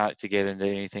 not to get into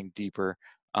anything deeper.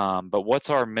 But what's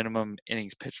our minimum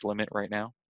innings pitch limit right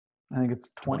now? I think it's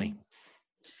 20. 20.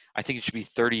 I think it should be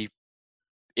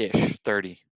 30-ish,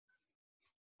 30.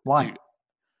 Why?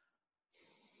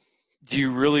 Do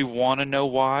you really want to know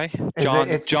why? Is John,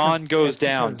 it's John because- goes it's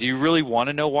down. Do you because- really want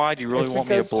to know why? Do you really It's want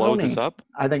me to because blow this Tony- up?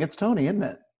 I think it's Tony, isn't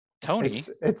it? Tony? It's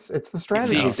the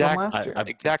strategy exact- from last year.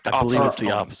 exact I believe opposite it's the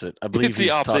Tony. opposite. I believe It's the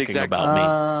he's opposite, talking exact- about me.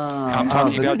 I'm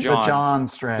talking about the John, John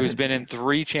strategy. Who's been in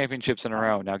 3 championships in a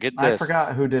row. Now get I this.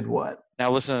 forgot who did what. Now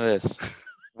listen to this.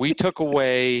 We took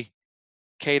away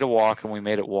K to walk and we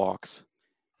made it walks.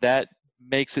 That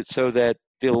makes it so that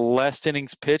the less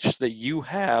innings pitched that you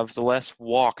have, the less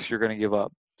walks you're going to give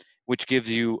up, which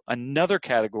gives you another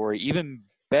category, even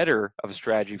better of a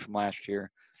strategy from last year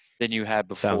than you had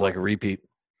before. Sounds like a repeat.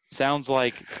 Sounds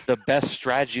like the best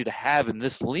strategy to have in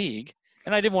this league.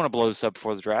 And I didn't want to blow this up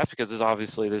before the draft because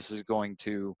this is going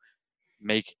to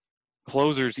make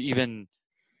closers even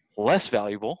less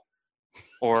valuable,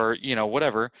 or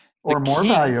whatever. Or The more king-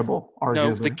 valuable, arguably.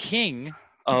 No, the king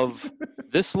of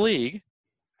this league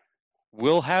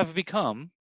will have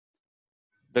become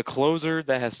the closer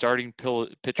that has starting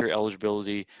pitcher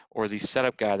eligibility, or the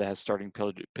setup guy that has starting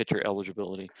pitcher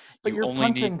eligibility. But You you're only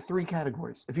punting need, 3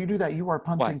 categories. If you do that, you are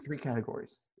punting 3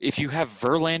 categories. if you have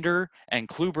Verlander and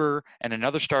Kluber and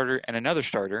another starter,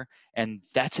 and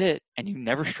that's it, and you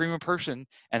never stream a person,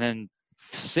 and then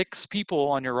 6 people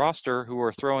on your roster who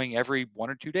are throwing every 1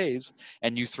 or 2 days,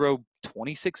 and you throw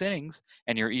 26 innings,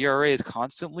 and your ERA is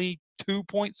constantly 2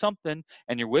 point something,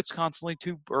 and your WHIP's constantly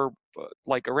 2 or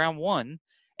like around 1,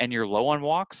 and you're low on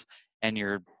walks, and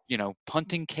you're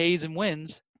punting Ks and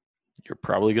wins, You're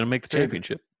probably going to make the Dude,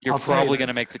 championship. you're I'll tell you probably going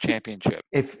to this. make the championship.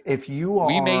 If you are,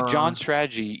 We made John's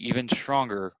strategy even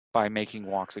stronger by making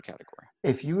walks a category.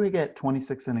 if you get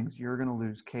 26 innings, you're going to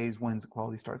lose K's, wins,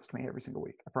 quality starts to me every single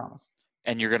week. I promise.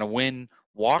 And you're going to win And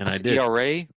walks, I did.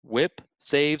 ERA, WHIP,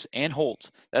 saves, and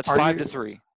holds. That's Are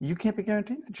 5-3. You can't be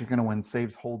guaranteed that you're going to win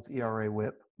saves, holds, ERA,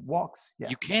 WHIP, walks.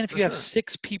 Yes, You can if for you have sure.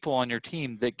 6 people on your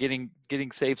team that getting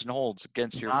saves and holds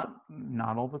against your.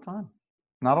 Not all the time.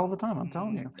 Not all the time. I'm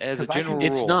telling you. As a 'Cause I can- general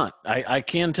It's rule. not. I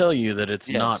can tell you that it's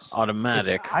not Yes.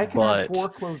 automatic, I can but have 4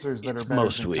 closers that it's are better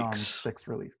most than John's weeks. 6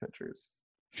 relief pitchers.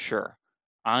 Sure.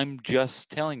 I'm just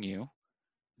telling you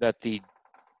that the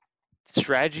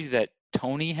strategy that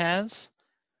Tony has,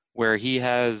 where he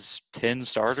has 10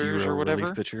 starters 0 or whatever,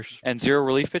 relief pitchers. and 0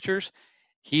 relief pitchers,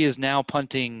 he is now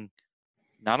punting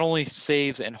not only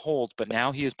saves and holds, but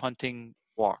now he is punting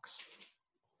walks.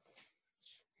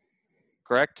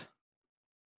 Correct?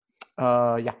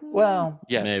 Yeah. Well,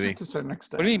 Yes. Maybe. to a certain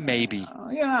extent. What do you mean maybe?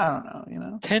 Yeah, I don't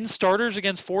know. 10 starters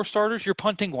against 4 starters, you're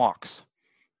punting walks.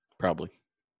 Probably.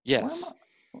 Yes.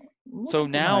 Well, So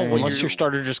now when Unless you're- your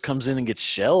starter just comes in and gets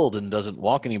shelled and doesn't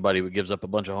walk anybody, but gives up a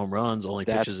bunch of home runs, only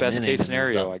That's pitches best an case inning, and is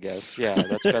scenario, done. I guess. Yeah,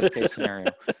 that's best case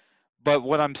scenario. But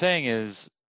what I'm saying is,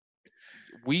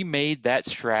 we made that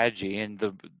strategy, and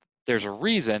there's a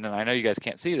reason, and I know you guys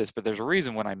can't see this, but there's a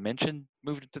reason when I mentioned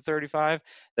moved it to 35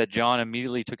 that John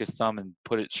immediately took his thumb and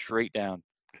put it straight down.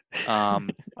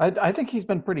 I think he's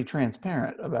been pretty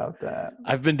transparent about that.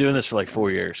 I've been doing this for like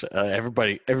 4 years.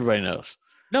 Everybody knows.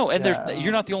 No, and Yeah.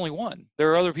 you're not the only one. There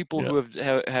are other people who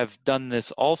have done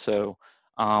this also.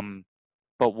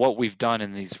 But what we've done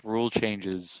in these rule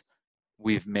changes,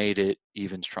 we've made it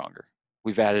even stronger.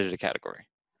 We've added a category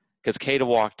because K to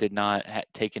walk did not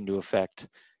take into effect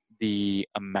the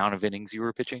amount of innings you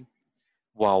were pitching,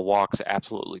 while walks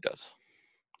absolutely does.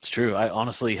 It's true. I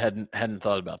honestly hadn't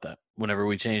thought about that. Whenever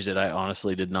we changed it, I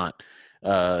honestly did not,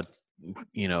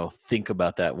 think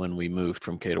about that when we moved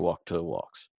from K to walk to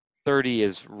walks. 30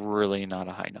 is really not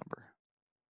a high number.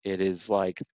 It is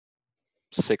like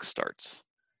 6 starts.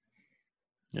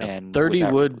 Yeah. And 30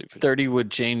 without would relief pitching. 30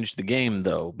 would change the game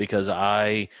though, because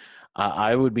I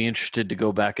would be interested to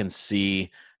go back and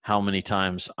see how many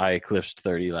times I eclipsed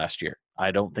 30 last year.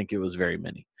 I don't think it was very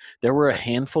many. There were a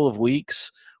handful of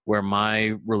weeks where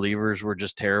my relievers were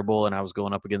just terrible and I was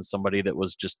going up against somebody that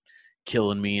was just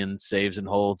killing me in saves and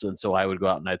holds, and so I would go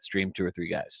out and I'd stream 2 or 3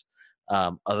 guys.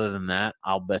 Other than that,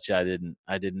 I'll bet you I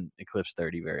didn't eclipse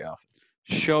 30 very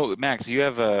often. Max, you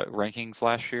have rankings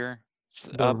last year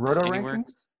The up Roto anywhere?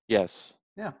 rankings? Yes.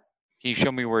 Yeah. Can you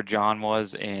show me where John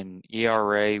was in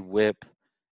ERA, WHIP,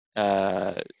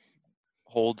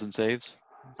 holds and saves?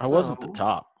 I wasn't the So,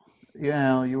 top.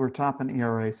 Yeah, you were top in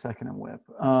ERA, second in WHIP.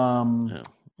 Yeah,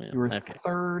 You were okay.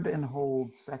 third in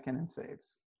holds, second in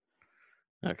saves.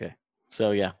 Okay.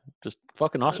 So yeah, just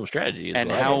fucking awesome strategy.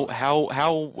 And how?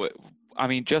 I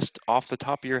mean, just off the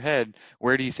top of your head,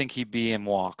 where do you think he'd be in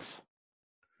walks?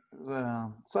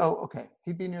 Okay,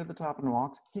 he'd be near the top in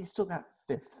walks. He still got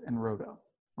fifth in Roto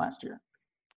last year.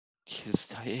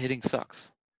 His hitting sucks.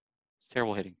 It's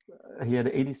terrible hitting. He had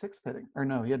 86 hitting, or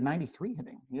no, he had 93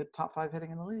 hitting. He had top 5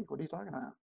 hitting in the league. What are you talking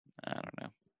about? I don't know.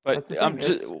 But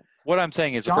That's what I'm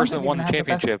saying is the John person that didn't won the even have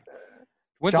the best- championship.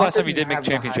 When's the John last time you didn't did make have the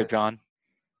the championship, highest- John?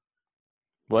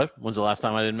 What? When's the last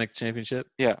time I didn't make the championship?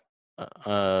 Yeah.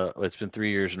 It's been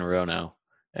 3 years in a row now,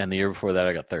 and the year before that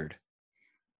I got third.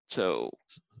 So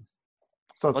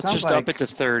So it let's sounds just like, up it to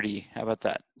 30. How about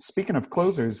that? speaking of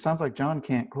closers, sounds like John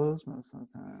can't close most of the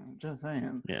time. Just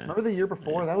saying. Yeah. Remember the year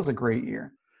before? Yeah. That was a great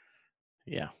year.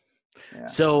 Yeah. Yeah.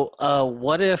 So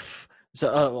what if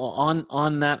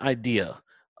on that idea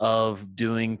of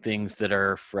doing things that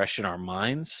are fresh in our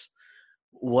minds,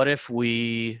 what if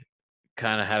we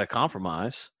kind of had a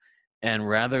compromise, and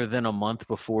rather than a month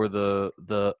before the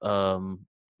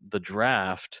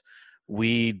draft,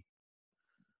 we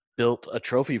built a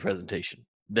trophy presentation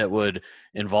that would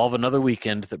involve another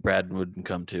weekend that Brad wouldn't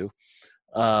come to.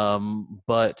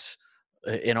 But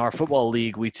in our football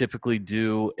league, we typically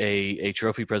do a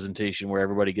trophy presentation where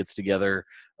everybody gets together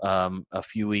a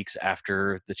few weeks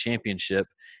after the championship,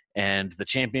 and the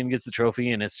champion gets the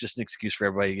trophy, and it's just an excuse for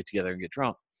everybody to get together and get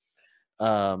drunk.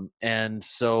 And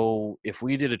so if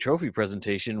we did a trophy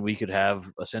presentation, we could have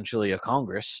essentially a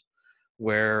Congress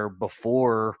where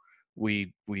before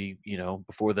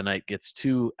before the night gets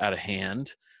too out of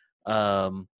hand,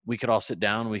 we could all sit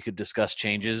down, we could discuss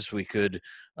changes, we could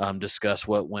discuss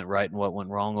what went right and what went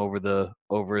wrong over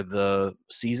the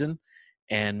season,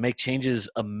 and make changes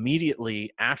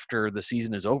immediately after the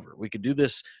season is over. We could do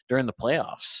this during the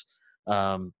playoffs,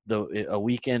 a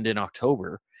weekend in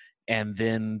October, and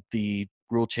then the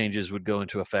rule changes would go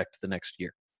into effect the next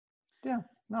year. Yeah.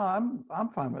 No, I'm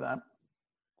fine with that.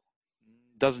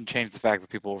 Doesn't change the fact that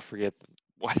people will forget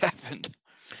what happened.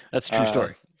 That's a true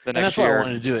story. The And next that's why I year,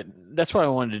 wanted to do it. That's why I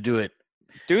wanted to do it.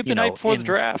 do it the night before the in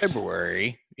draft.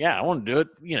 February. Yeah, I want to do it,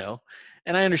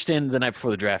 and I understand the night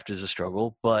before the draft is a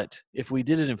struggle, but if we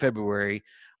did it in February,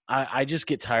 I just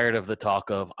get tired of the talk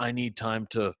of I need time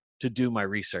to do my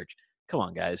research. Come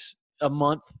on, guys. A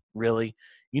month, really?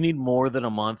 You need more than a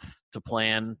month to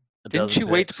plan. Didn't you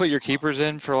wait to put your keepers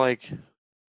in for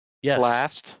yes,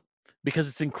 last? Because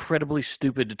it's incredibly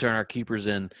stupid to turn our keepers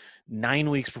in 9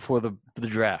 weeks before the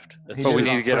draft. He But did we it need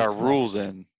on to get our principle. rules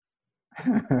in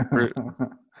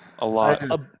a lot.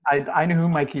 I knew who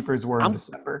my keepers were in I'm-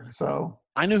 December, so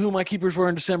I knew who my keepers were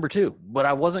in December too, but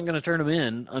I wasn't going to turn them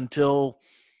in until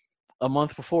a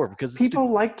month before because it's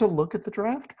people like to look at the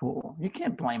draft pool. You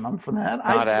can't blame them for that.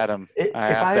 Not Adam. if I I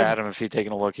asked had- Adam if he'd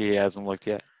taken a look. He hasn't looked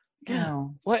yet. Yeah.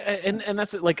 No. Well, and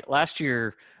that's it. Like last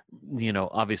year,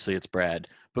 obviously it's Brad,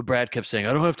 but Brad kept saying,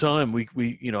 "I don't have time.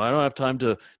 I don't have time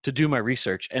to do my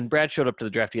research." And Brad showed up to the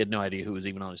draft. He had no idea who was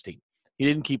even on his team. He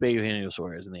didn't keep Eugenio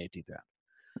Suarez in the 18th round.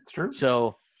 It's true.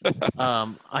 So,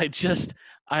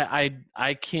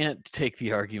 I can't take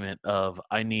the argument of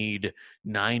I need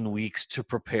 9 weeks to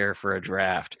prepare for a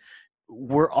draft.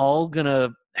 We're all gonna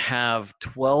have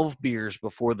 12 beers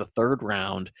before the third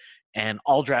round, and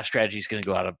all draft strategy is going to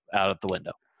go out of the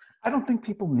window. I don't think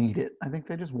people need it. I think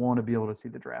they just want to be able to see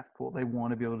the draft pool. They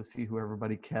want to be able to see who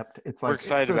everybody kept. It's like We're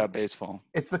excited about baseball.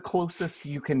 It's the closest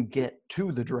you can get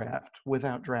to the draft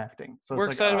without drafting. So We're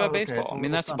it's excited like, about okay, it's baseball. a I mean,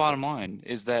 little that's the something. bottom line.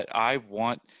 Is that I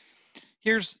want.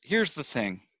 Here's the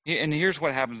thing, and here's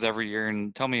what happens every year.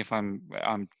 And tell me if I'm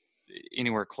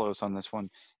anywhere close on this one.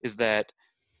 Is that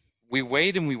we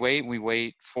wait and we wait and we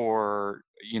wait for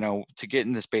to get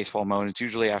in this baseball mode. It's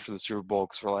usually after the Super Bowl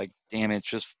because we're like, damn, it's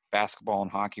just basketball and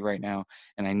hockey right now,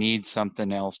 and I need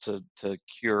something else to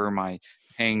cure my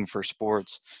paying for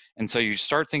sports. And so you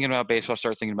start thinking about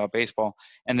baseball,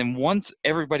 and then once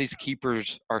everybody's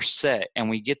keepers are set and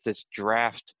we get this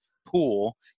draft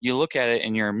pool, you look at it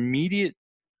and your immediate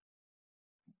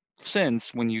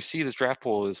sense when you see this draft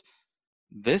pool is,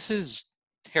 this is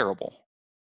terrible.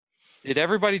 Did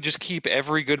everybody just keep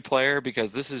every good player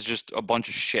because this is just a bunch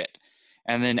of shit?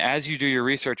 And then as you do your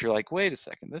research, you're like, wait a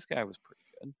second, this guy was pretty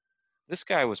good. This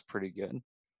guy was pretty good.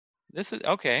 This is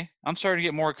okay. I'm starting to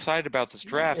get more excited about this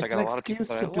draft. It's I got an a lot of people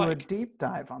excuse that to I do like. a deep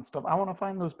dive on stuff. I want to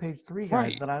find those page 3 guys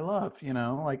Right. that I love. And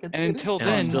until And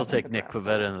I'll then- still take Nick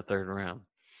Pavetta in the third round.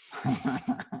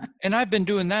 And I've been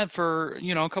doing that for,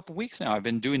 a couple weeks now. I've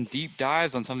been doing deep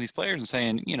dives on some of these players and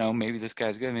saying, maybe this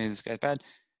guy's good, maybe this guy's bad.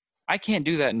 I can't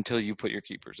do that until you put your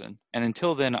keepers in. And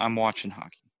until then, I'm watching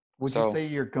hockey. Would you say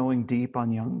you're going deep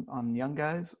on young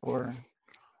guys, or?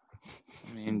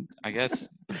 I mean, I guess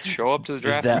show up to the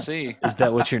draft and see. Is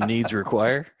that what your needs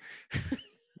require?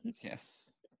 Yes.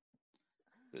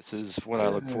 This is what I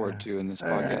look forward to in this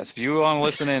podcast. If you want to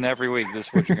listen in every week, this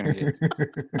is what you're going to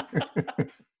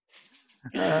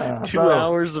get. 2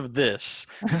 hours of this.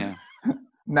 Yeah.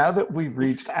 Now that we've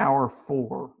reached hour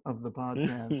 4 of the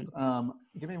podcast,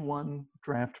 give me one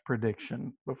draft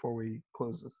prediction before we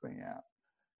close this thing out.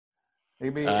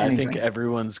 Maybe I think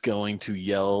everyone's going to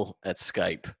yell at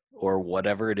Skype or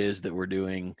whatever it is that we're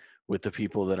doing with the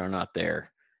people that are not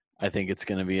there. I think it's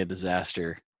going to be a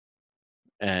disaster.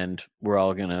 And we're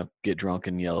all going to get drunk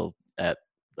and yell at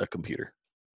a computer.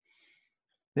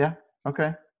 Yeah.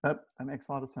 Okay. That makes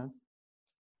a lot of sense.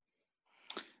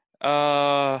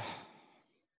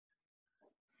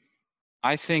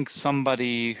 I think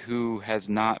somebody who has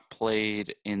not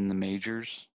played in the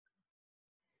majors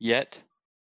yet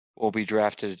will be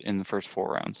drafted in the first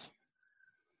 4 rounds.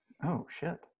 Oh,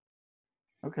 shit.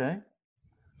 Okay.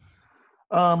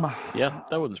 Yeah,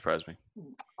 that wouldn't surprise me.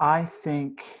 I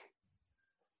think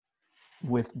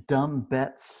with dumb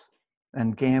bets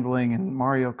and gambling and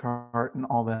Mario Kart and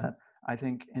all that, I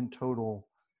think in total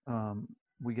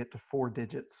we get to 4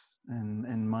 digits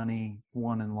in money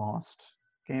won and lost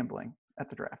gambling at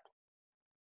the draft.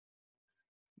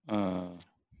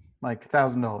 Like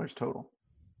 $1,000 total,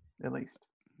 at least.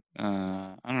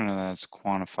 I don't know if that's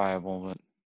quantifiable, but.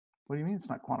 What do you mean it's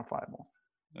not quantifiable?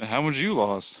 How much you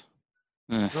lost?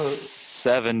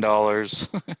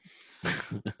 $7.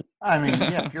 I mean,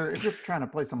 yeah, if you're trying to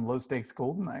play some low stakes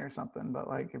GoldenEye or something, but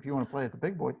like if you want to play at the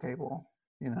big boy table,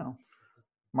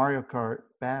 Mario Kart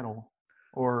battle,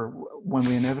 or when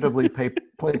we inevitably play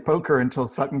poker until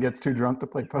Sutton gets too drunk to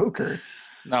play poker.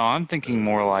 No, I'm thinking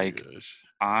more like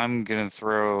I'm gonna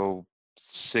throw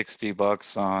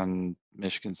 $60 on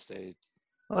Michigan State.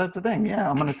 Well, that's the thing. Yeah,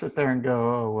 I'm going to sit there and go,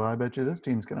 oh, well, I bet you this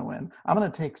team's going to win. I'm going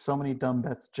to take so many dumb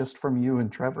bets just from you and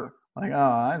Trevor. Like,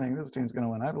 oh, I think this team's going to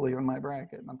win. I believe in my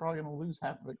bracket. And I'm probably going to lose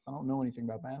half of it because I don't know anything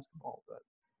about basketball. But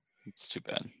it's too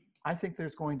bad. I think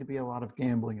there's going to be a lot of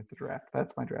gambling at the draft.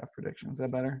 That's my draft prediction. Is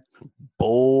that better?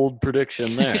 Bold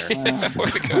prediction there.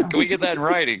 Can we get that in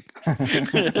writing?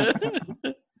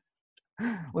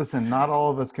 Listen, not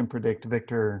all of us can predict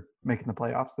Victor making the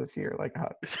playoffs this year. Like,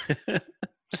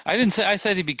 I didn't say. I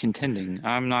said he'd be contending.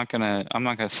 I'm not gonna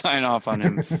sign off on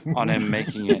him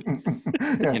making it.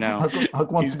 Yeah,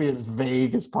 Huck wants to be as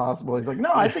vague as possible. He's like,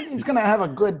 no, I think he's gonna have a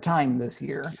good time this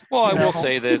year. Well, I will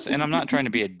say this, and I'm not trying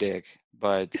to be a dick,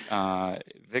 but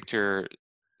Victor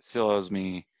still owes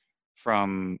me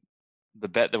from the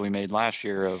bet that we made last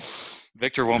year of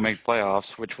Victor won't make the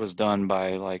playoffs, which was done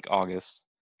by like August,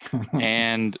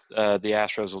 and the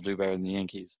Astros will do better than the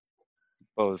Yankees.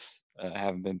 Both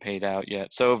haven't been paid out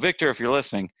yet. So, Victor, if you're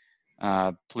listening,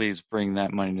 please bring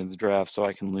that money to the draft so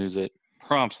I can lose it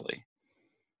promptly.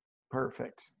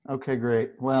 Perfect. Okay,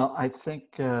 great. Well, I think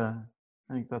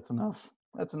that's enough.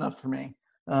 That's enough for me.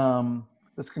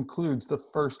 This concludes the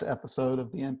first episode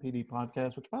of the NPD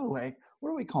podcast, which, by the way,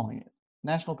 what are we calling it?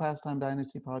 National Pastime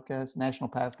Dynasty Podcast? National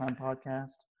Pastime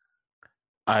Podcast?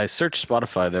 I searched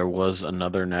Spotify. There was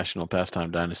another National Pastime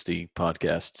Dynasty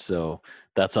podcast, so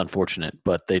that's unfortunate.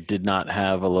 But they did not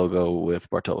have a logo with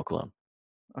Bartolo Colon.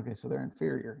 Okay, so they're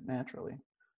inferior, naturally.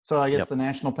 So I guess the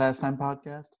National Pastime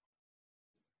Podcast?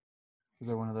 Is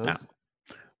there one of those? No.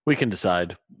 We can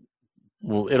decide.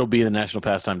 Well, it'll be the National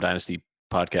Pastime Dynasty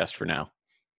Podcast for now.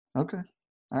 Okay.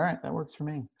 All right, that works for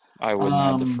me. I wouldn't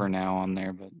have the for now on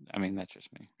there, but I mean, that's just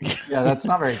me. Yeah, that's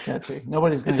not very catchy.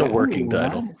 Nobody's going to. It's a working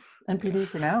title. Nice. NPD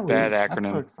for now. Bad acronym.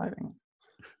 That's so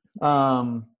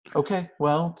exciting. Okay,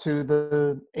 well, to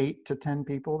the 8 to 10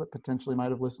 people that potentially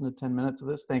might have listened to 10 minutes of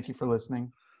this, thank you for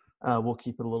listening. We'll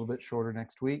keep it a little bit shorter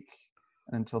next week.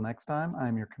 And until next time,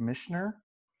 I'm your commissioner,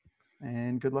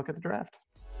 and good luck at the draft.